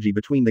red energy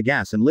between the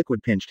gas and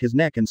liquid pinched his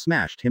neck and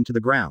smashed him to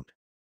the ground.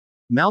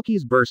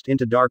 Malekith burst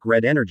into dark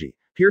red energy,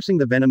 piercing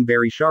the venom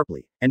very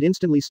sharply, and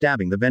instantly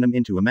stabbing the venom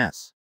into a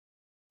mess.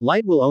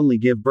 Light will only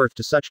give birth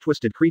to such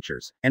twisted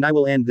creatures, and I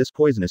will end this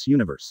poisonous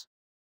universe.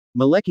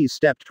 Malekith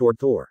stepped toward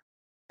Thor.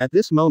 At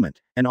this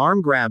moment, an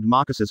arm grabbed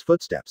Makas's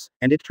footsteps,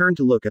 and it turned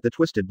to look at the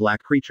twisted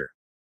black creature.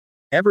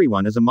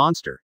 Everyone is a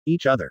monster,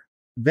 each other.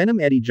 Venom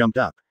Eddy jumped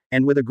up,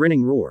 and with a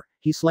grinning roar,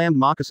 he slammed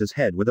Makas's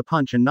head with a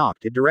punch and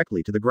knocked it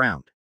directly to the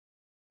ground.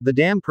 The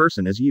damn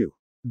person is you.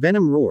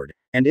 Venom roared,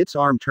 and its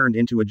arm turned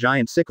into a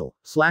giant sickle,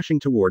 slashing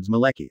towards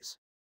Malekith's.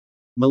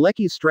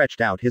 Malekith stretched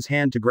out his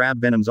hand to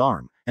grab Venom's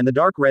arm, and the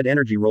dark red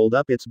energy rolled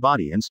up its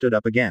body and stood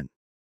up again.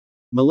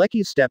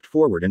 Malekith stepped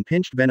forward and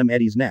pinched Venom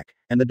Eddy's neck,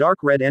 and the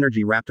dark red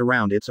energy wrapped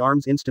around its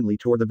arms instantly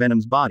tore the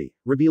Venom's body,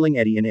 revealing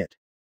Eddy in it.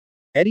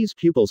 Eddy's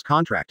pupils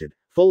contracted,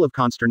 full of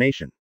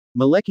consternation.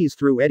 Malekith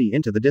threw Eddy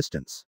into the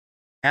distance.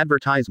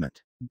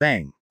 Advertisement.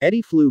 Bang.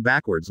 Eddy flew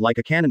backwards like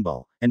a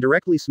cannonball, and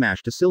directly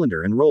smashed a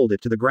cylinder and rolled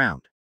it to the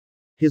ground.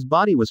 His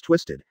body was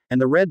twisted,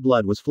 and the red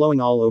blood was flowing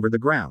all over the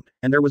ground,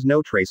 and there was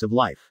no trace of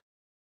life.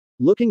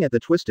 Looking at the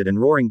twisted and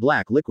roaring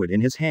black liquid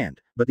in his hand,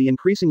 but the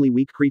increasingly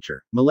weak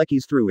creature,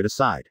 Malekith threw it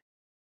aside.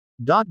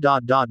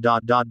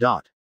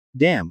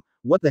 Damn,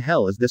 what the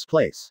hell is this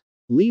place?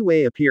 Li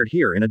Wei appeared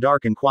here in a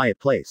dark and quiet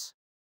place.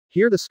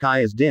 Here the sky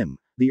is dim,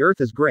 the earth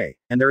is gray,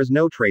 and there is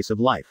no trace of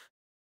life.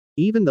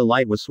 Even the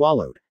light was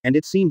swallowed, and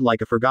it seemed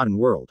like a forgotten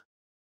world.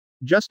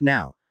 Just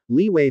now,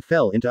 Li Wei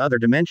fell into other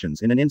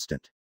dimensions in an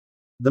instant.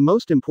 The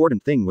most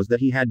important thing was that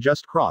he had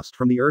just crossed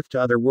from the earth to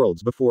other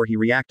worlds before he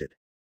reacted.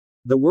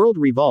 The world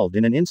revolved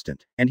in an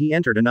instant, and he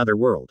entered another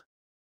world.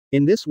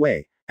 In this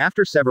way,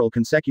 after several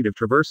consecutive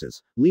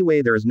traverses, Li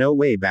Wei there is no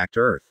way back to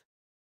Earth.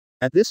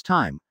 At this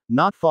time,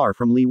 not far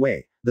from Li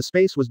Wei, the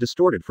space was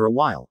distorted for a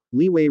while.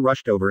 Li Wei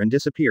rushed over and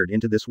disappeared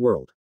into this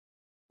world.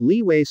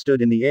 Li Wei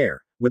stood in the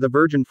air, with a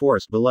virgin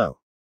forest below.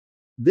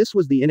 This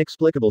was the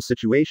inexplicable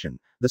situation,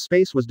 the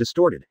space was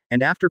distorted,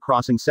 and after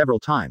crossing several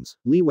times,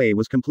 Li Wei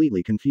was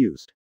completely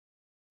confused.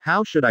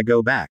 How should I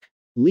go back?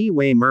 Li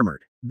Wei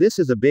murmured. This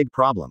is a big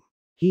problem.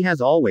 He has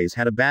always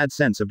had a bad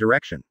sense of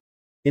direction.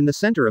 In the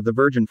center of the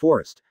virgin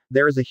forest,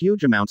 there is a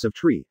huge amounts of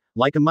tree,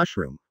 like a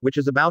mushroom, which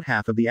is about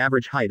half of the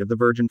average height of the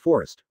virgin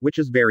forest, which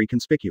is very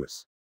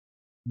conspicuous.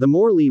 The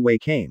more Li Wei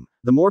came,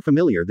 the more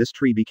familiar this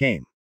tree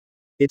became.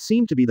 It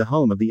seemed to be the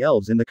home of the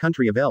elves in the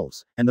country of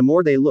elves, and the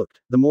more they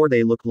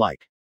looked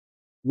like.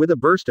 With a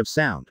burst of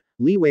sound,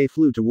 Li Wei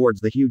flew towards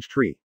the huge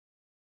tree.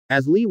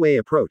 As Li Wei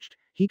approached,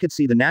 he could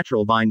see the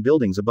natural vine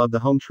buildings above the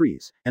home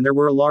trees, and there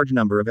were a large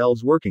number of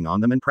elves working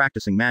on them and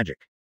practicing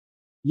magic.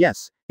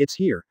 Yes, it's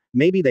here,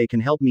 maybe they can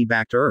help me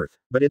back to Earth,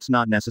 but it's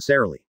not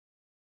necessarily.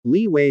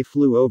 Li Wei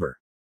flew over.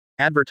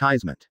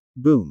 Advertisement.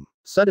 Boom.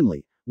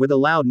 Suddenly, with a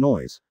loud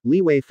noise, Li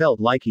Wei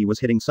felt like he was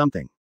hitting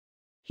something.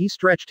 He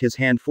stretched his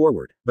hand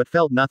forward, but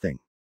felt nothing.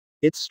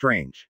 It's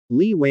strange.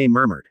 Li Wei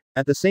murmured.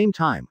 At the same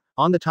time,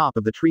 on the top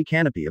of the tree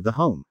canopy of the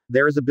home,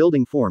 there is a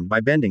building formed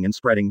by bending and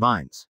spreading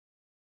vines.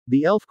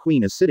 The elf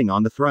queen is sitting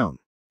on the throne.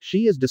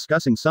 She is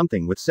discussing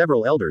something with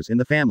several elders in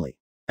the family.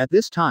 At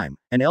this time,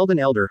 an elven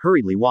elder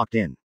hurriedly walked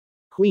in.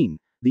 Queen,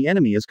 the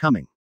enemy is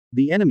coming.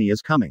 The enemy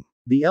is coming.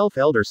 The elf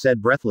elder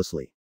said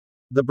breathlessly.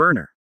 The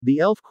burner. The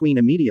elf queen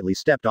immediately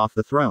stepped off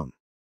the throne.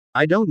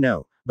 I don't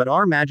know, but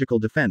our magical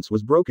defense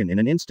was broken in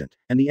an instant,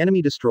 and the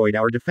enemy destroyed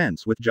our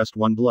defense with just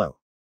one blow.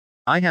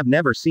 I have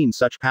never seen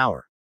such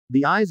power.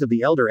 The eyes of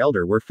the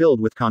elder were filled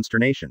with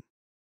consternation.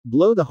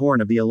 Blow the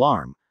horn of the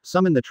alarm,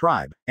 summon the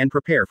tribe, and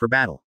prepare for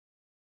battle.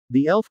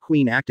 The elf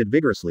queen acted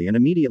vigorously and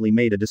immediately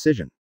made a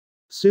decision.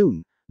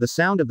 Soon, the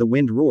sound of the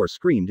wind roar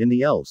screamed in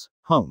the elves'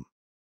 home.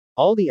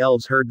 All the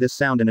elves heard this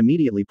sound and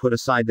immediately put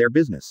aside their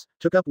business,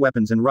 took up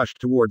weapons and rushed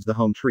towards the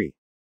home tree.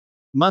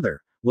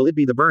 Mother, will it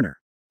be the burner?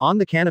 On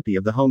the canopy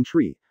of the home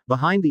tree,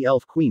 behind the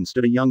elf queen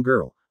stood a young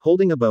girl,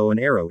 holding a bow and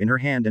arrow in her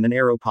hand and an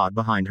arrow pod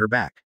behind her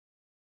back.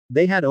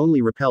 They had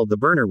only repelled the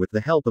burner with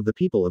the help of the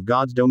people of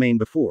God's domain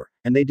before,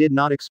 and they did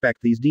not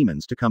expect these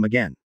demons to come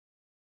again.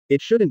 It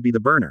shouldn't be the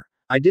burner.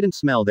 I didn't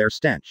smell their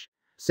stench,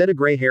 said a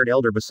gray-haired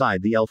elder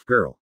beside the elf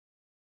girl.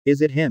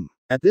 Is it him?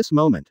 At this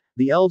moment,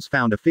 the elves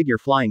found a figure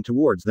flying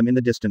towards them in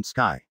the distant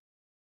sky.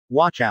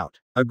 Watch out.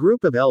 A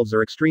group of elves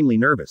are extremely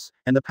nervous,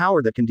 and the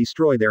power that can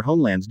destroy their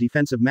homeland's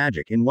defensive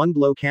magic in one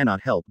blow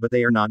cannot help but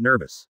they are not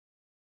nervous.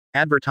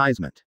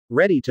 Advertisement.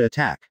 Ready to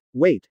attack.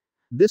 Wait.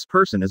 This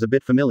person is a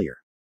bit familiar.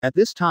 At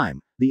this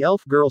time, the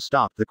elf girl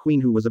stopped the queen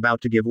who was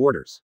about to give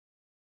orders.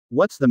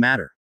 What's the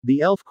matter?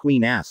 The elf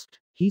queen asked.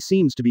 He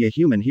seems to be a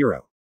human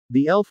hero.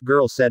 The elf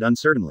girl said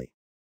uncertainly.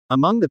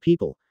 Among the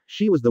people,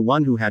 she was the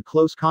one who had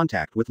close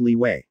contact with Li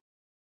Wei.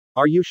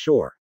 Are you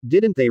sure?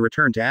 Didn't they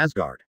return to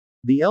Asgard?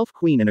 The elf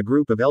queen and a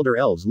group of elder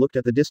elves looked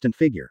at the distant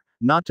figure,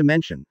 not to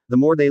mention, the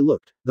more they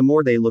looked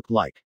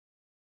like.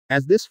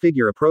 As this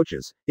figure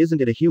approaches,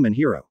 isn't it a human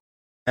hero?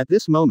 At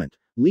this moment,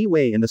 Li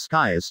Wei in the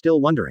sky is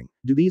still wondering,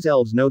 do these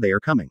elves know they are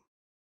coming?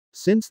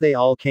 Since they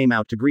all came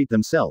out to greet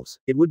themselves,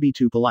 it would be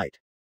too polite.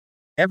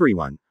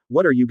 Everyone,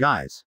 what are you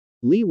guys?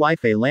 Li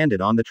Weifei landed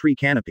on the tree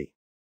canopy.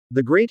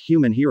 The great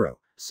human hero,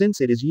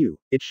 since it is you,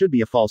 it should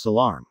be a false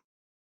alarm.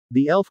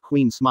 The elf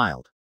queen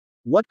smiled.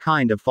 What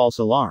kind of false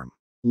alarm?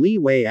 Li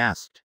Wei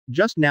asked.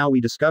 Just now we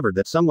discovered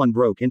that someone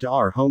broke into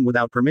our home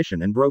without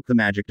permission and broke the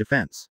magic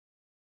defense.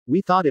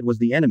 We thought it was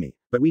the enemy,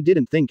 but we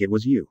didn't think it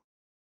was you.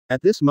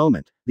 At this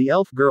moment, the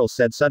elf girl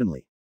said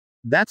suddenly.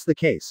 That's the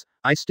case,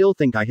 I still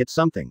think I hit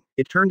something,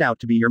 it turned out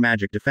to be your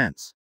magic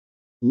defense.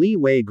 Li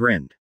Wei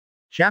grinned.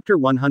 Chapter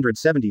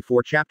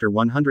 174 Chapter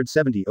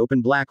 170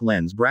 Open black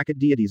lens bracket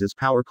Deities'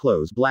 power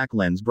close black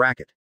lens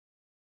bracket.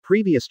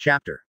 Previous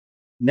chapter.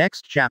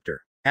 Next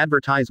chapter.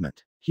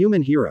 Advertisement.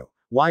 Human hero,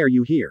 why are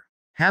you here?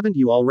 Haven't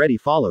you already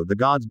followed the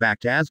gods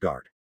back to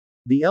Asgard?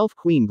 The elf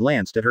queen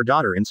glanced at her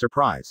daughter in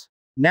surprise.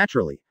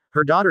 Naturally,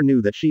 her daughter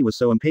knew that she was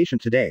so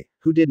impatient today,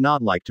 who did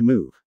not like to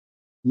move.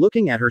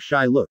 Looking at her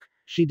shy look,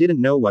 she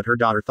didn't know what her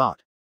daughter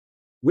thought.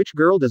 Which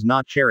girl does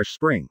not cherish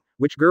spring?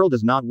 Which girl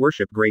does not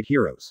worship great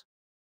heroes?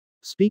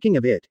 Speaking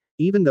of it,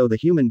 even though the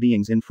human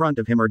beings in front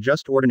of him are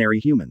just ordinary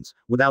humans,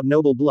 without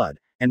noble blood,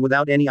 and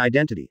without any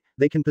identity,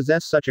 they can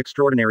possess such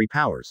extraordinary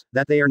powers,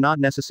 that they are not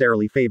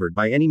necessarily favored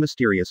by any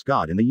mysterious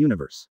god in the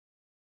universe.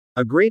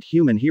 A great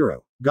human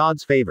hero,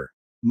 God's favor.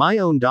 My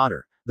own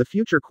daughter, the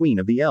future queen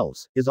of the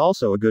elves, is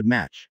also a good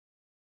match.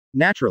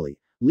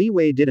 Naturally, Li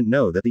Wei didn't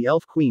know that the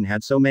elf queen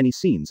had so many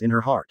scenes in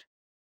her heart.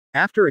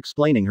 After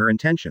explaining her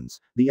intentions,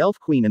 the elf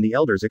queen and the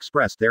elders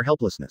expressed their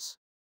helplessness.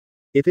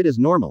 If it is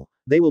normal,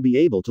 they will be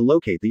able to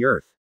locate the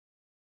Earth.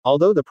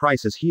 Although the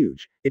price is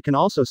huge, it can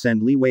also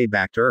send Li Wei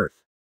back to Earth.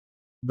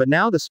 But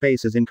now the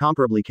space is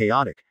incomparably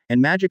chaotic,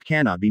 and magic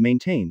cannot be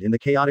maintained in the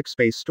chaotic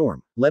space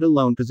storm, let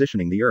alone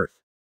positioning the Earth.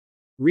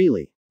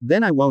 Really?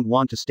 Then I won't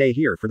want to stay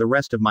here for the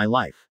rest of my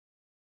life.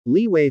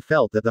 Li Wei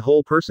felt that the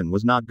whole person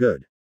was not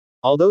good.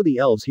 Although the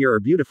elves here are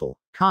beautiful,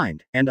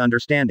 kind, and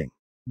understanding.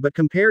 But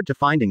compared to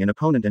finding an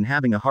opponent and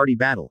having a hearty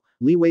battle,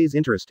 Li Wei's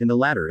interest in the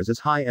latter is as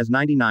high as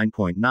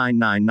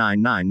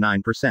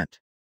 99.99999%.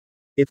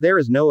 If there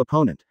is no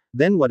opponent,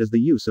 then what is the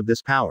use of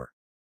this power?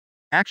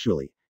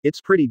 Actually,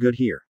 it's pretty good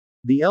here.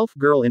 The elf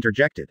girl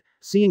interjected,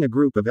 seeing a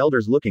group of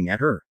elders looking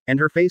at her, and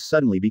her face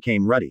suddenly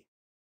became ruddy.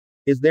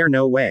 Is there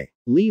no way?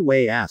 Li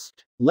Wei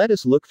asked. Let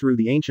us look through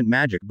the ancient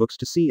magic books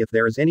to see if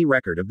there is any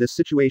record of this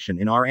situation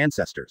in our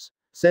ancestors,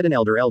 said an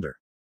elder.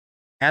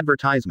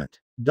 Advertisement.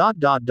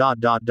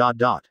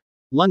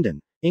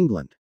 London,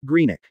 England.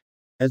 Greenock.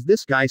 Is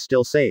this guy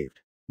still saved?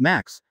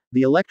 Max,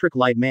 the electric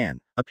light man,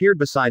 appeared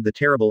beside the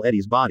terrible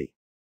Eddie's body.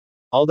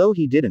 Although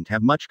he didn't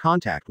have much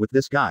contact with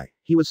this guy,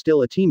 he was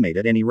still a teammate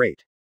at any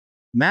rate.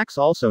 Max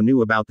also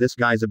knew about this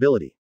guy's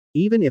ability.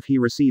 Even if he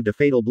received a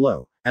fatal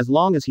blow, as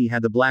long as he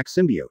had the black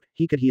symbiote,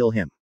 he could heal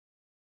him.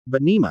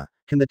 But Nima,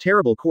 can the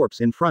terrible corpse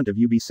in front of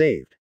you be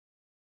saved?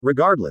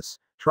 Regardless,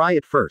 try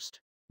it first.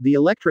 The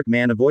electric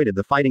man avoided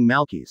the fighting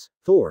Malkies,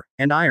 Thor,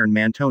 and Iron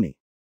Man Tony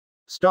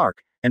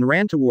Stark, and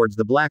ran towards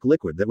the black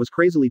liquid that was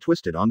crazily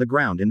twisted on the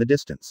ground in the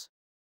distance.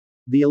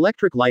 The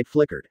electric light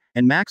flickered,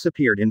 and Max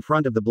appeared in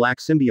front of the black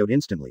symbiote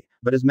instantly,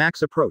 but as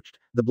Max approached,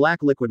 the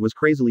black liquid was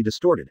crazily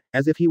distorted,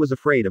 as if he was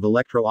afraid of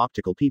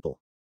electro-optical people.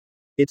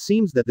 It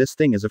seems that this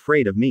thing is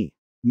afraid of me.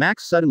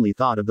 Max suddenly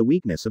thought of the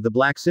weakness of the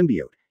black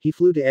symbiote. He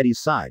flew to Eddie's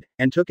side,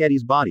 and took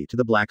Eddie's body to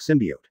the black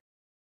symbiote.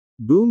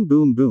 Boom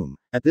boom boom.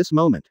 At this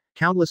moment,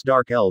 countless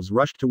dark elves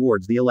rushed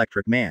towards the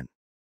electric man.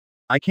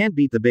 I can't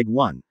beat the big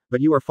one,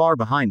 but you are far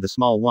behind the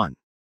small one.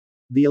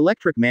 The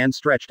electric man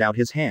stretched out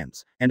his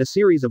hands, and a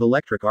series of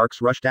electric arcs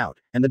rushed out,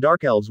 and the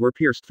dark elves were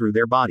pierced through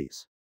their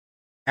bodies.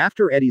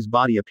 After Eddie's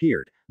body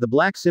appeared, the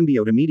black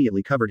symbiote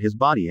immediately covered his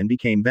body and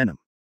became Venom.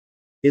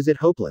 Is it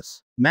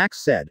hopeless?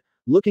 Max said,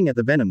 looking at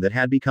the Venom that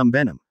had become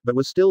Venom, but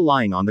was still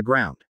lying on the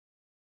ground.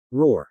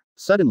 Roar.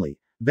 Suddenly,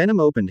 Venom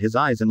opened his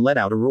eyes and let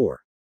out a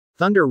roar.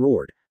 Thunder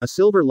roared, a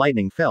silver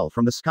lightning fell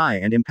from the sky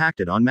and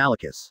impacted on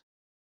Malekith.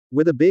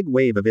 With a big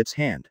wave of its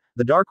hand,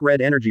 the dark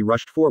red energy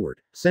rushed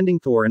forward, sending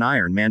Thor and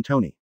Iron Man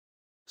Tony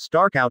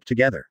Stark out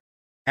together.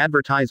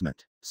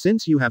 Advertisement.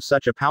 Since you have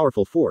such a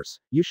powerful force,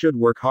 you should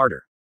work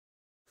harder.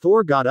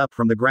 Thor got up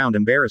from the ground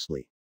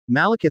embarrassedly.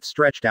 Malekith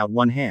stretched out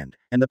one hand,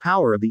 and the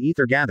power of the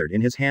ether gathered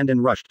in his hand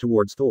and rushed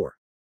towards Thor.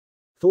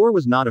 Thor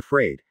was not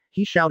afraid.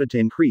 He shouted to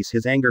increase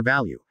his anger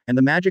value, and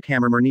the magic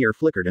hammer Mjolnir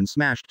flickered and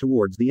smashed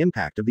towards the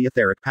impact of the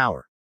etheric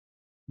power.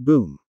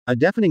 Boom. A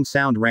deafening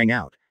sound rang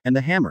out, and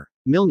the hammer,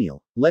 Mjolnir,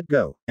 let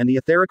go, and the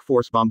etheric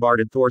force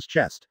bombarded Thor's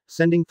chest,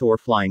 sending Thor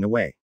flying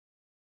away.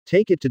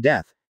 Take it to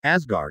death,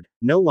 Asgard,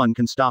 no one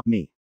can stop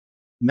me.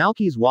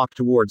 Malekith walked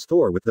towards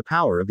Thor with the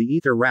power of the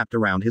ether wrapped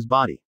around his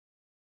body.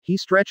 He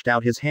stretched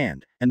out his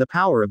hand, and the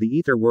power of the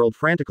ether whirled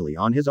frantically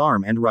on his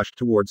arm and rushed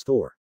towards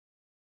Thor.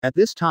 At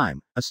this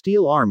time, a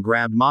steel arm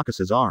grabbed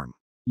Malekith's arm.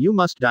 You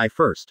must die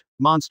first,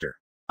 monster.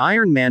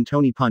 Iron Man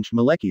Tony punched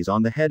Malekith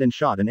on the head and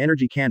shot an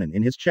energy cannon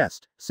in his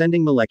chest,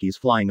 sending Malekith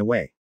flying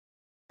away.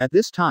 At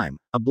this time,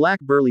 a black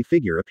burly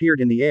figure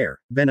appeared in the air,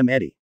 Venom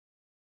Eddie.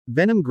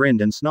 Venom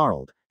grinned and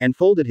snarled, and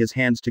folded his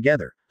hands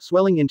together,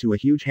 swelling into a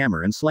huge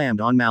hammer and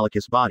slammed on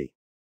Malekith's body.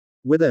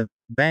 With a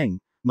bang,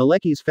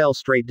 Malekith fell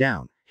straight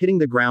down, hitting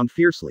the ground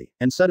fiercely,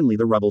 and suddenly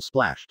the rubble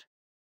splashed.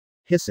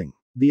 Hissing.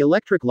 The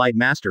electric light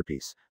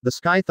masterpiece, the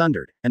sky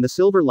thundered, and the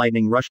silver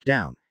lightning rushed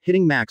down,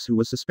 hitting Max who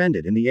was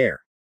suspended in the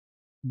air.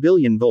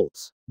 Billion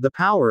volts. The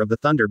power of the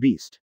thunder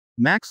beast.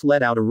 Max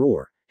let out a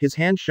roar, his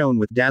hand shone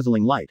with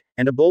dazzling light,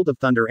 and a bolt of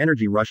thunder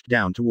energy rushed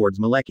down towards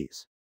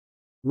Malekith.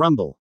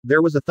 Rumble.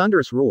 There was a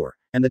thunderous roar,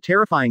 and the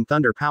terrifying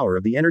thunder power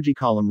of the energy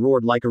column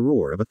roared like a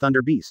roar of a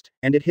thunder beast,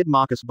 and it hit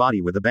Malekith's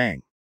body with a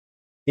bang.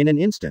 In an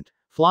instant,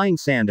 flying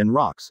sand and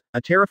rocks,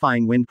 a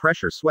terrifying wind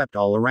pressure swept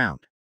all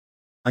around.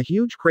 A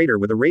huge crater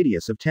with a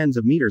radius of tens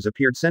of meters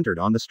appeared centered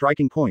on the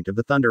striking point of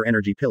the thunder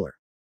energy pillar.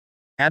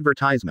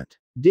 Advertisement.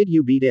 Did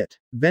you beat it?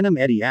 Venom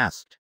Eddie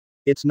asked.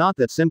 It's not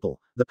that simple,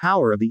 the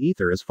power of the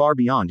ether is far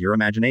beyond your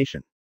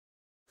imagination.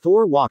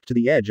 Thor walked to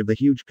the edge of the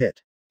huge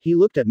pit. He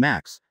looked at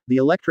Max, the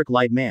electric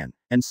light man,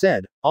 and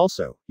said,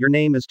 also, your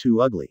name is too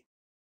ugly.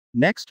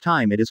 Next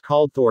time it is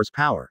called Thor's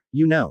power,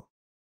 you know.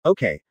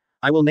 Okay,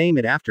 I will name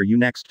it after you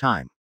next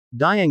time.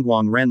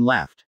 Diangwang Ren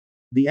laughed.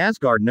 The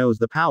Asgard knows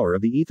the power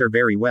of the ether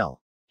very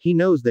well. He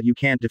knows that you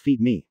can't defeat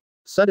me.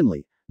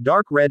 Suddenly,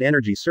 dark red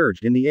energy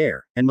surged in the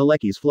air, and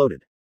Malekith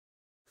floated.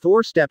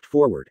 Thor stepped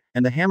forward,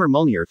 and the hammer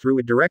Mjolnir threw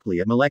it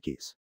directly at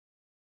Malekith.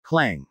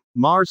 Clang.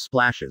 Mars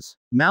splashes.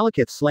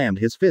 Malekith slammed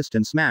his fist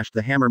and smashed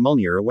the hammer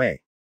Mjolnir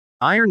away.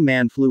 Iron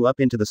Man flew up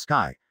into the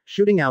sky,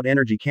 shooting out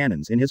energy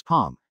cannons in his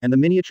palm, and the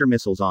miniature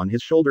missiles on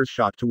his shoulders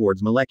shot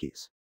towards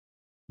Malekith.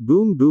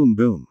 Boom boom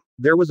boom.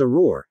 There was a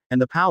roar,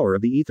 and the power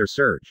of the ether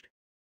surged.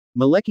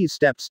 Malekith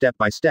stepped step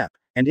by step,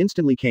 and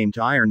instantly came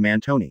to Iron Man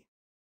Tony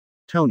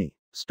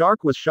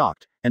Stark was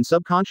shocked, and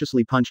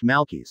subconsciously punched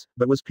Malekith,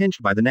 but was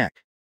pinched by the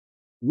neck.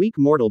 Weak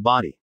mortal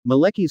body.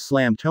 Malekith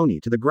slammed Tony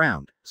to the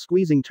ground,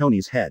 squeezing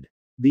Tony's head.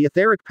 The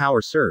etheric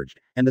power surged,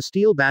 and the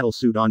steel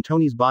battlesuit on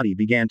Tony's body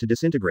began to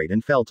disintegrate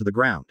and fell to the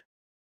ground.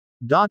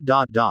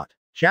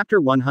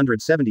 Chapter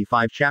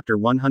 175 Chapter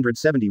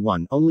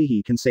 171 Only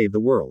he can save the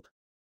world.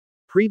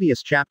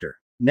 Previous chapter.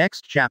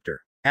 Next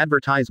chapter.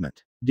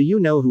 Advertisement. Do you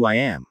know who I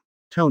am?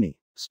 Tony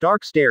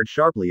Stark stared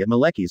sharply at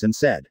Malekith and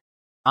said,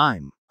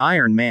 I'm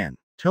Iron Man.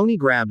 Tony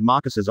grabbed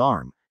Malekith's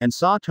arm, and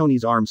saw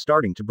Tony's arm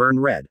starting to burn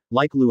red,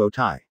 like Luo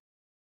Tai.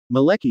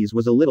 Malekith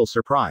was a little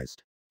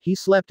surprised. He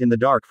slept in the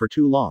dark for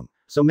too long,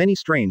 so many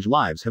strange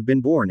lives have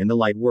been born in the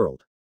light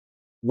world.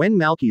 When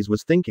Malekith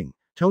was thinking,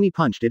 Tony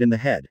punched it in the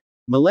head.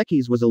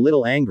 Malekith was a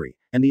little angry,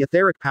 and the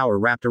etheric power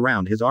wrapped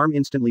around his arm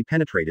instantly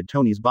penetrated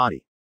Tony's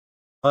body.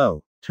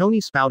 Oh, Tony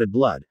spouted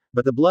blood,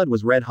 but the blood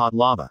was red-hot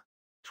lava.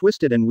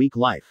 Twisted and weak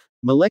life.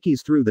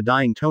 Malekith threw the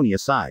dying Tony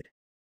aside.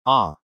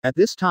 At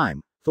this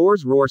time,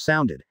 Thor's roar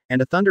sounded,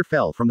 and a thunder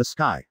fell from the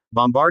sky,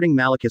 bombarding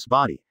Malekith's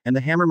body, and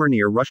the hammer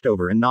Mjolnir rushed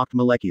over and knocked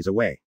Malekith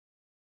away.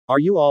 Are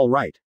you all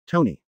right,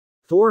 Tony?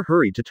 Thor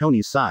hurried to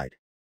Tony's side.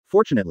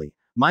 Fortunately,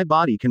 my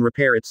body can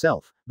repair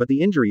itself, but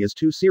the injury is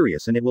too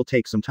serious and it will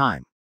take some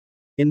time.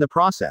 In the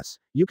process,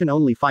 you can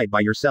only fight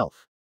by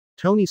yourself.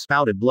 Tony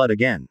spouted blood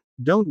again.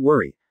 Don't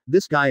worry,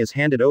 this guy is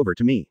handed over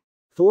to me.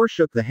 Thor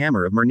shook the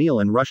hammer of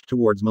Mjolnir and rushed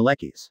towards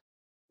Malekith.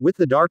 With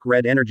the dark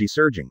red energy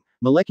surging,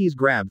 Malekith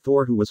grabbed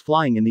Thor who was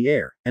flying in the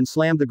air, and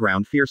slammed the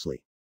ground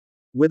fiercely.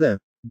 With a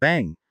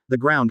bang, the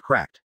ground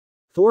cracked.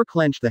 Thor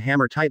clenched the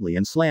hammer tightly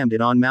and slammed it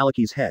on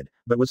Malekith's head,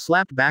 but was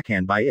slapped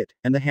backhand by it,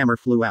 and the hammer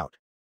flew out.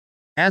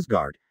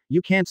 Asgard,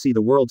 You can't see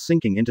the world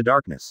sinking into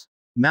darkness.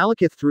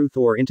 Malekith threw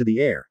Thor into the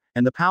air,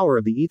 and the power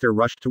of the ether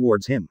rushed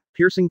towards him,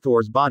 piercing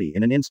Thor's body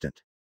in an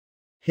instant.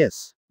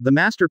 Hiss. The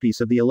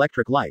masterpiece of the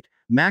electric light,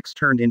 Max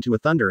turned into a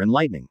thunder and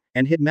lightning,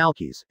 and hit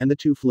Malekith, and the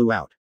two flew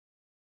out.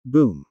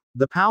 Boom.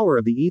 The power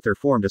of the ether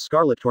formed a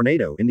scarlet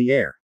tornado in the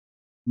air.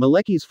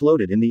 Malekith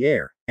floated in the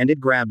air, and it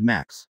grabbed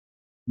Max.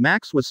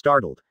 Max was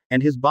startled,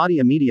 and his body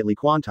immediately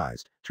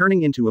quantized,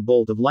 turning into a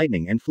bolt of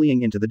lightning and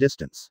fleeing into the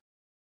distance.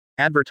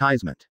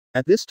 Advertisement.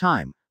 At this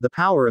time, the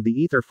power of the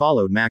ether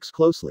followed Max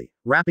closely,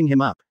 wrapping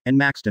him up, and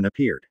Maxton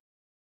appeared.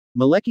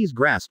 Malekith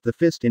grasped the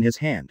fist in his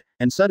hand,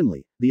 and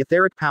suddenly, the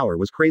etheric power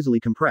was crazily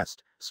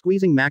compressed,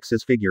 squeezing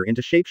Max's figure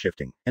into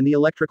shapeshifting, and the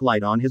electric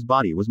light on his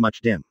body was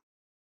much dim.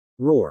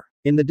 Roar.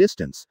 In the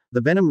distance,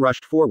 the venom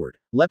rushed forward,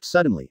 leapt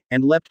suddenly,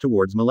 and leapt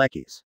towards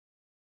Malekith.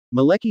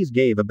 Malekith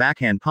gave a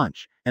backhand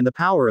punch, and the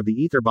power of the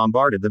ether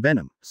bombarded the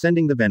venom,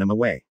 sending the venom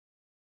away.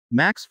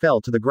 Max fell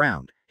to the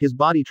ground, his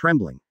body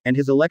trembling, and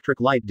his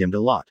electric light dimmed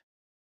a lot.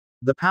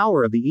 The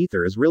power of the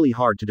ether is really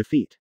hard to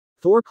defeat.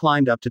 Thor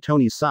climbed up to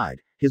Tony's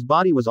side, his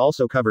body was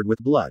also covered with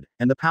blood,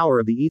 and the power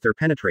of the ether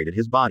penetrated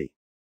his body.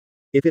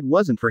 If it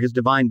wasn't for his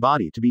divine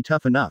body to be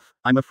tough enough,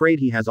 I'm afraid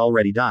he has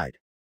already died.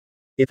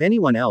 If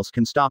anyone else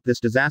can stop this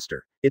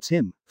disaster, it's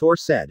him, Thor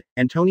said,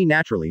 and Tony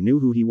naturally knew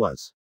who he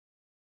was.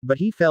 But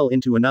he fell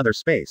into another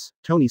space,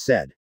 Tony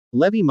said.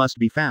 Levi must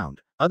be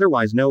found,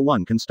 otherwise no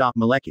one can stop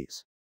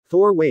Malekith.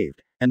 Thor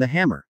waved, and the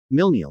hammer,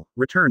 Mjolnir,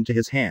 returned to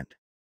his hand.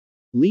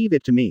 Leave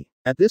it to me.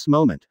 At this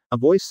moment, a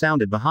voice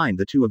sounded behind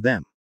the two of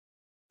them.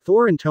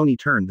 Thor and Tony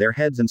turned their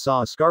heads and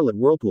saw a scarlet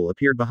whirlpool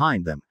appeared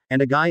behind them,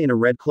 and a guy in a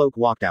red cloak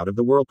walked out of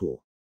the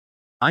whirlpool.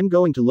 I'm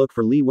going to look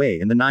for Li Wei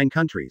in the 9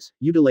 countries,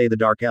 you delay the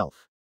Dark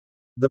Elf.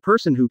 The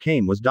person who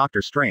came was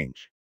Doctor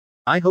Strange.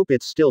 I hope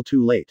it's still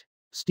too late.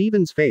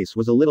 Stephen's face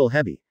was a little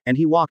heavy, and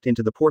he walked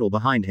into the portal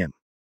behind him.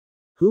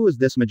 Who is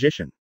this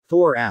magician?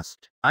 Thor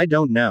asked. I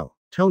don't know,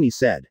 Tony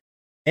said.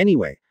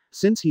 Anyway,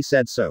 since he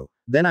said so,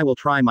 then I will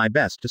try my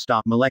best to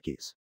stop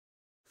Malekith.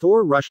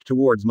 Thor rushed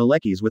towards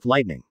Malekith with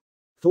lightning.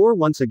 Thor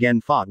once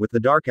again fought with the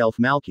Dark Elf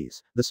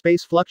Malekith, the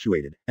space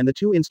fluctuated, and the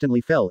two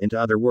instantly fell into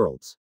other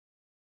worlds.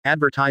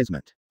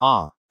 Advertisement.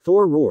 Ah!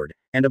 Thor roared,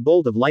 and a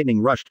bolt of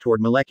lightning rushed toward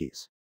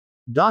Malekith.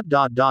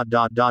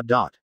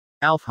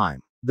 Alfheim.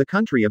 The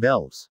country of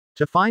elves.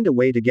 To find a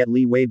way to get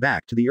Li Wei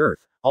back to the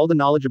earth, all the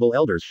knowledgeable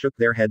elders shook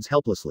their heads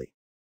helplessly.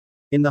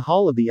 In the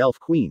hall of the Elf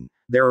Queen,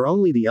 there are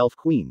only the Elf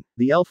Queen,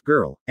 the Elf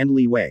Girl, and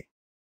Li Wei.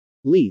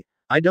 Li,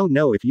 I don't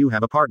know if you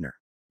have a partner.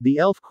 The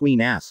Elf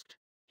Queen asked.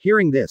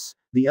 Hearing this,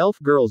 the Elf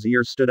Girl's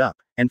ears stood up,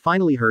 and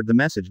finally heard the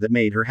message that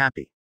made her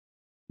happy.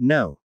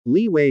 No.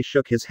 Li Wei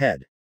shook his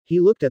head. He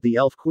looked at the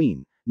Elf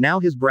Queen, now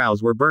his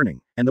brows were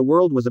burning, and the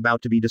world was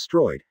about to be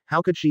destroyed,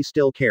 how could she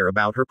still care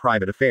about her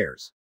private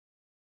affairs?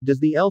 Does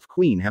the Elf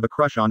Queen have a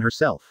crush on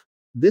herself?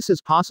 This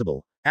is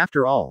possible,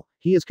 after all,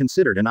 he is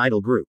considered an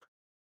idol group.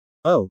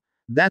 Oh,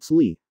 that's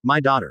Li, my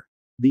daughter.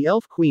 The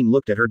Elf Queen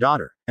looked at her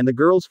daughter, and the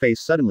girl's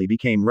face suddenly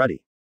became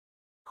ruddy.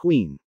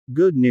 Queen.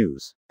 Good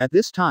news. At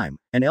this time,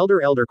 an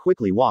elder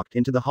quickly walked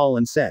into the hall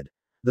and said,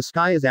 the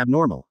sky is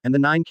abnormal, and the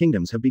 9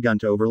 kingdoms have begun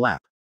to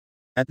overlap.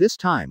 At this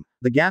time,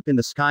 the gap in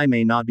the sky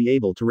may not be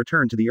able to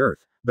return to the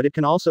earth, but it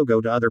can also go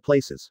to other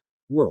places.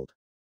 World.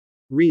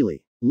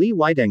 Really? Li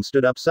Weideng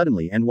stood up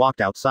suddenly and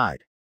walked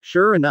outside.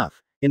 Sure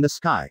enough, in the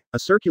sky, a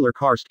circular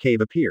karst cave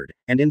appeared,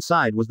 and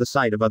inside was the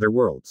site of other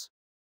worlds.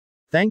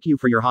 Thank you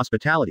for your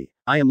hospitality,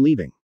 I am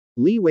leaving.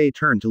 Li Wei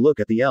turned to look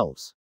at the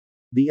elves.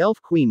 The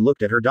Elf Queen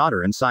looked at her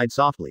daughter and sighed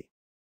softly.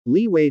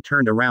 Li Wei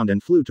turned around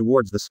and flew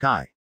towards the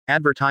sky.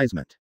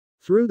 Advertisement.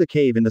 Through the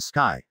cave in the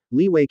sky,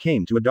 Li Wei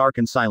came to a dark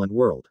and silent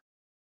world.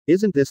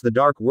 Isn't this the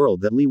dark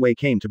world that Li Wei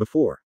came to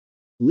before?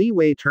 Li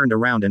Wei turned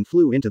around and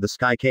flew into the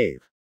sky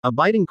cave. A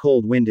biting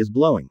cold wind is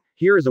blowing,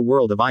 here is a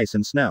world of ice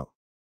and snow.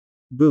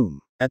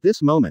 Boom. At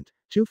this moment,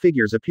 2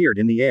 figures appeared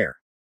in the air.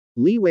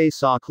 Li Wei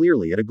saw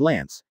clearly at a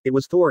glance, it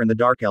was Thor and the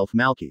Dark Elf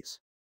Malekith.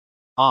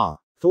 Ah!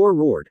 Thor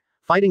roared,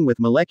 fighting with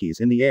Malekith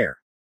in the air.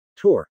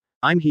 Thor,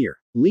 I'm here.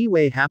 Li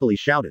Wei happily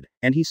shouted,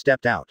 and he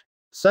stepped out.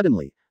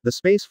 Suddenly, the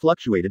space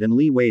fluctuated and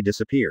Li Wei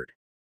disappeared.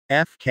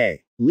 FK.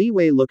 Li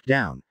Wei looked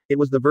down, it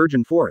was the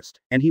Virgin Forest,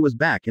 and he was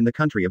back in the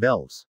country of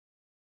elves.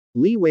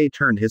 Li Wei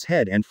turned his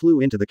head and flew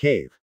into the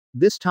cave.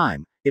 This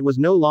time, it was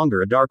no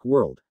longer a dark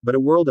world, but a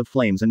world of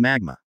flames and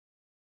magma.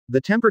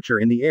 The temperature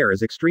in the air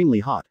is extremely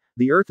hot,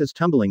 the earth is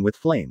tumbling with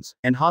flames,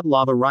 and hot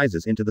lava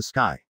rises into the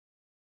sky.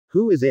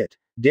 Who is it?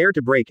 Dare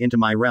to break into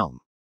my realm?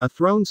 A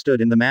throne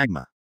stood in the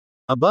magma.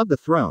 Above the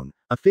throne,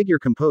 a figure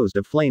composed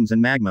of flames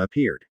and magma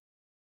appeared.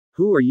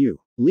 Who are you?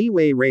 Li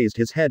Wei raised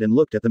his head and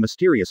looked at the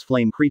mysterious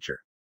flame creature.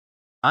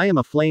 I am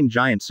a flame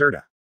giant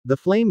Serta. The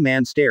flame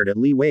man stared at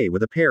Li Wei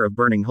with a pair of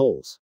burning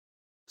holes.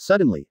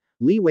 Suddenly,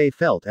 Li Wei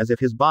felt as if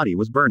his body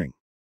was burning.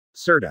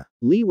 Serta.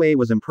 Li Wei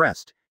was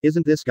impressed.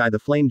 Isn't this guy the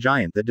flame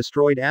giant that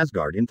destroyed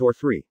Asgard in Thor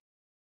 3?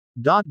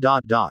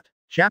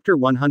 Chapter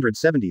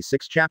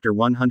 176 Chapter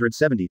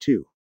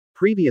 172.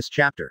 Previous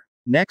chapter.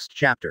 Next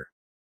chapter.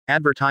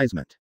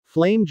 Advertisement.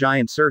 Flame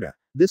giant Serta.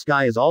 This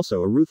guy is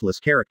also a ruthless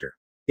character.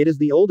 It is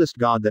the oldest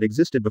god that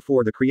existed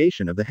before the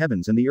creation of the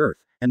heavens and the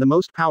earth, and the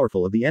most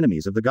powerful of the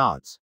enemies of the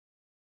gods.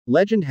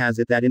 Legend has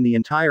it that in the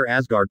entire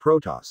Asgard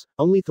Protoss,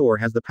 only Thor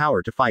has the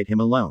power to fight him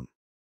alone.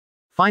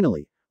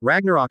 Finally,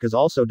 Ragnarok is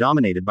also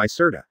dominated by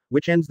Surta,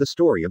 which ends the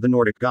story of the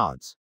Nordic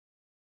gods.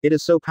 It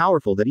is so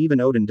powerful that even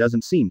Odin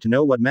doesn't seem to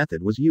know what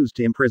method was used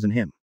to imprison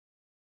him.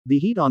 The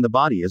heat on the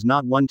body is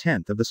not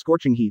 1/10 of the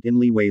scorching heat in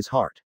Li Wei's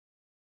heart.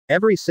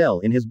 Every cell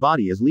in his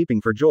body is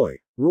leaping for joy.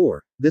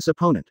 Roar, this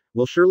opponent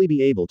will surely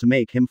be able to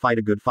make him fight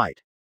a good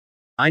fight.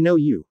 I know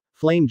you,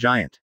 Flame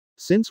Giant.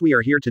 Since we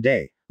are here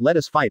today, let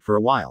us fight for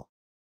a while.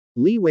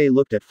 Li Wei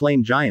looked at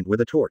Flame Giant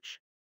with a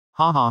torch.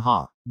 Ha ha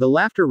ha. The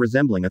laughter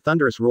resembling a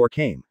thunderous roar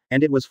came,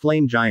 and it was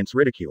Flame Giant's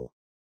ridicule.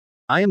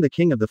 I am the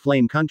king of the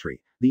Flame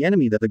Country, the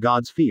enemy that the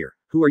gods fear.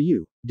 Who are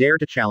you, dare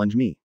to challenge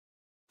me?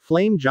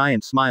 Flame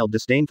Giant smiled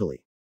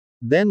disdainfully.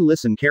 Then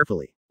listen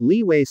carefully.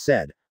 Li Wei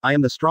said, I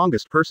am the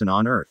strongest person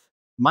on earth.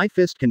 My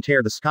fist can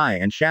tear the sky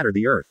and shatter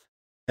the earth.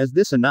 Is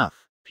this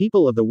enough?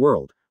 People of the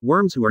world,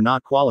 worms who are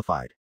not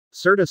qualified.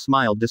 Surta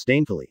smiled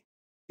disdainfully.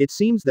 It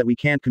seems that we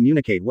can't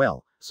communicate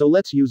well, so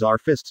let's use our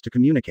fists to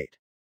communicate.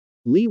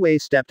 Li Wei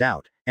stepped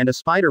out, and a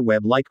spider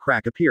web-like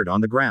crack appeared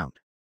on the ground.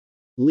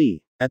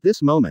 Li. At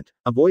this moment,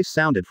 a voice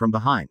sounded from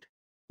behind.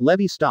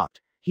 Levi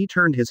stopped. He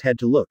turned his head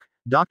to look.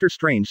 Dr.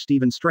 Strange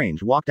Stephen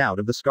Strange walked out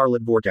of the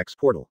Scarlet Vortex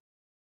portal.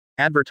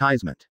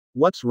 Advertisement.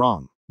 What's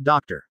wrong,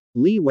 Doctor?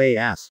 Li Wei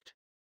asked.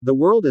 The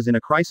world is in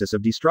a crisis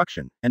of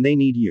destruction, and they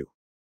need you.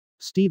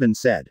 Stephen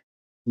said.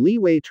 Li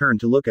Wei turned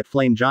to look at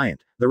Flame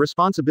Giant. The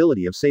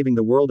responsibility of saving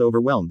the world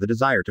overwhelmed the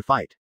desire to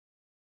fight.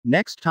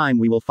 Next time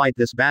we will fight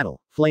this battle,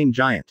 Flame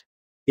Giant.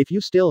 If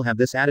you still have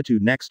this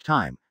attitude next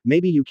time,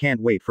 maybe you can't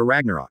wait for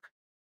Ragnarok.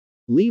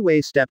 Li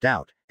Wei stepped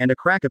out, and a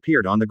crack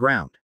appeared on the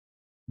ground.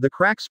 The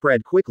crack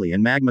spread quickly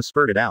and magma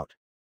spurted out.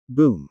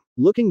 Boom.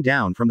 Looking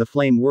down from the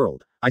flame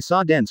world, I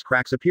saw dense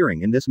cracks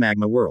appearing in this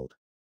magma world.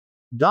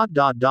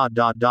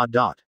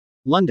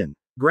 London,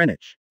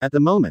 Greenwich. At the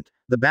moment,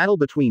 the battle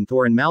between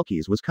Thor and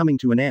Malekith was coming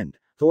to an end.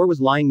 Thor was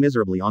lying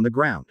miserably on the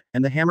ground,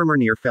 and the hammer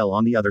Mjolnir fell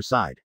on the other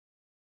side.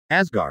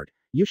 Asgard,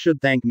 you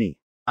should thank me.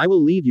 I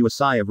will leave you a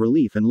sigh of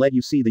relief and let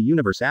you see the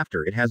universe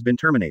after it has been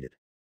terminated.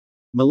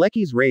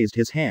 Malekith raised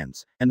his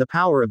hands, and the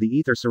power of the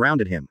ether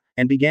surrounded him,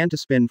 and began to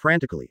spin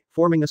frantically,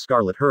 forming a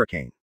scarlet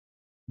hurricane.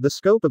 The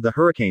scope of the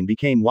hurricane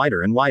became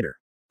wider and wider.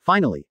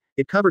 Finally,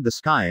 it covered the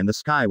sky and the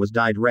sky was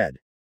dyed red.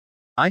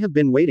 I have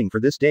been waiting for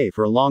this day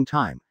for a long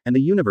time, and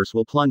the universe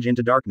will plunge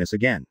into darkness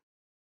again.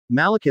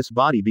 Malekith's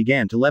body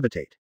began to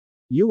levitate.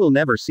 You will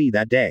never see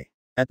that day.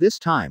 At this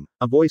time,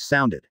 a voice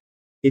sounded.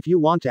 If you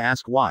want to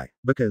ask why,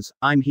 because,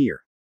 I'm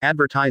here.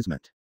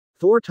 Advertisement.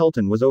 Thor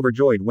Tulton was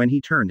overjoyed when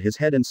he turned his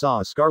head and saw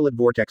a scarlet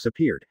vortex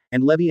appeared,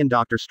 and Levi and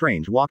Dr.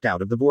 Strange walked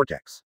out of the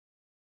vortex.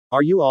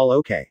 Are you all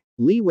okay?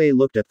 Li Wei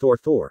looked at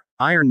Thor,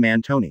 Iron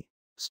Man Tony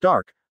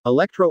Stark,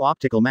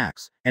 Electro-Optical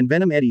Max, and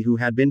Venom Eddie, who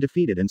had been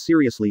defeated and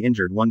seriously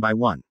injured one by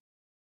one.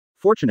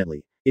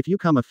 Fortunately, if you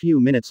come a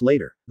few minutes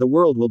later, the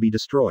world will be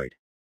destroyed.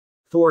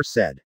 Thor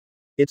said.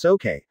 It's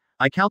okay,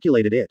 I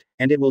calculated it,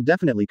 and it will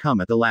definitely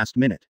come at the last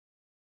minute.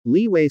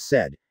 Li Wei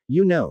said,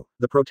 you know,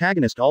 the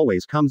protagonist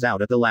always comes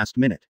out at the last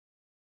minute.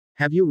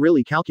 Have you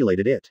really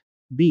calculated it?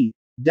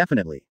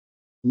 Definitely.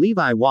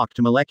 Levi walked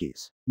to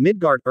Malekith.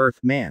 Midgard, Earth,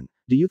 man,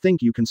 do you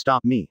think you can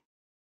stop me?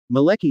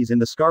 Malekith in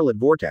the Scarlet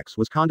Vortex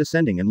was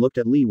condescending and looked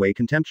at Li Wei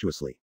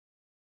contemptuously.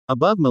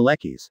 Above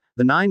Malekith,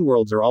 the 9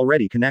 worlds are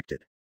already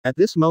connected. At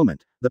this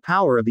moment, the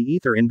power of the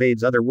ether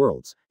invades other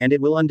worlds, and it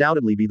will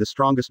undoubtedly be the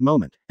strongest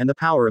moment, and the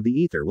power of the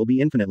ether will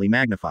be infinitely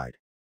magnified.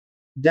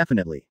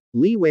 Definitely.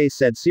 Li Wei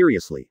said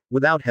seriously,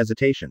 without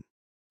hesitation.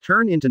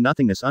 Turn into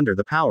nothingness under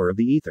the power of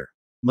the ether.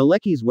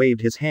 Malekith waved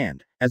his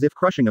hand, as if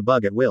crushing a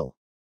bug at will.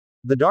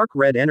 The dark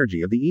red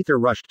energy of the ether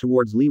rushed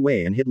towards Li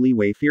Wei and hit Li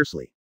Wei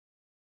fiercely.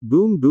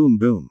 Boom boom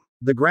boom.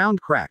 The ground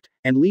cracked,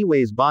 and Li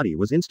Wei's body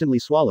was instantly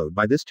swallowed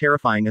by this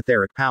terrifying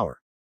etheric power.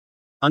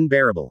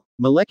 Unbearable.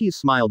 Malekith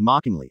smiled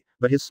mockingly,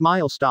 but his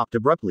smile stopped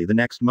abruptly the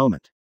next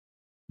moment.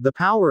 The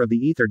power of the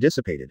ether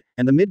dissipated,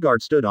 and the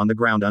Midgard stood on the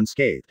ground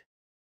unscathed.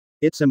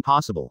 It's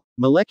impossible.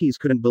 Malekith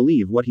couldn't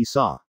believe what he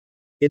saw.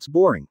 It's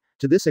boring.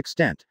 To this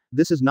extent,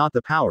 this is not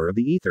the power of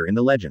the ether in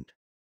the legend.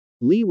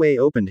 Li Wei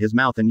opened his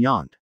mouth and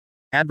yawned.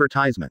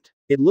 Advertisement.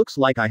 It looks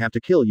like I have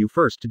to kill you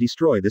first to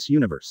destroy this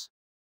universe.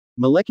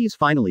 Malekith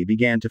finally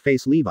began to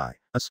face Levi.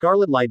 A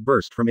scarlet light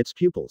burst from its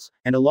pupils,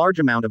 and a large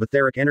amount of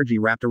etheric energy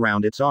wrapped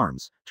around its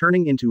arms,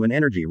 turning into an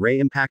energy ray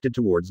impacted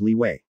towards Li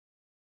Wei.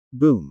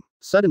 Boom.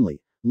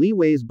 Suddenly, Li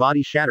Wei's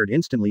body shattered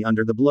instantly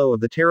under the blow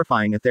of the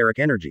terrifying etheric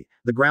energy,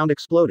 the ground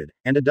exploded,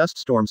 and a dust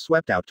storm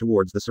swept out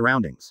towards the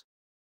surroundings.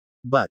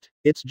 But,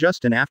 it's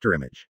just an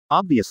afterimage.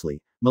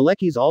 Obviously,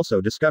 Malekith also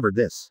discovered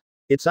this.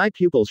 Its eye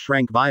pupils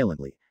shrank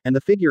violently, and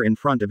the figure in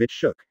front of it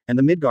shook, and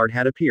the Midgard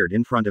had appeared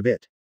in front of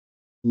it.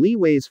 Li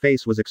Wei's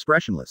face was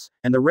expressionless,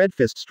 and the red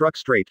fist struck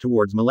straight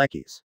towards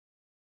Malekith.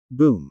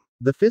 Boom.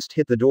 The fist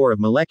hit the door of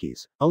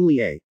Malekith, only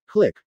a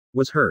click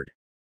was heard.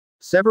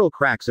 Several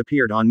cracks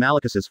appeared on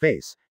Malekith's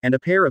face, and a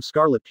pair of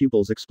scarlet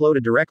pupils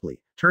exploded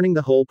directly, turning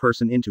the whole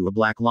person into a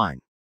black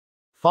line.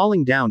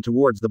 falling down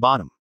towards the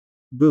bottom.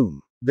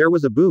 Boom. There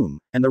was a boom,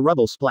 and the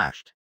rubble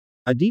splashed.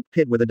 A deep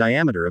pit with a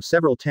diameter of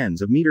several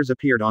tens of meters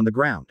appeared on the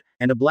ground,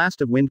 and a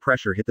blast of wind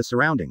pressure hit the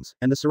surroundings,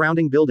 and the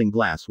surrounding building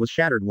glass was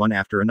shattered one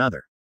after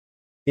another.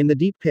 In the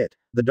deep pit,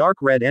 the dark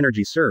red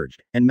energy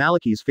surged, and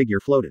Malachi's figure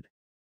floated.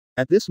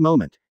 At this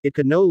moment, it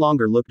could no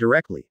longer look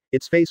directly,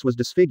 its face was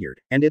disfigured,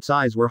 and its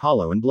eyes were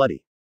hollow and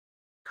bloody.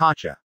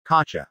 Kacha,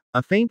 Kacha.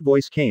 A faint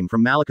voice came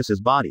from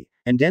Malchus's body,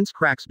 and dense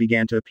cracks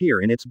began to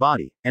appear in its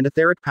body, and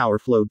etheric power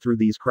flowed through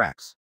these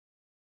cracks.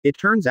 It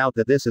turns out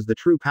that this is the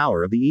true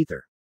power of the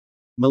ether.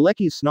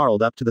 Malekith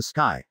snarled up to the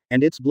sky,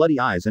 and its bloody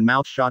eyes and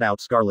mouth shot out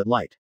scarlet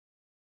light.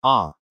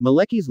 Ah!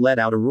 Malekith let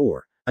out a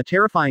roar. A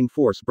terrifying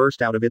force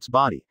burst out of its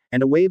body,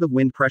 and a wave of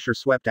wind pressure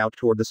swept out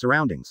toward the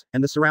surroundings,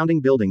 and the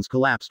surrounding buildings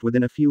collapsed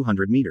within a few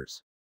hundred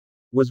meters.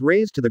 Was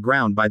raised to the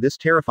ground by this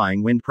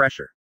terrifying wind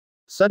pressure.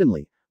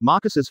 Suddenly,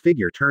 Malchus's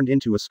figure turned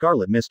into a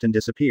scarlet mist and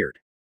disappeared.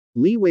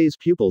 Li Wei's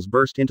pupils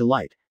burst into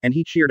light, and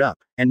he cheered up,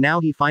 and now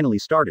he finally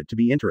started to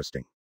be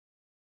interesting.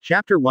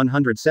 Chapter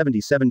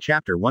 177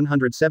 Chapter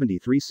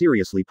 173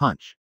 Seriously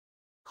Punch.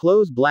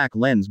 Close black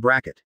lens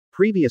bracket.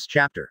 Previous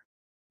chapter.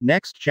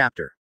 Next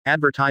chapter.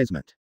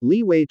 Advertisement.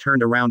 Li Wei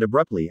turned around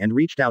abruptly and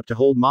reached out to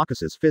hold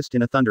Malchus's fist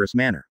in a thunderous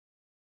manner.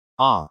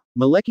 Ah!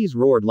 Malekith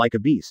roared like a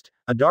beast,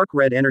 a dark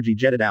red energy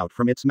jetted out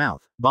from its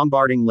mouth,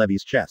 bombarding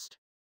Levi's chest.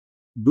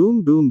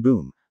 Boom boom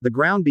boom. The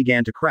ground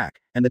began to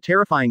crack, and the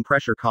terrifying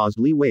pressure caused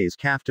Li Wei's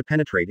calf to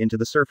penetrate into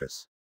the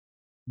surface.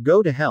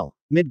 Go to hell,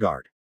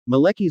 Midgard.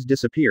 Malekith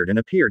disappeared and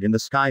appeared in the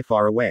sky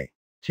far away.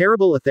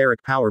 Terrible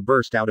etheric power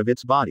burst out of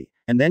its body,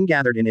 and then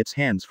gathered in its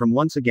hands from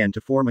once again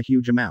to form a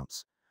huge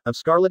amounts of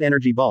scarlet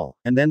energy ball,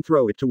 and then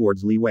throw it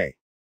towards Li Wei.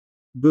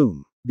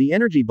 Boom. The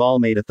energy ball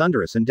made a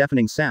thunderous and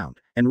deafening sound,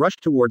 and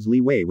rushed towards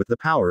Li Wei with the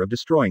power of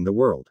destroying the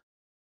world.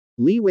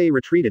 Li Wei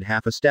retreated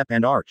half a step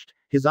and arched,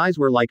 his eyes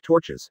were like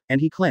torches, and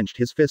he clenched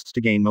his fists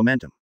to gain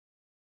momentum.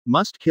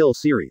 Must kill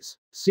series.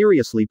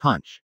 Seriously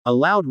punch. A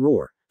loud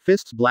roar,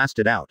 fists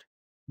blasted out.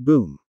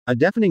 Boom. A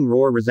deafening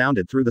roar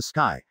resounded through the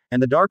sky,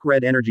 and the dark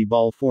red energy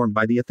ball formed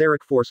by the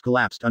etheric force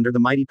collapsed under the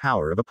mighty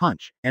power of a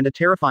punch, and a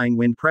terrifying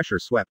wind pressure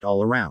swept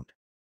all around.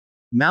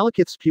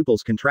 Malekith's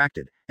pupils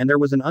contracted, and there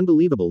was an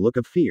unbelievable look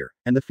of fear,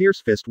 and the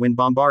fierce fist wind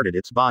bombarded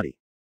its body.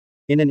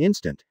 In an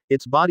instant,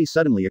 its body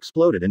suddenly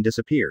exploded and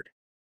disappeared.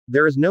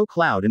 There is no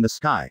cloud in the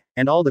sky,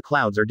 and all the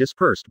clouds are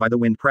dispersed by the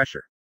wind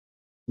pressure.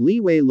 Li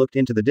Wei looked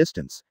into the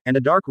distance, and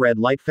a dark red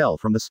light fell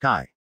from the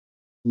sky.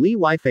 Li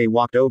Weifei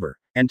walked over,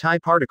 and TIE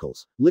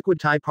particles, liquid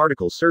TIE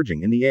particles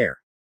surging in the air.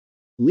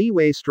 Li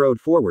Wei strode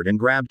forward and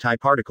grabbed TIE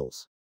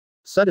particles.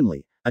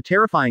 Suddenly, a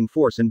terrifying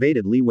force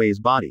invaded Li Wei's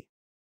body.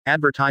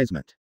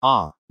 Advertisement.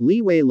 Ah!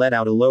 Li Wei let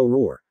out a low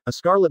roar, a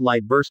scarlet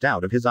light burst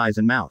out of his eyes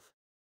and mouth.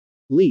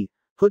 Li,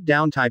 put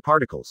down TIE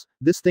particles,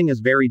 this thing is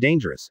very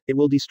dangerous, it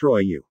will destroy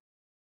you.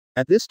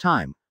 At this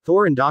time,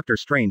 Thor and Doctor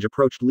Strange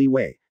approached Li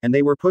Wei, and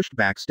they were pushed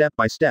back step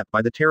by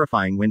the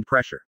terrifying wind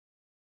pressure.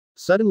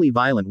 Suddenly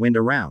violent wind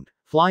around,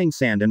 flying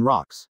sand and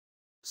rocks.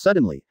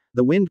 Suddenly,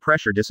 the wind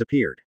pressure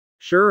disappeared.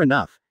 Sure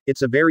enough,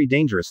 it's a very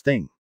dangerous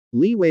thing.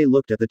 Li Wei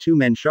looked at the two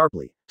men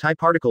sharply, TIE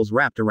particles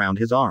wrapped around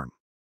his arm.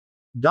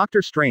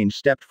 Doctor Strange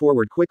stepped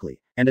forward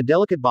quickly, and a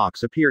delicate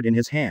box appeared in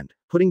his hand,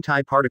 putting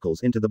TIE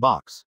particles into the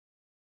box.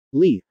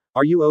 Li,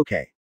 are you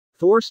okay?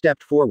 Thor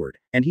stepped forward,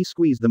 and he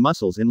squeezed the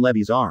muscles in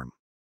Levi's arm.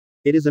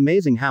 It is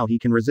amazing how he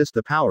can resist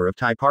the power of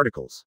TIE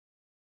particles.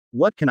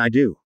 What can I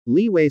do?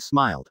 Li Wei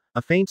smiled,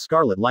 a faint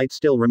scarlet light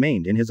still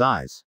remained in his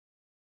eyes.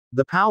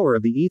 The power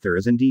of the ether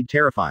is indeed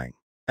terrifying.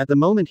 At the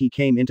moment he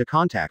came into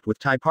contact with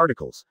TIE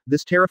particles,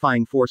 this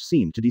terrifying force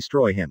seemed to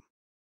destroy him.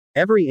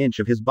 Every inch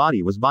of his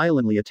body was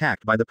violently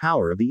attacked by the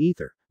power of the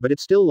ether, but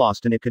it still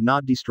lost and it could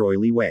not destroy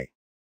Li Wei.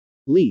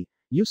 Li,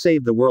 you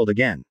saved the world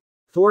again.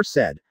 Thor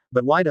said,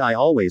 but why do I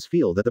always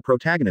feel that the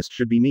protagonist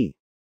should be me?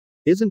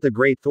 Isn't the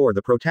great Thor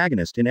the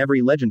protagonist in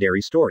every legendary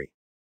story?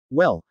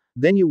 Well,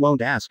 then you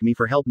won't ask me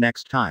for help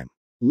next time.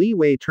 Li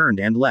Wei turned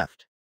and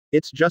left.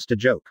 It's just a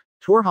joke.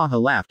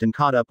 Torhaha laughed and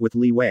caught up with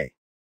Li Wei.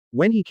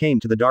 When he came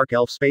to the Dark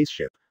Elf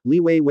spaceship,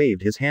 Li Wei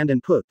waved his hand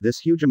and put this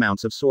huge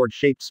amounts of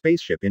sword-shaped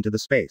spaceship into the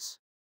space.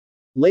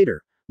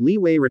 Later, Li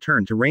Wei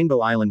returned to Rainbow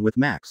Island with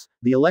Max,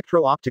 the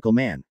Electro-Optical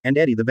Man, and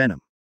Eddie the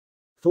Venom.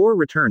 Thor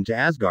returned to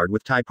Asgard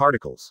with TIE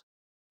particles.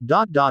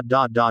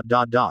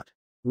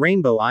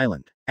 Rainbow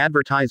Island.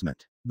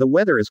 Advertisement. The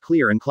weather is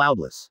clear and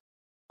cloudless.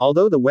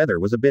 Although the weather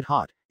was a bit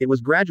hot, it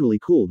was gradually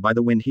cooled by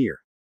the wind here.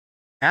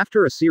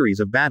 After a series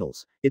of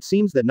battles, it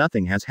seems that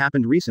nothing has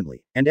happened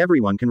recently, and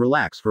everyone can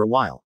relax for a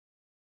while.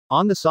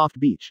 On the soft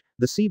beach,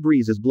 the sea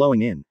breeze is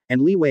blowing in,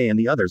 and Li Wei and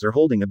the others are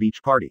holding a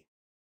beach party.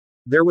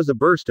 There was a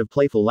burst of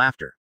playful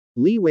laughter.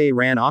 Li Wei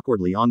ran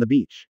awkwardly on the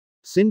beach.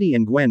 Cindy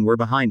and Gwen were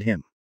behind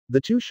him.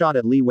 The two shot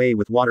at Li Wei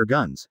with water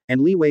guns,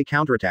 and Li Wei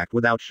counterattacked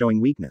without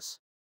showing weakness.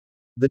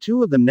 The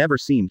two of them never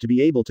seemed to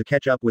be able to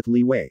catch up with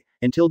Li Wei,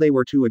 until they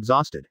were too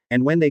exhausted,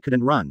 and when they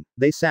couldn't run,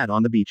 they sat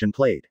on the beach and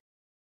played.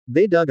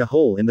 They dug a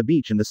hole in the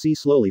beach and the sea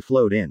slowly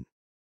flowed in.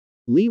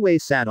 Li Wei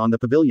sat on the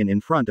pavilion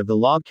in front of the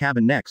log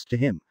cabin next to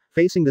him,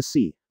 facing the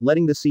sea,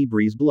 letting the sea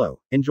breeze blow,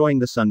 enjoying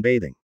the sun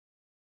bathing.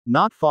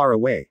 Not far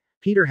away,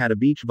 Peter had a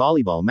beach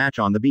volleyball match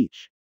on the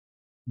beach.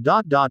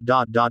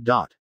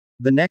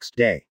 The next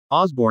day,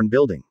 Osborn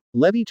Building.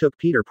 Levy took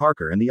Peter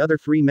Parker and the other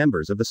 3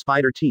 members of the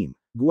Spider team,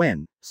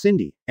 Gwen,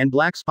 Cindy, and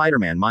Black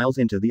Spider-Man Miles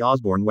into the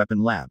Osborn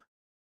weapon lab.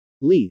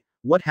 Lee,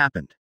 what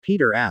happened?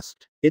 Peter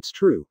asked. It's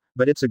true,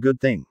 but it's a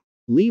good thing.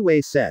 Lee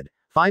Wei said.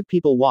 5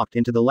 people walked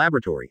into the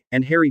laboratory,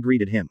 and Harry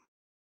greeted him.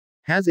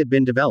 Has it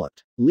been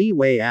developed? Lee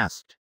Wei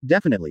asked.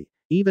 Definitely,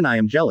 even I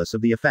am jealous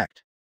of the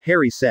effect.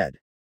 Harry said.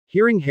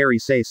 Hearing Harry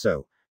say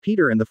so,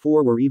 Peter and the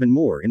 4 were even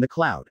more in the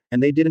cloud,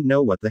 and they didn't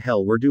know what the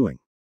hell we're doing.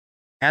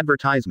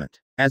 Advertisement.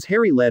 As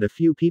Harry led a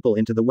few people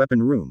into the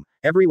weapon room,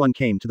 everyone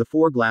came to the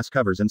 4 glass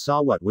covers and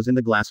saw what was in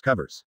the glass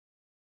covers.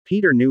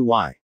 Peter knew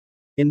why.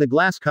 In the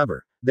glass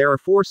cover, there are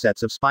 4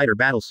 sets of spider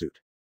battlesuit.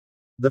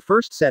 The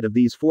first set of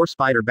these 4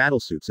 spider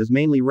battlesuits is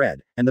mainly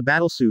red, and the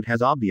battlesuit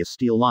has obvious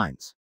steel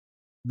lines.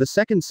 The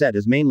second set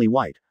is mainly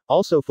white,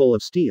 also full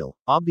of steel,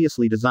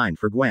 obviously designed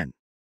for Gwen.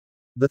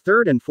 The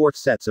third and fourth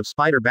sets of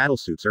spider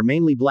battlesuits are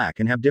mainly black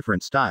and have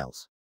different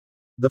styles.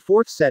 The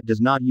fourth set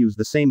does not use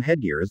the same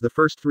headgear as the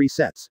first 3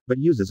 sets, but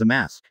uses a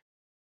mask.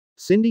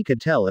 Cindy could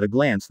tell at a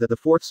glance that the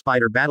 4th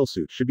spider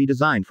battlesuit should be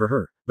designed for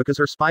her, because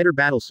her spider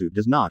battlesuit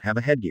does not have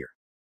a headgear.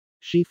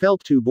 She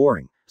felt too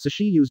boring, so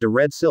she used a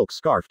red silk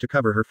scarf to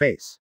cover her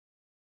face.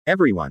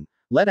 Everyone,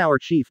 let our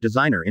chief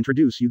designer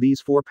introduce you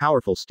these 4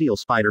 powerful steel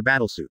spider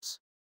battlesuits.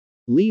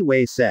 Lee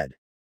Wei said.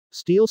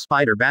 Steel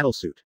spider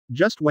battlesuit.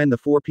 Just when the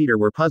 4 Peter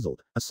were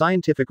puzzled, a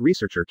scientific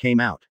researcher came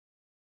out.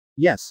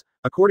 Yes,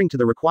 according to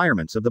the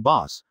requirements of the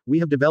boss, we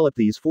have developed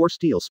these 4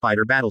 steel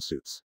spider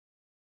battlesuits.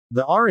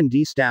 The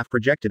R&D staff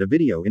projected a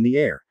video in the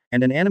air,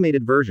 and an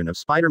animated version of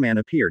Spider-Man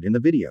appeared in the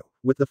video,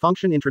 with the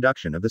function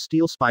introduction of the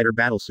steel spider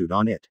battlesuit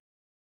on it.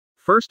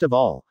 First of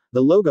all,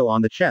 the logo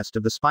on the chest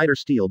of the spider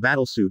steel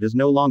battlesuit is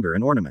no longer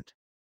an ornament.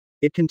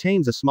 It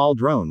contains a small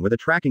drone with a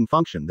tracking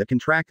function that can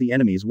track the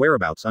enemy's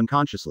whereabouts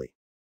unconsciously.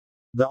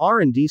 The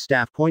R&D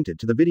staff pointed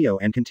to the video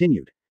and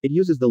continued, it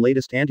uses the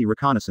latest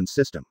anti-reconnaissance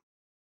system.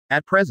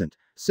 At present,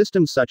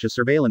 systems such as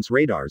surveillance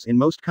radars in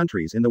most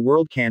countries in the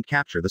world can't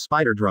capture the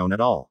spider drone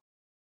at all.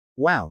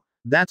 Wow,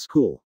 that's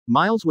cool.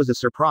 Miles was as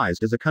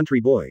surprised as a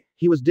country boy,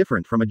 he was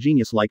different from a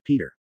genius like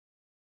Peter.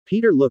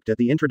 Peter looked at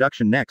the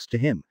introduction next to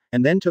him,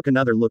 and then took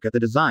another look at the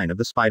design of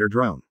the spider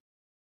drone.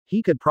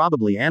 He could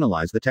probably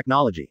analyze the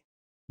technology.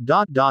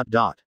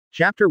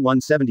 Chapter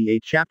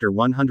 178 Chapter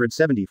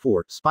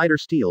 174 Spider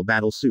Steel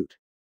Battle Suit.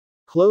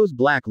 Close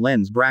black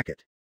lens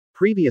bracket.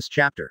 Previous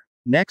chapter.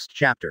 Next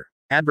chapter.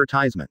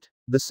 Advertisement.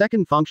 The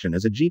second function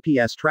is a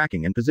GPS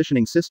tracking and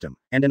positioning system,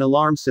 and an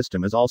alarm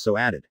system is also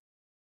added.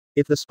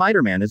 If the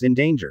Spider-Man is in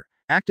danger,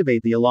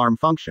 activate the alarm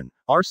function.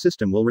 Our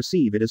system will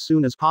receive it as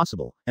soon as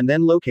possible, and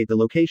then locate the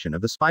location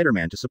of the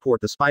Spider-Man to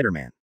support the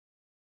Spider-Man.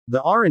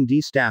 The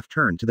R&D staff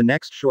turned to the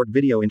next short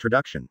video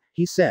introduction.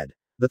 He said,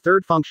 the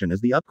third function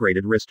is the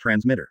upgraded wrist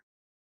transmitter.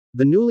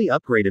 The newly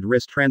upgraded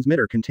wrist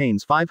transmitter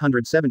contains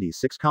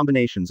 576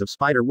 combinations of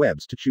spider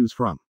webs to choose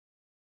from.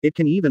 It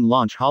can even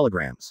launch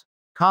holograms,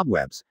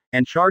 cobwebs,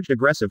 and charged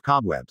aggressive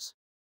cobwebs.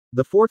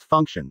 The fourth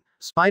function,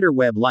 spider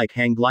web-like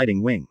hang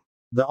gliding wing.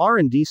 The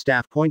R&D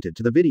staff pointed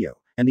to the video,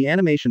 and the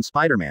animation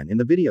Spider-Man in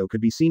the video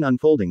could be seen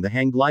unfolding the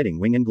hang gliding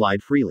wing and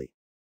glide freely.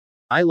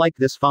 I like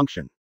this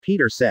function,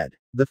 Peter said.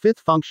 The fifth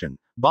function,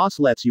 boss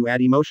lets you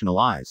add emotional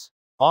eyes.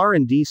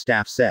 R&D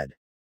staff said.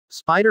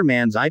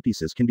 Spider-Man's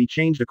eyepieces can be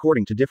changed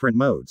according to different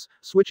modes,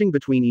 switching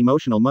between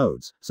emotional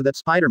modes, so that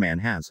Spider-Man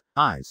has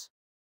eyes.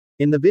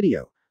 In the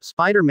video,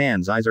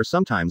 Spider-Man's eyes are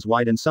sometimes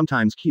wide and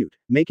sometimes cute,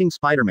 making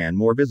Spider-Man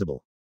more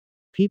visible.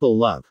 People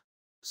love.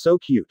 So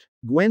cute.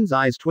 Gwen's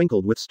eyes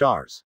twinkled with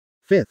stars.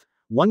 Fifth,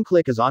 one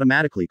click is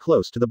automatically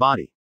close to the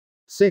body.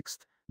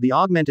 Sixth, the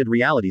augmented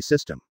reality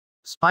system.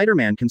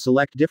 Spider-Man can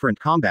select different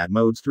combat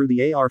modes through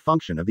the AR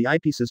function of the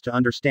eyepieces to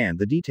understand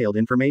the detailed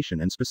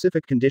information and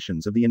specific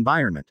conditions of the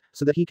environment,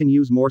 so that he can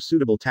use more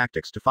suitable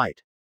tactics to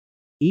fight.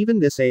 Even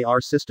this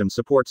AR system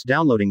supports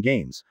downloading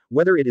games,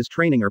 whether it is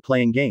training or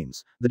playing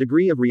games. The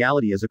degree of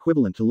reality is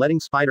equivalent to letting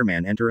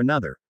Spider-Man enter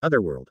another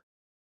world.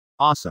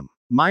 Awesome.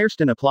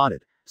 Myerston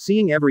applauded.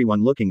 Seeing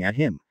everyone looking at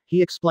him,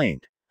 he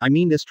explained, I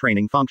mean this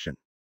training function.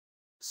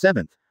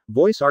 Seventh,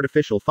 voice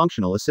artificial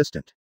functional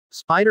assistant.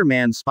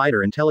 Spider-Man's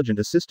spider intelligent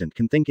assistant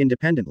can think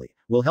independently,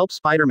 will help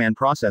Spider-Man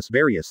process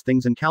various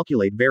things and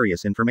calculate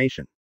various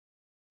information.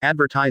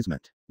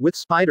 Advertisement. With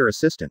Spider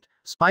Assistant,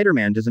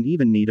 Spider-Man doesn't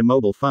even need a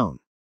mobile phone.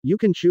 You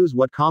can choose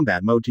what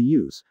combat mode to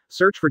use,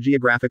 search for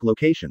geographic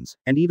locations,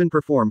 and even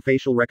perform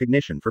facial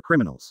recognition for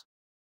criminals.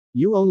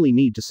 You only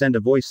need to send a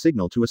voice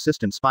signal to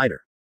Assistant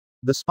Spider.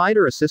 The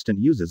Spider Assistant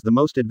uses the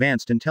most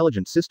advanced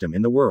intelligent system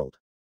in the world.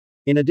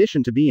 In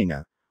addition to being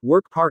a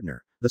work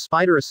partner, the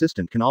Spider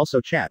Assistant can also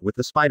chat with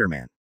the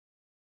Spider-Man.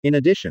 In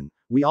addition,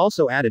 we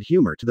also added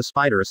humor to the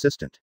Spider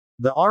Assistant.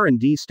 The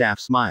R&D staff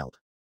smiled.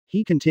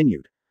 He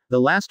continued. The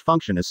last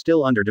function is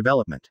still under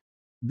development.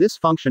 This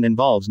function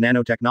involves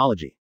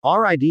nanotechnology.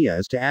 Our idea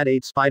is to add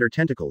 8 spider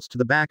tentacles to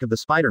the back of the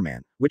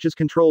Spider-Man, which is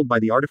controlled by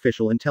the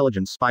artificial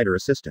intelligence Spider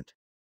Assistant.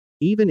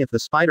 Even if the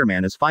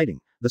Spider-Man is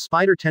fighting, the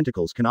spider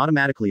tentacles can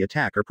automatically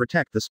attack or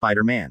protect the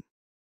Spider-Man.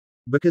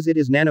 Because it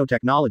is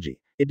nanotechnology,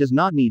 it does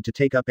not need to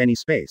take up any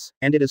space,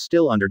 and it is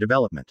still under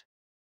development.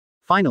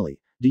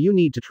 Finally, do you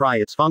need to try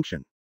its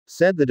function?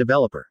 Said the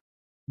developer.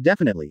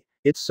 Definitely,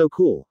 it's so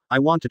cool, I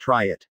want to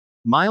try it.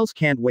 Miles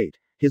can't wait.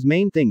 His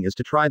main thing is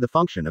to try the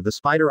function of the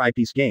Spider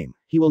Eyepiece game.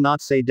 He will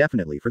not say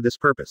definitely for this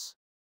purpose.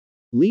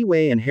 Li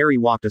Wei and Harry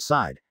walked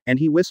aside, and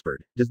he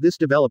whispered, does this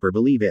developer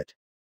believe it?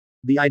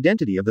 The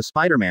identity of the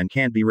Spider-Man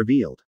can't be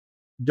revealed.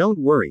 Don't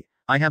worry,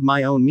 I have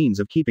my own means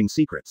of keeping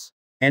secrets.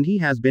 And he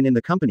has been in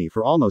the company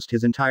for almost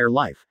his entire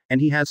life, and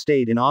he has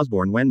stayed in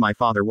Osborn when my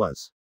father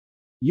was.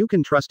 You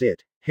can trust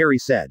it, Harry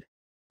said.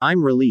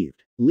 I'm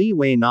relieved. Li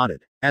Wei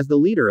nodded. As the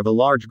leader of a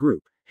large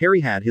group, Harry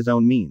had his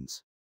own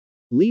means.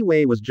 Li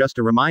Wei was just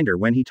a reminder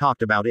when he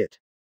talked about it.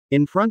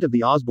 In front of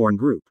the Osborn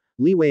group,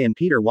 Li Wei and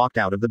Peter walked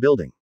out of the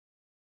building.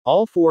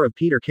 All four of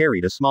Peter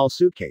carried a small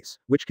suitcase,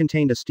 which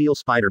contained a steel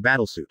spider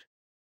battlesuit.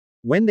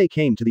 When they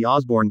came to the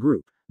Osborn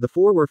group, the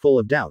four were full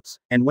of doubts,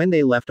 and when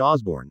they left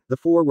Osborn, the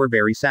four were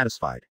very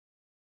satisfied.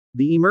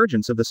 The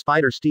emergence of the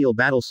spider steel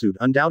battlesuit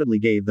undoubtedly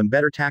gave them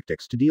better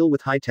tactics to deal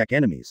with high-tech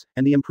enemies,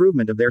 and the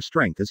improvement of their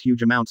strength is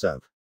huge amounts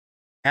of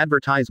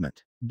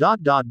advertisement.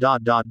 Above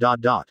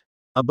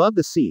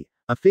the sea,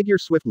 a figure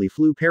swiftly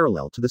flew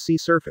parallel to the sea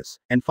surface,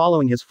 and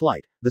following his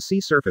flight, the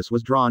sea surface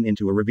was drawn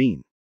into a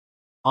ravine.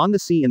 On the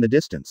sea in the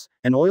distance,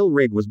 an oil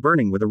rig was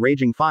burning with a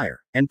raging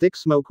fire, and thick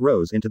smoke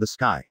rose into the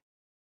sky.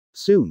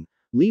 Soon,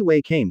 Li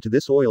Wei came to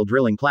this oil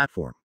drilling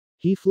platform.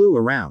 He flew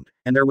around,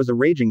 and there was a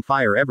raging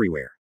fire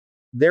everywhere.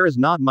 There is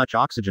not much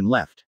oxygen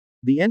left.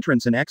 The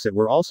entrance and exit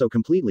were also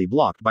completely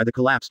blocked by the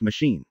collapsed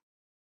machine.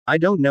 I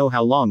don't know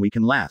how long we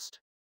can last.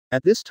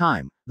 At this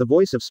time, the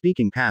voice of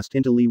speaking passed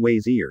into Li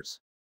Wei's ears.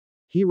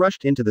 He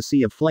rushed into the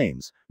sea of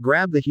flames,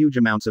 grabbed the huge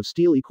amounts of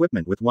steel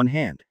equipment with one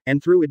hand,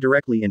 and threw it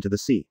directly into the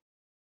sea.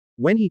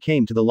 When he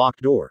came to the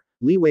locked door,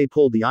 Li Wei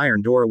pulled the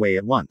iron door away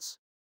at once.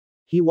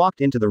 He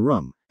walked into the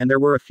room, and there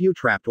were a few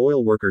trapped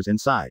oil workers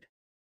inside.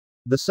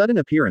 The sudden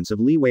appearance of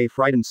Li Wei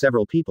frightened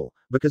several people,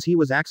 because he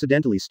was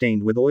accidentally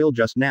stained with oil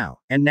just now,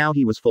 and now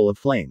he was full of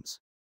flames.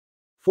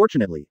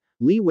 Fortunately,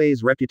 Li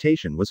Wei's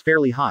reputation was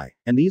fairly high,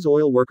 and these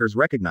oil workers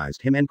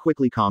recognized him and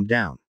quickly calmed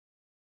down.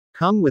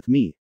 Come with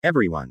me,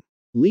 everyone.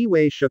 Li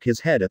Wei shook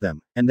his head at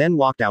them, and then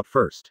walked out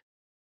first.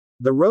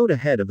 The road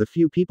ahead of the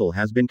few people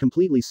has been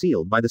completely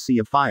sealed by the sea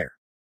of fire.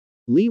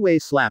 Li Wei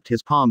slapped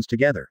his palms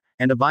together,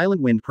 and a violent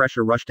wind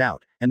pressure rushed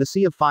out, and the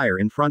sea of fire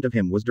in front of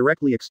him was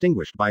directly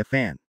extinguished by a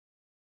fan.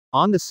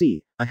 On the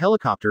sea, a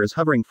helicopter is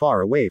hovering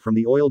far away from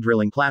the oil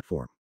drilling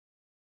platform.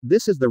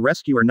 This is the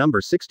rescuer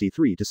number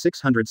 63 to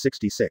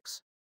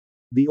 666.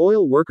 The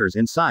oil workers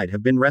inside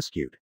have been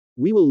rescued.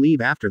 We will leave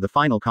after the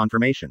final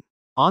confirmation.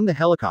 On the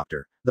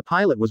helicopter, the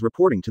pilot was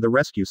reporting to the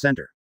rescue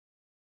center.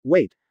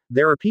 Wait,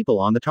 there are people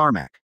on the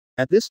tarmac.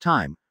 At this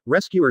time,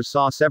 rescuers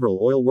saw several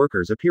oil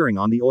workers appearing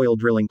on the oil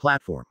drilling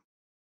platform.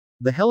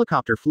 The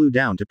helicopter flew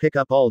down to pick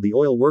up all the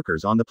oil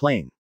workers on the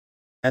plane.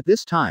 At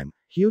this time,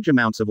 huge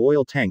amounts of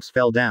oil tanks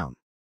fell down.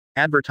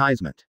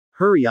 Advertisement.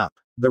 Hurry up.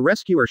 The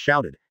rescuer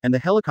shouted, and the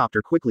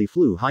helicopter quickly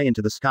flew high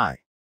into the sky.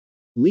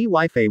 Li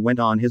Weifei went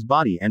on his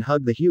body and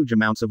hugged the huge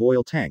amounts of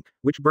oil tank,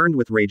 which burned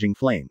with raging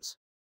flames.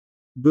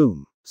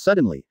 Boom.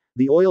 Suddenly,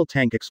 the oil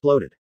tank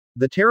exploded.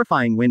 The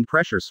terrifying wind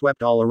pressure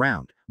swept all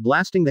around,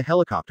 blasting the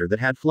helicopter that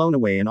had flown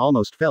away and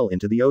almost fell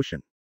into the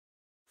ocean.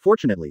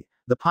 Fortunately,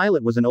 the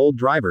pilot was an old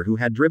driver who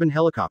had driven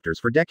helicopters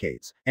for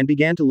decades, and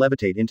began to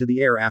levitate into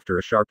the air after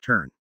a sharp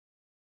turn.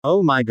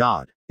 Oh my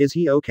god, is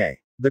he okay?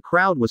 The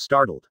crowd was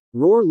startled.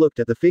 Roar looked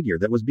at the figure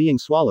that was being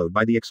swallowed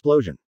by the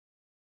explosion.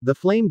 The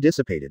flame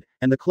dissipated,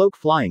 and the cloak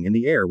flying in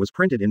the air was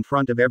printed in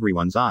front of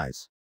everyone's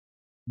eyes.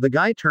 The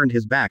guy turned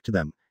his back to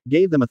them,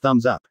 gave them a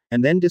thumbs up,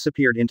 and then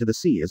disappeared into the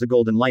sea as a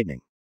golden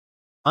lightning.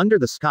 Under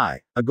the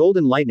sky, a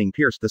golden lightning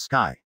pierced the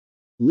sky.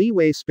 Li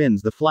Wei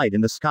spins the flight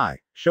in the sky,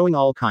 showing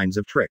all kinds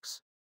of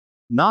tricks.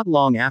 Not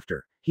long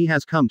after, he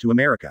has come to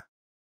America.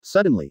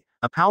 Suddenly,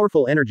 a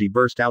powerful energy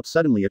burst out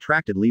suddenly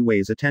attracted Li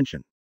Wei's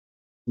attention.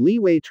 Li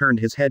Wei turned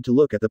his head to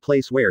look at the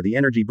place where the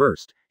energy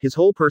burst, his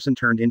whole person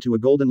turned into a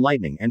golden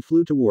lightning and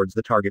flew towards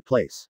the target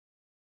place.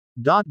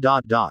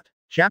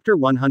 Chapter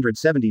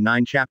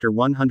 179 Chapter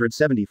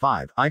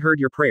 175 I heard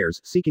your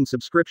prayers, seeking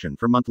subscription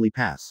for monthly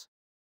pass.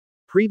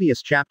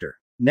 Previous chapter.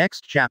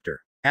 Next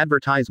chapter.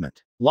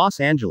 Advertisement. Los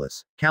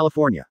Angeles,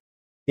 California.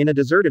 In a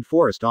deserted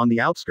forest on the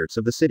outskirts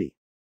of the city.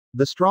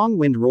 The strong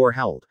wind roar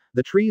howled,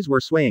 the trees were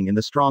swaying in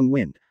the strong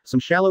wind, some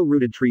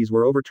shallow-rooted trees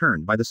were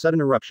overturned by the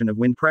sudden eruption of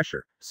wind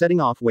pressure,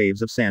 setting off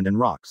waves of sand and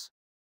rocks.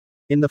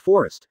 In the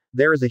forest,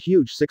 there is a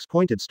huge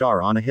six-pointed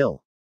star on a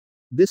hill.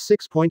 This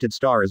six-pointed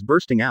star is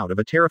bursting out of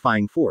a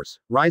terrifying force,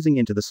 rising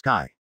into the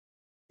sky.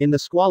 In the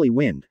squally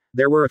wind,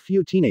 there were a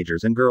few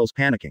teenagers and girls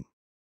panicking.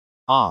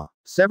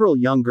 Several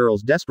young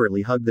girls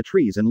desperately hugged the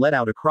trees and let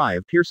out a cry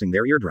of piercing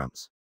their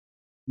eardrums.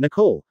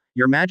 Nicole,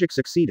 your magic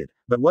succeeded,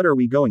 but what are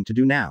we going to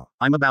do now?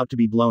 I'm about to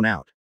be blown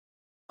out.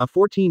 A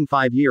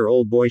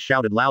 5-year-old boy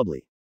shouted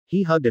loudly.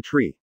 He hugged a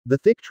tree. The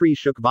thick tree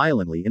shook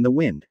violently in the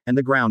wind, and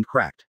the ground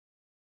cracked.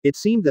 It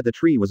seemed that the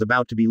tree was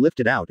about to be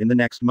lifted out in the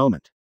next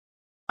moment.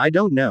 I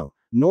don't know,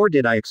 nor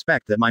did I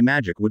expect that my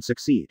magic would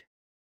succeed.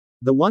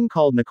 The one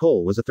called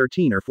Nicole was a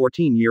 13 or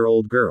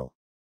 14-year-old girl.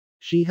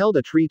 She held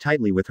a tree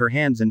tightly with her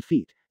hands and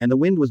feet, and the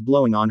wind was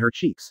blowing on her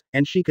cheeks,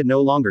 and she could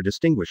no longer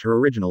distinguish her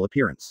original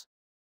appearance.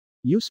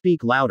 You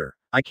speak louder,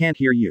 I can't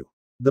hear you.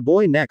 The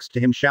boy next to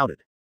him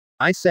shouted.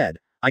 I said,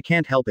 I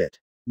can't help it.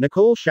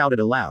 Nicole shouted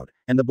aloud,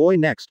 and the boy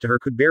next to her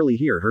could barely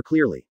hear her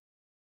clearly.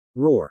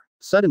 Roar.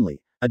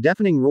 Suddenly, a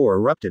deafening roar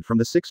erupted from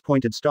the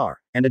six-pointed star,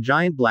 and a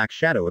giant black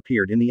shadow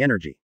appeared in the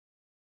energy.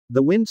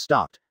 The wind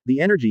stopped,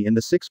 the energy in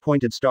the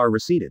six-pointed star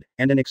receded,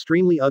 and an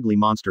extremely ugly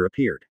monster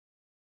appeared.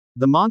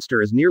 The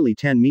monster is nearly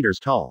 10 meters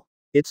tall.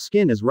 Its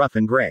skin is rough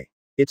and gray.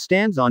 It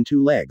stands on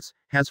two legs,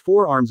 has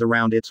 4 arms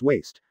around its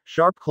waist,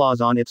 sharp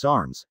claws on its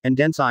arms, and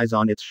dense eyes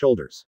on its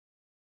shoulders.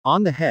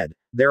 On the head,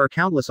 there are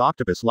countless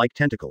octopus-like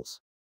tentacles.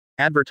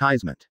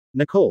 Advertisement.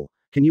 Nicole,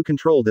 can you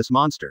control this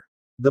monster?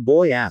 The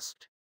boy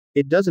asked.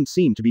 It doesn't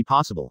seem to be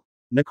possible.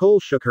 Nicole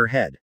shook her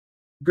head.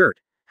 Gert,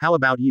 how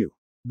about you?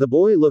 The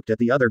boy looked at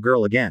the other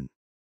girl again.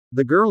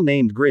 The girl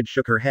named Grid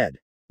shook her head.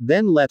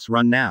 Then let's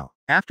run now.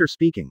 After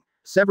speaking,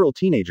 several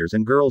teenagers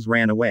and girls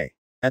ran away.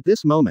 At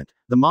this moment,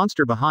 the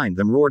monster behind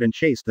them roared and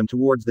chased them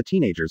towards the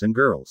teenagers and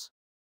girls.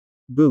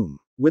 Boom.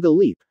 With a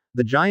leap,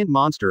 the giant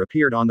monster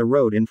appeared on the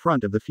road in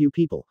front of the few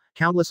people,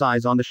 countless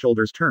eyes on the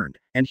shoulders turned,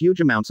 and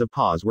huge amounts of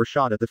paws were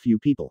shot at the few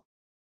people.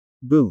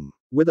 Boom.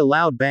 With a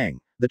loud bang,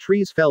 the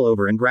trees fell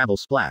over and gravel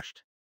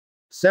splashed.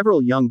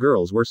 Several young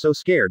girls were so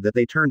scared that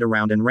they turned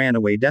around and ran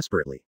away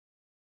desperately.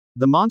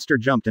 The monster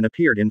jumped and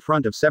appeared in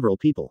front of several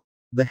people.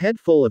 The head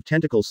full of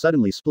tentacles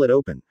suddenly split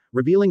open,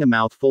 revealing a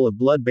mouth full of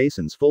blood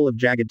basins full of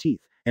jagged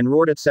teeth, and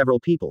roared at several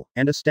people,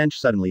 and a stench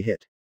suddenly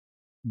hit.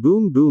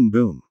 Boom boom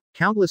boom.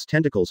 Countless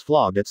tentacles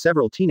flogged at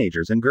several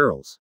teenagers and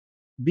girls.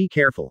 Be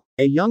careful.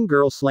 A young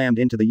girl slammed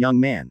into the young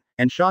man,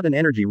 and shot an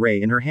energy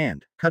ray in her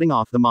hand, cutting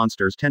off the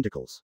monster's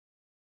tentacles.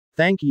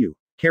 Thank you,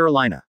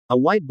 Carolina. A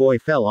white boy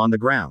fell on the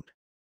ground.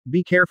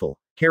 Be careful,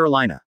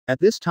 Carolina. At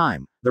this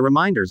time, the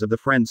reminders of the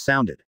friends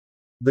sounded.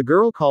 The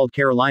girl called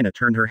Carolina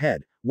turned her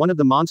head, one of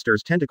the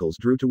monster's tentacles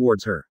drew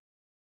towards her.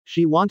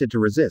 She wanted to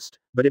resist,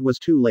 but it was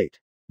too late.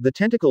 The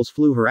tentacles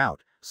flew her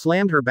out,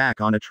 slammed her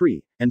back on a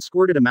tree, and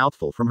squirted a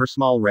mouthful from her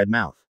small red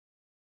mouth.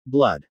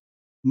 Blood.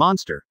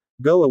 Monster.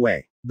 Go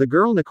away. The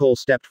girl Nicole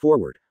stepped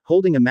forward,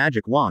 holding a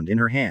magic wand in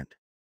her hand.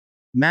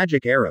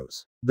 Magic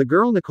arrows. The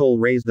girl Nicole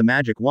raised the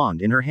magic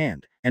wand in her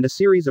hand, and a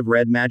series of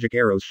red magic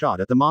arrows shot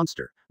at the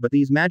monster, but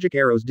these magic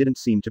arrows didn't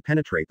seem to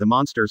penetrate the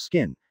monster's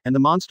skin, and the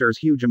monster's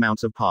huge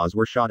amounts of paws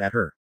were shot at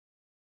her.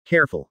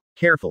 Careful,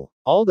 careful,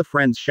 all the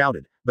friends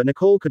shouted, but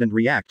Nicole couldn't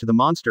react to the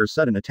monster's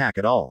sudden attack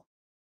at all.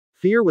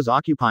 Fear was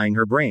occupying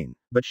her brain,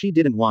 but she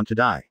didn't want to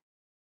die.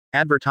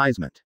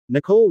 Advertisement.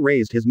 Nicole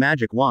raised his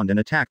magic wand and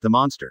attacked the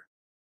monster.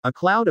 A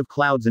cloud of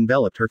clouds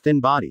enveloped her thin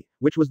body,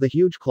 which was the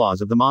huge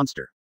claws of the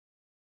monster.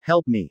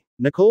 Help me.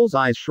 Nicole's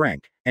eyes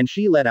shrank, and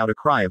she let out a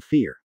cry of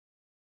fear.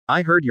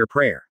 I heard your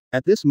prayer.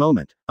 At this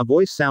moment, a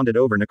voice sounded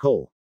over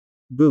Nicole.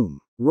 Boom.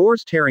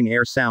 Roars tearing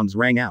air sounds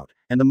rang out,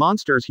 and the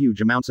monster's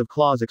huge amounts of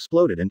claws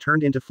exploded and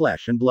turned into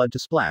flesh and blood to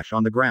splash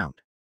on the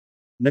ground.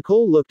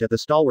 Nicole looked at the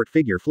stalwart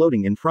figure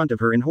floating in front of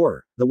her in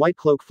horror, the white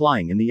cloak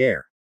flying in the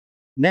air.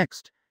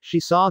 Next, she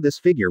saw this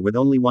figure with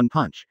only one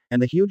punch,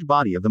 and the huge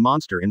body of the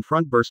monster in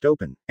front burst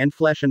open, and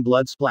flesh and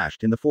blood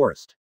splashed in the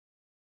forest.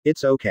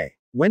 It's okay.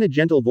 When a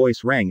gentle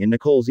voice rang in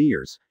Nicole's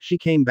ears, she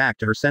came back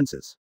to her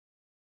senses.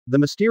 The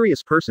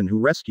mysterious person who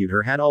rescued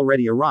her had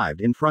already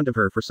arrived in front of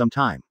her for some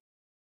time.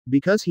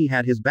 Because he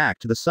had his back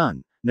to the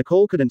sun,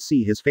 Nicole couldn't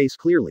see his face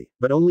clearly,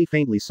 but only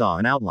faintly saw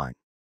an outline.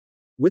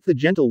 With the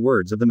gentle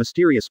words of the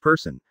mysterious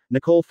person,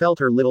 Nicole felt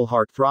her little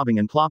heart throbbing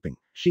and plopping.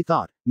 She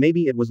thought,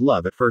 maybe it was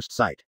love at first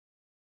sight.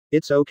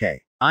 It's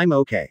okay. I'm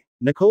okay.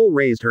 Nicole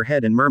raised her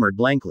head and murmured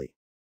blankly.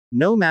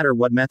 No matter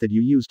what method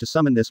you use to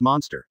summon this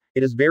monster,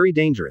 it is very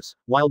dangerous.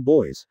 Wild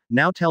boys,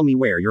 now tell me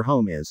where your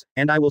home is,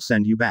 and I will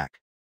send you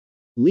back.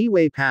 Li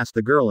Wei passed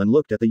the girl and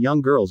looked at the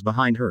young girls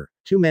behind her,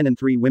 2 men and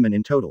 3 women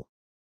in total.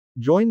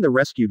 Join the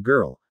rescued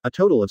girl, a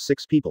total of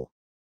 6 people.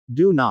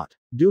 Do not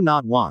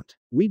want.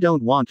 We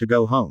don't want to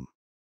go home.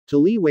 To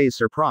Li Wei's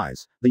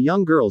surprise, the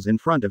young girls in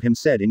front of him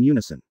said in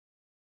unison.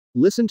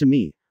 Listen to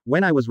me,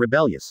 when I was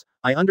rebellious,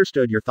 I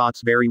understood your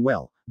thoughts very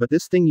well, but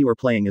this thing you are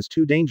playing is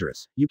too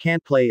dangerous, you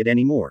can't play it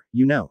anymore,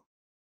 you know.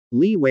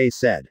 Li Wei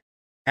said.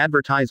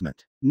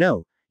 Advertisement.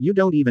 No, you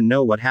don't even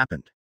know what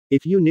happened.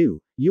 If you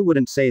knew, you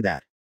wouldn't say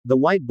that. The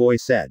white boy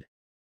said.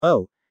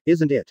 Oh,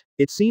 isn't it?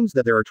 It seems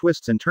that there are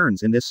twists and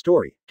turns in this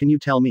story, can you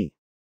tell me?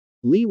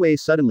 Li Wei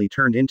suddenly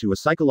turned into a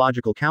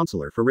psychological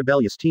counselor for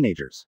rebellious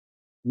teenagers.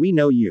 We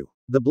know you.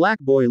 The black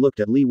boy looked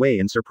at Li Wei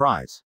in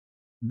surprise.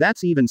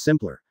 That's even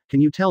simpler,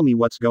 can you tell me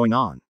what's going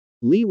on?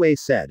 Li Wei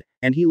said,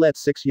 and he let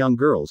 6 young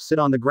girls sit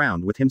on the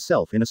ground with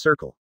himself in a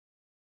circle.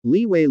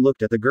 Li Wei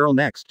looked at the girl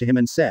next to him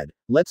and said,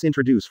 let's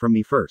introduce from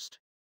me first.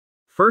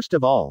 First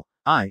of all,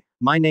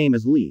 my name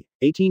is Li,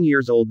 18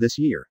 years old this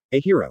year, a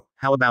hero,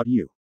 how about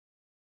you?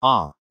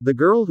 Ah, the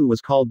girl who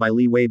was called by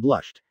Li Wei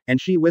blushed, and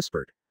she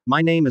whispered,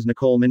 My name is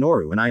Nicole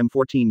Minoru and I am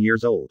 14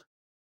 years old.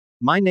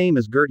 My name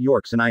is Gert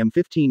Yorks and I am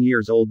 15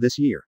 years old this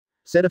year,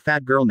 said a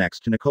fat girl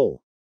next to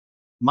Nicole.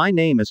 My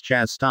name is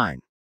Chaz Stein.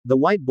 The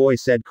white boy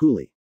said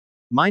coolly.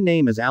 My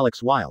name is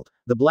Alex Wild,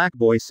 the black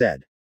boy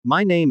said.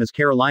 My name is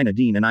Carolina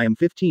Dean and I am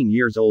 15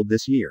 years old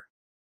this year.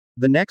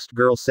 The next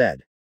girl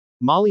said.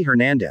 Molly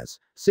Hernandez,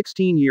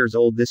 16 years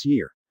old this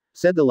year,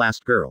 said the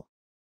last girl.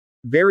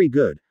 Very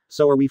good,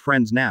 so are we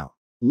friends now?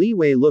 Li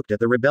Wei looked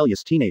at the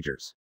rebellious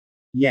teenagers.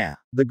 Yeah,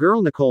 the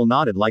girl Nicole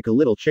nodded like a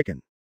little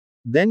chicken.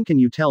 Then can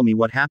you tell me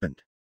what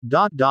happened?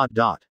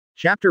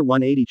 Chapter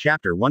 180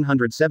 Chapter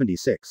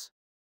 176.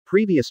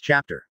 Previous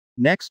chapter.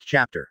 Next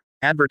chapter.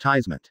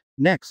 Advertisement.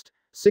 Next,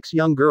 6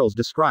 young girls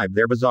described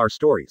their bizarre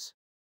stories.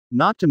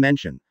 Not to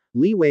mention,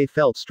 Li Wei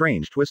felt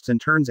strange twists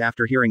and turns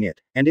after hearing it,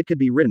 and it could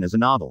be written as a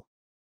novel.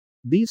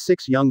 These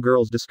 6 young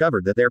girls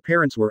discovered that their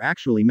parents were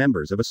actually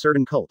members of a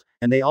certain cult,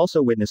 and they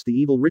also witnessed the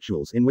evil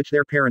rituals in which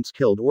their parents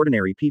killed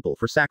ordinary people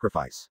for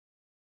sacrifice.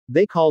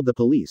 They called the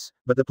police,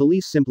 but the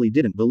police simply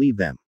didn't believe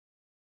them.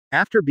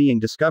 After being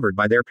discovered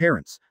by their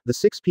parents, the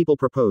 6 people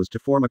proposed to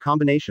form a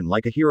combination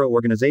like a hero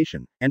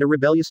organization, and a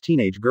rebellious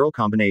teenage girl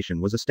combination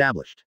was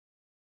established.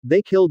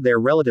 They killed their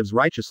relatives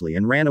righteously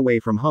and ran away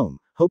from home,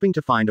 hoping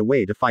to find a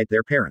way to fight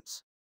their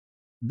parents.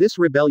 This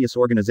rebellious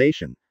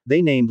organization,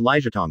 they named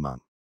Lijiatongmeng.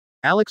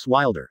 Alex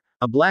Wilder,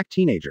 a black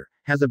teenager,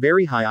 has a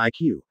very high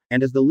IQ,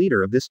 and is the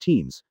leader of this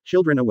team's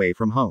Children Away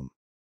from Home.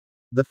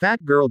 The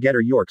fat girl Getter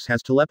Yorks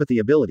has telepathy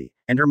ability,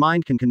 and her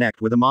mind can connect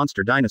with a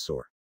monster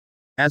dinosaur.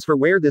 As for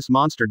where this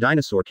monster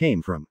dinosaur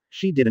came from,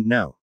 she didn't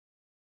know.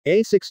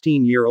 A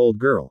 16-year-old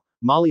girl,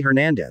 Molly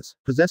Hernandez,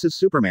 possesses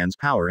Superman's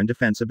power and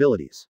defense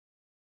abilities.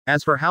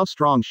 As for how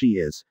strong she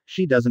is,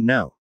 she doesn't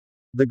know.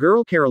 The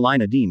girl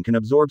Carolina Dean can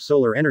absorb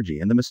solar energy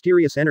and the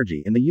mysterious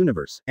energy in the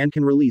universe, and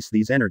can release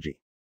these energy.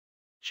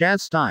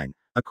 Chaz Stein,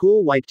 a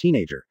cool white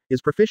teenager,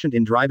 is proficient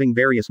in driving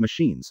various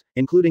machines,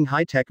 including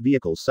high-tech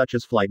vehicles such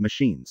as flight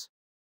machines.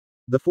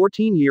 The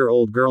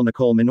 14-year-old girl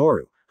Nicole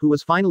Minoru, who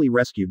was finally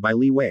rescued by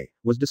Li Wei,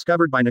 was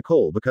discovered by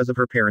Nicole because of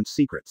her parents'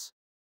 secrets.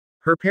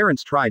 Her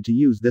parents tried to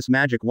use this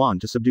magic wand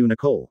to subdue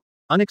Nicole.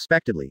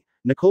 Unexpectedly,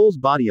 Nicole's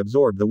body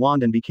absorbed the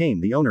wand and became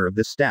the owner of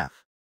this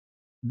staff.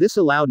 This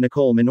allowed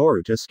Nicole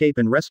Minoru to escape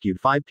and rescued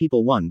 5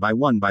 people one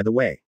by the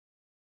way.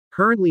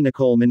 Currently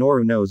Nicole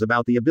Minoru knows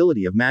about the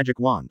ability of magic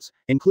wands,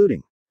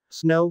 including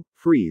snow,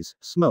 freeze,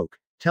 smoke,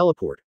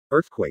 teleport,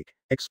 earthquake,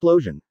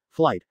 explosion,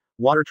 flight,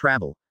 water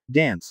travel,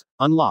 dance,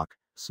 unlock,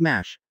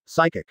 smash,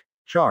 psychic,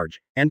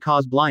 charge, and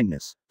cause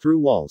blindness, through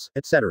walls,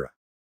 etc.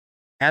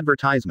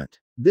 Advertisement.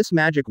 This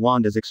magic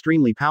wand is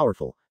extremely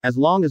powerful. As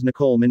long as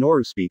Nicole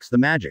Minoru speaks the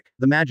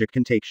magic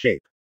can take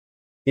shape.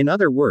 In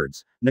other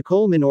words,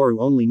 Nicole Minoru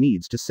only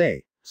needs to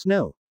say,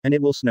 snow, and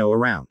it will snow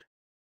around.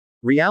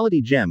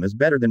 Reality Gem is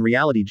better than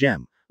Reality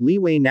Gem. Li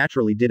Wei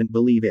naturally didn't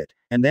believe it,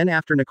 and then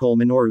after Nicole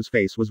Minoru's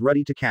face was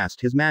ready to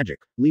cast his magic,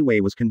 Li Wei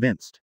was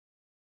convinced.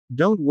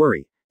 Don't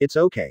worry, it's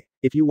okay,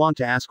 if you want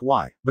to ask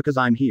why, because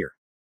I'm here.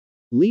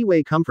 Li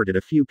Wei comforted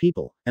a few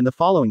people, and the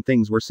following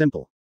things were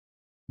simple.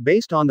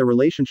 Based on the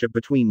relationship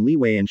between Li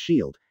Wei and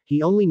S.H.I.E.L.D.,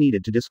 he only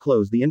needed to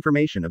disclose the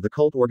information of the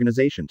cult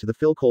organization to the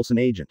Phil Coulson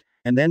agent,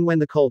 and then when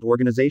the cult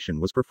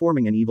organization was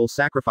performing an evil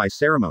sacrifice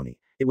ceremony,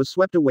 it was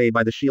swept away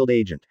by the S.H.I.E.L.D.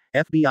 agent,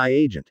 FBI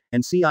agent,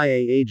 and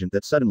CIA agent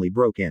that suddenly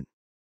broke in.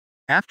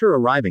 After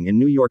arriving in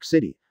New York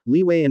City,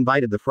 Li Wei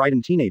invited the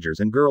frightened teenagers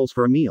and girls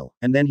for a meal,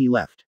 and then he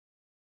left.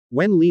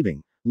 When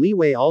leaving, Li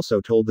Wei also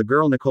told the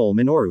girl Nicole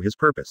Minoru his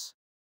purpose.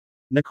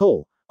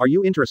 Nicole, are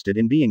you interested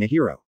in being a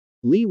hero?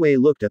 Li Wei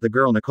looked at the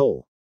girl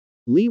Nicole.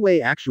 Li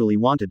Wei actually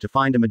wanted to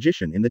find a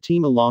magician in the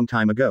team a long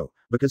time ago,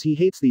 because he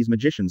hates these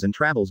magicians and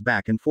travels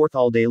back and forth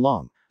all day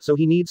long, so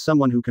he needs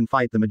someone who can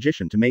fight the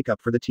magician to make up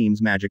for the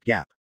team's magic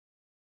gap.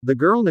 The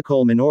girl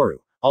Nicole Minoru,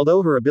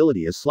 although her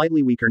ability is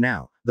slightly weaker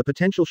now, the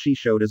potential she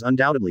showed is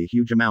undoubtedly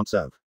huge amounts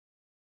of.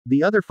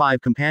 The other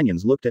 5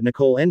 companions looked at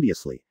Nicole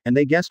enviously, and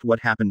they guessed what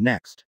happened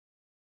next.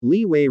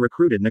 Li Wei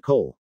recruited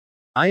Nicole.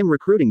 I am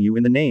recruiting you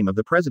in the name of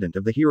the president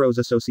of the Heroes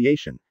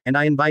Association, and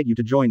I invite you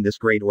to join this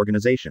great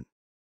organization.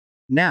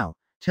 Now,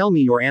 tell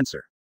me your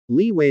answer.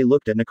 Li Wei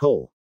looked at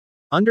Nicole.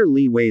 Under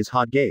Li Wei's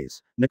hot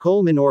gaze,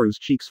 Nicole Minoru's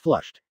cheeks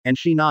flushed, and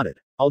she nodded.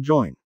 I'll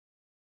join.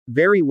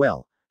 Very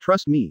well,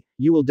 trust me,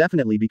 you will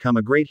definitely become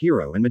a great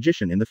hero and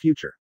magician in the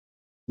future.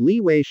 Li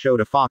Wei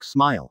showed a fox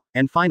smile,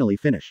 and finally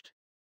finished.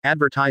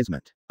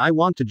 Advertisement. I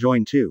want to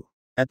join too.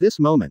 At this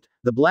moment,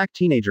 the black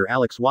teenager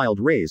Alex Wild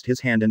raised his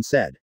hand and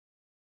said.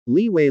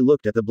 Li Wei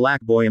looked at the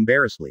black boy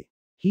embarrassedly.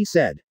 He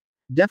said.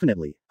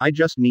 Definitely, I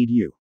just need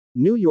you.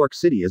 New York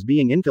City is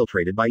being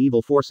infiltrated by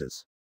evil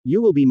forces.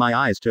 You will be my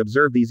eyes to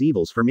observe these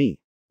evils for me.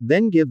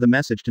 Then give the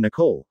message to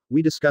Nicole,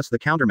 we discuss the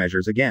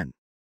countermeasures again.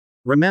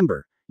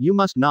 Remember, you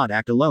must not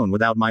act alone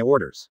without my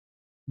orders.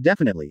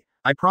 Definitely,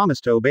 I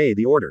promise to obey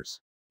the orders.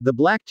 The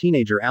black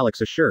teenager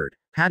Alex assured,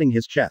 patting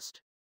his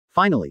chest.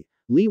 Finally,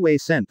 Li Wei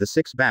sent the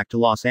 6 back to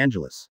Los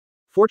Angeles.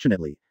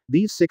 Fortunately,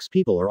 these 6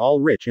 people are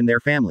all rich in their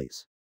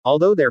families.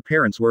 Although their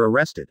parents were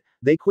arrested,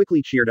 they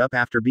quickly cheered up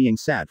after being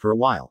sad for a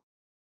while.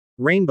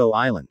 Rainbow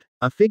Island.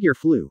 A figure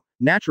flew,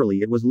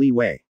 Naturally, it was Li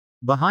Wei.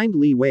 Behind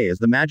Li Wei is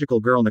the magical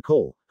girl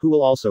Nicole, who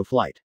will also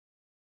flight.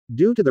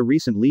 Due to the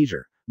recent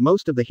leisure,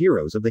 most of the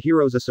heroes of the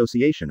Heroes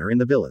Association are in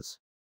the villas.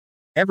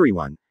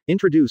 Everyone,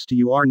 introduce to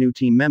you our new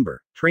team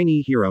member,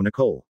 trainee hero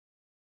Nicole.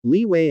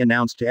 Li Wei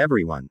announced to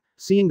everyone,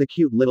 seeing the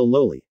cute little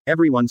loli,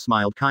 everyone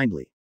smiled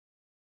kindly.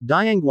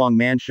 Dianguang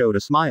Man showed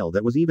a smile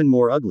that was even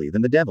more ugly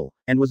than the devil,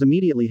 and was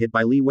immediately hit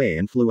by Li Wei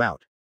and flew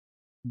out.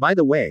 By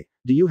the way,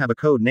 do you have a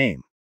code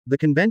name? The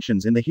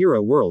conventions in the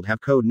hero world have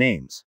code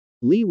names.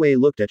 Li Wei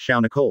looked at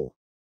Xiao Nicole.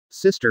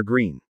 Sister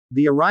Green.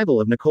 The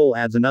arrival of Nicole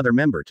adds another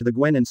member to the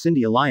Gwen and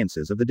Cindy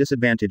alliances of the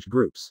disadvantaged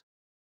groups.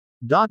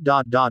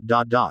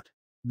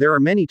 There are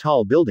many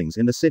tall buildings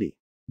in the city.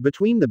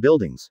 Between the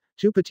buildings,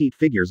 two petite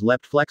figures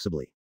leapt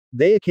flexibly.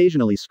 They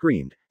occasionally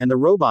screamed, and the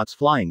robots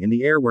flying in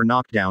the air were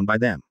knocked down by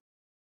them.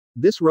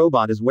 This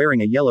robot is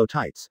wearing a yellow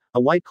tights,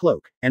 a white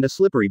cloak, and a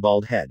slippery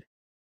bald head.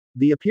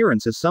 The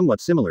appearance is somewhat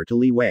similar to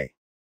Li Wei.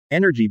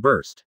 Energy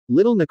burst.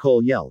 Little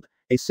Nicole yelled.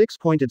 A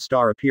six-pointed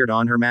star appeared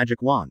on her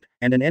magic wand,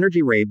 and an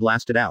energy ray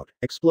blasted out,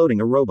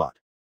 exploding a robot.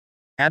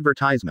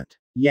 Advertisement.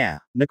 Yeah.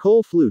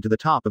 Nicole flew to the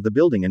top of the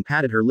building and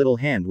patted her little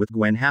hand with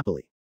Gwen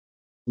happily.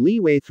 Li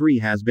Wei 3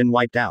 has been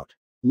wiped out.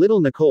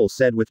 Little Nicole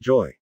said with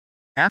joy.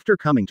 After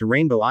coming to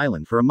Rainbow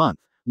Island for a month,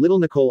 little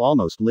Nicole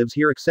almost lives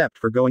here except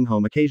for going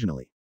home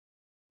occasionally.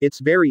 It's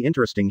very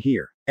interesting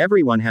here.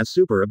 Everyone has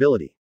super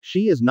ability.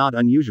 She is not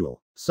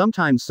unusual.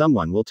 Sometimes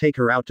someone will take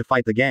her out to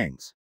fight the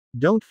gangs.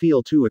 Don't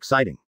feel too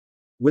exciting.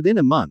 Within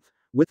a month,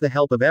 with the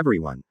help of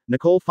everyone,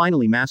 Nicole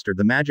finally mastered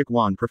the magic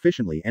wand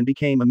proficiently and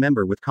became a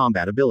member with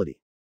combat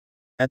ability.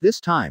 At this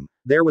time,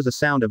 there was a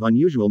sound of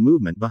unusual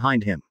movement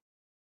behind him.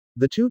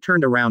 The two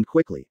turned around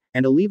quickly,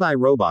 and a Levi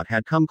robot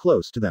had come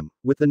close to them,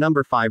 with the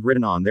number 5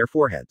 written on their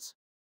foreheads.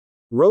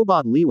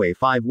 Robot Li Wei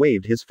 5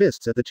 waved his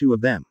fists at the two of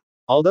them.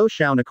 Although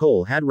Xiao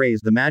Nicole had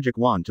raised the magic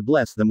wand to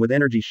bless them with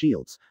energy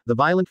shields, the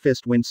violent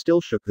fist wind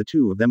still shook the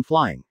two of them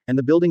flying, and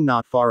the building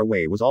not far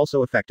away was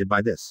also affected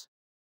by this.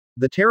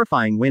 The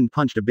terrifying wind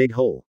punched a big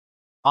hole.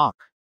 Awk.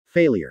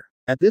 Failure.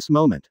 At this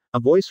moment, a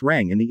voice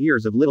rang in the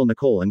ears of little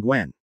Nicole and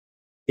Gwen.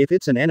 If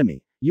it's an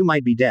enemy, you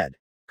might be dead.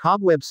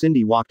 Cobweb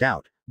Cindy walked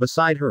out,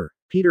 beside her,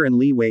 Peter and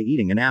Li Wei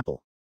eating an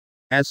apple.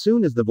 As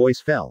soon as the voice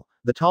fell,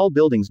 the tall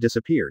buildings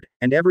disappeared,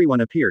 and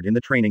everyone appeared in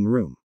the training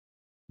room.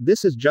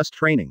 This is just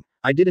training,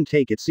 I didn't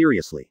take it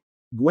seriously.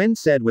 Gwen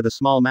said with a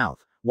small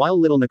mouth, while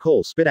little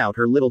Nicole spit out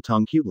her little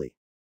tongue cutely.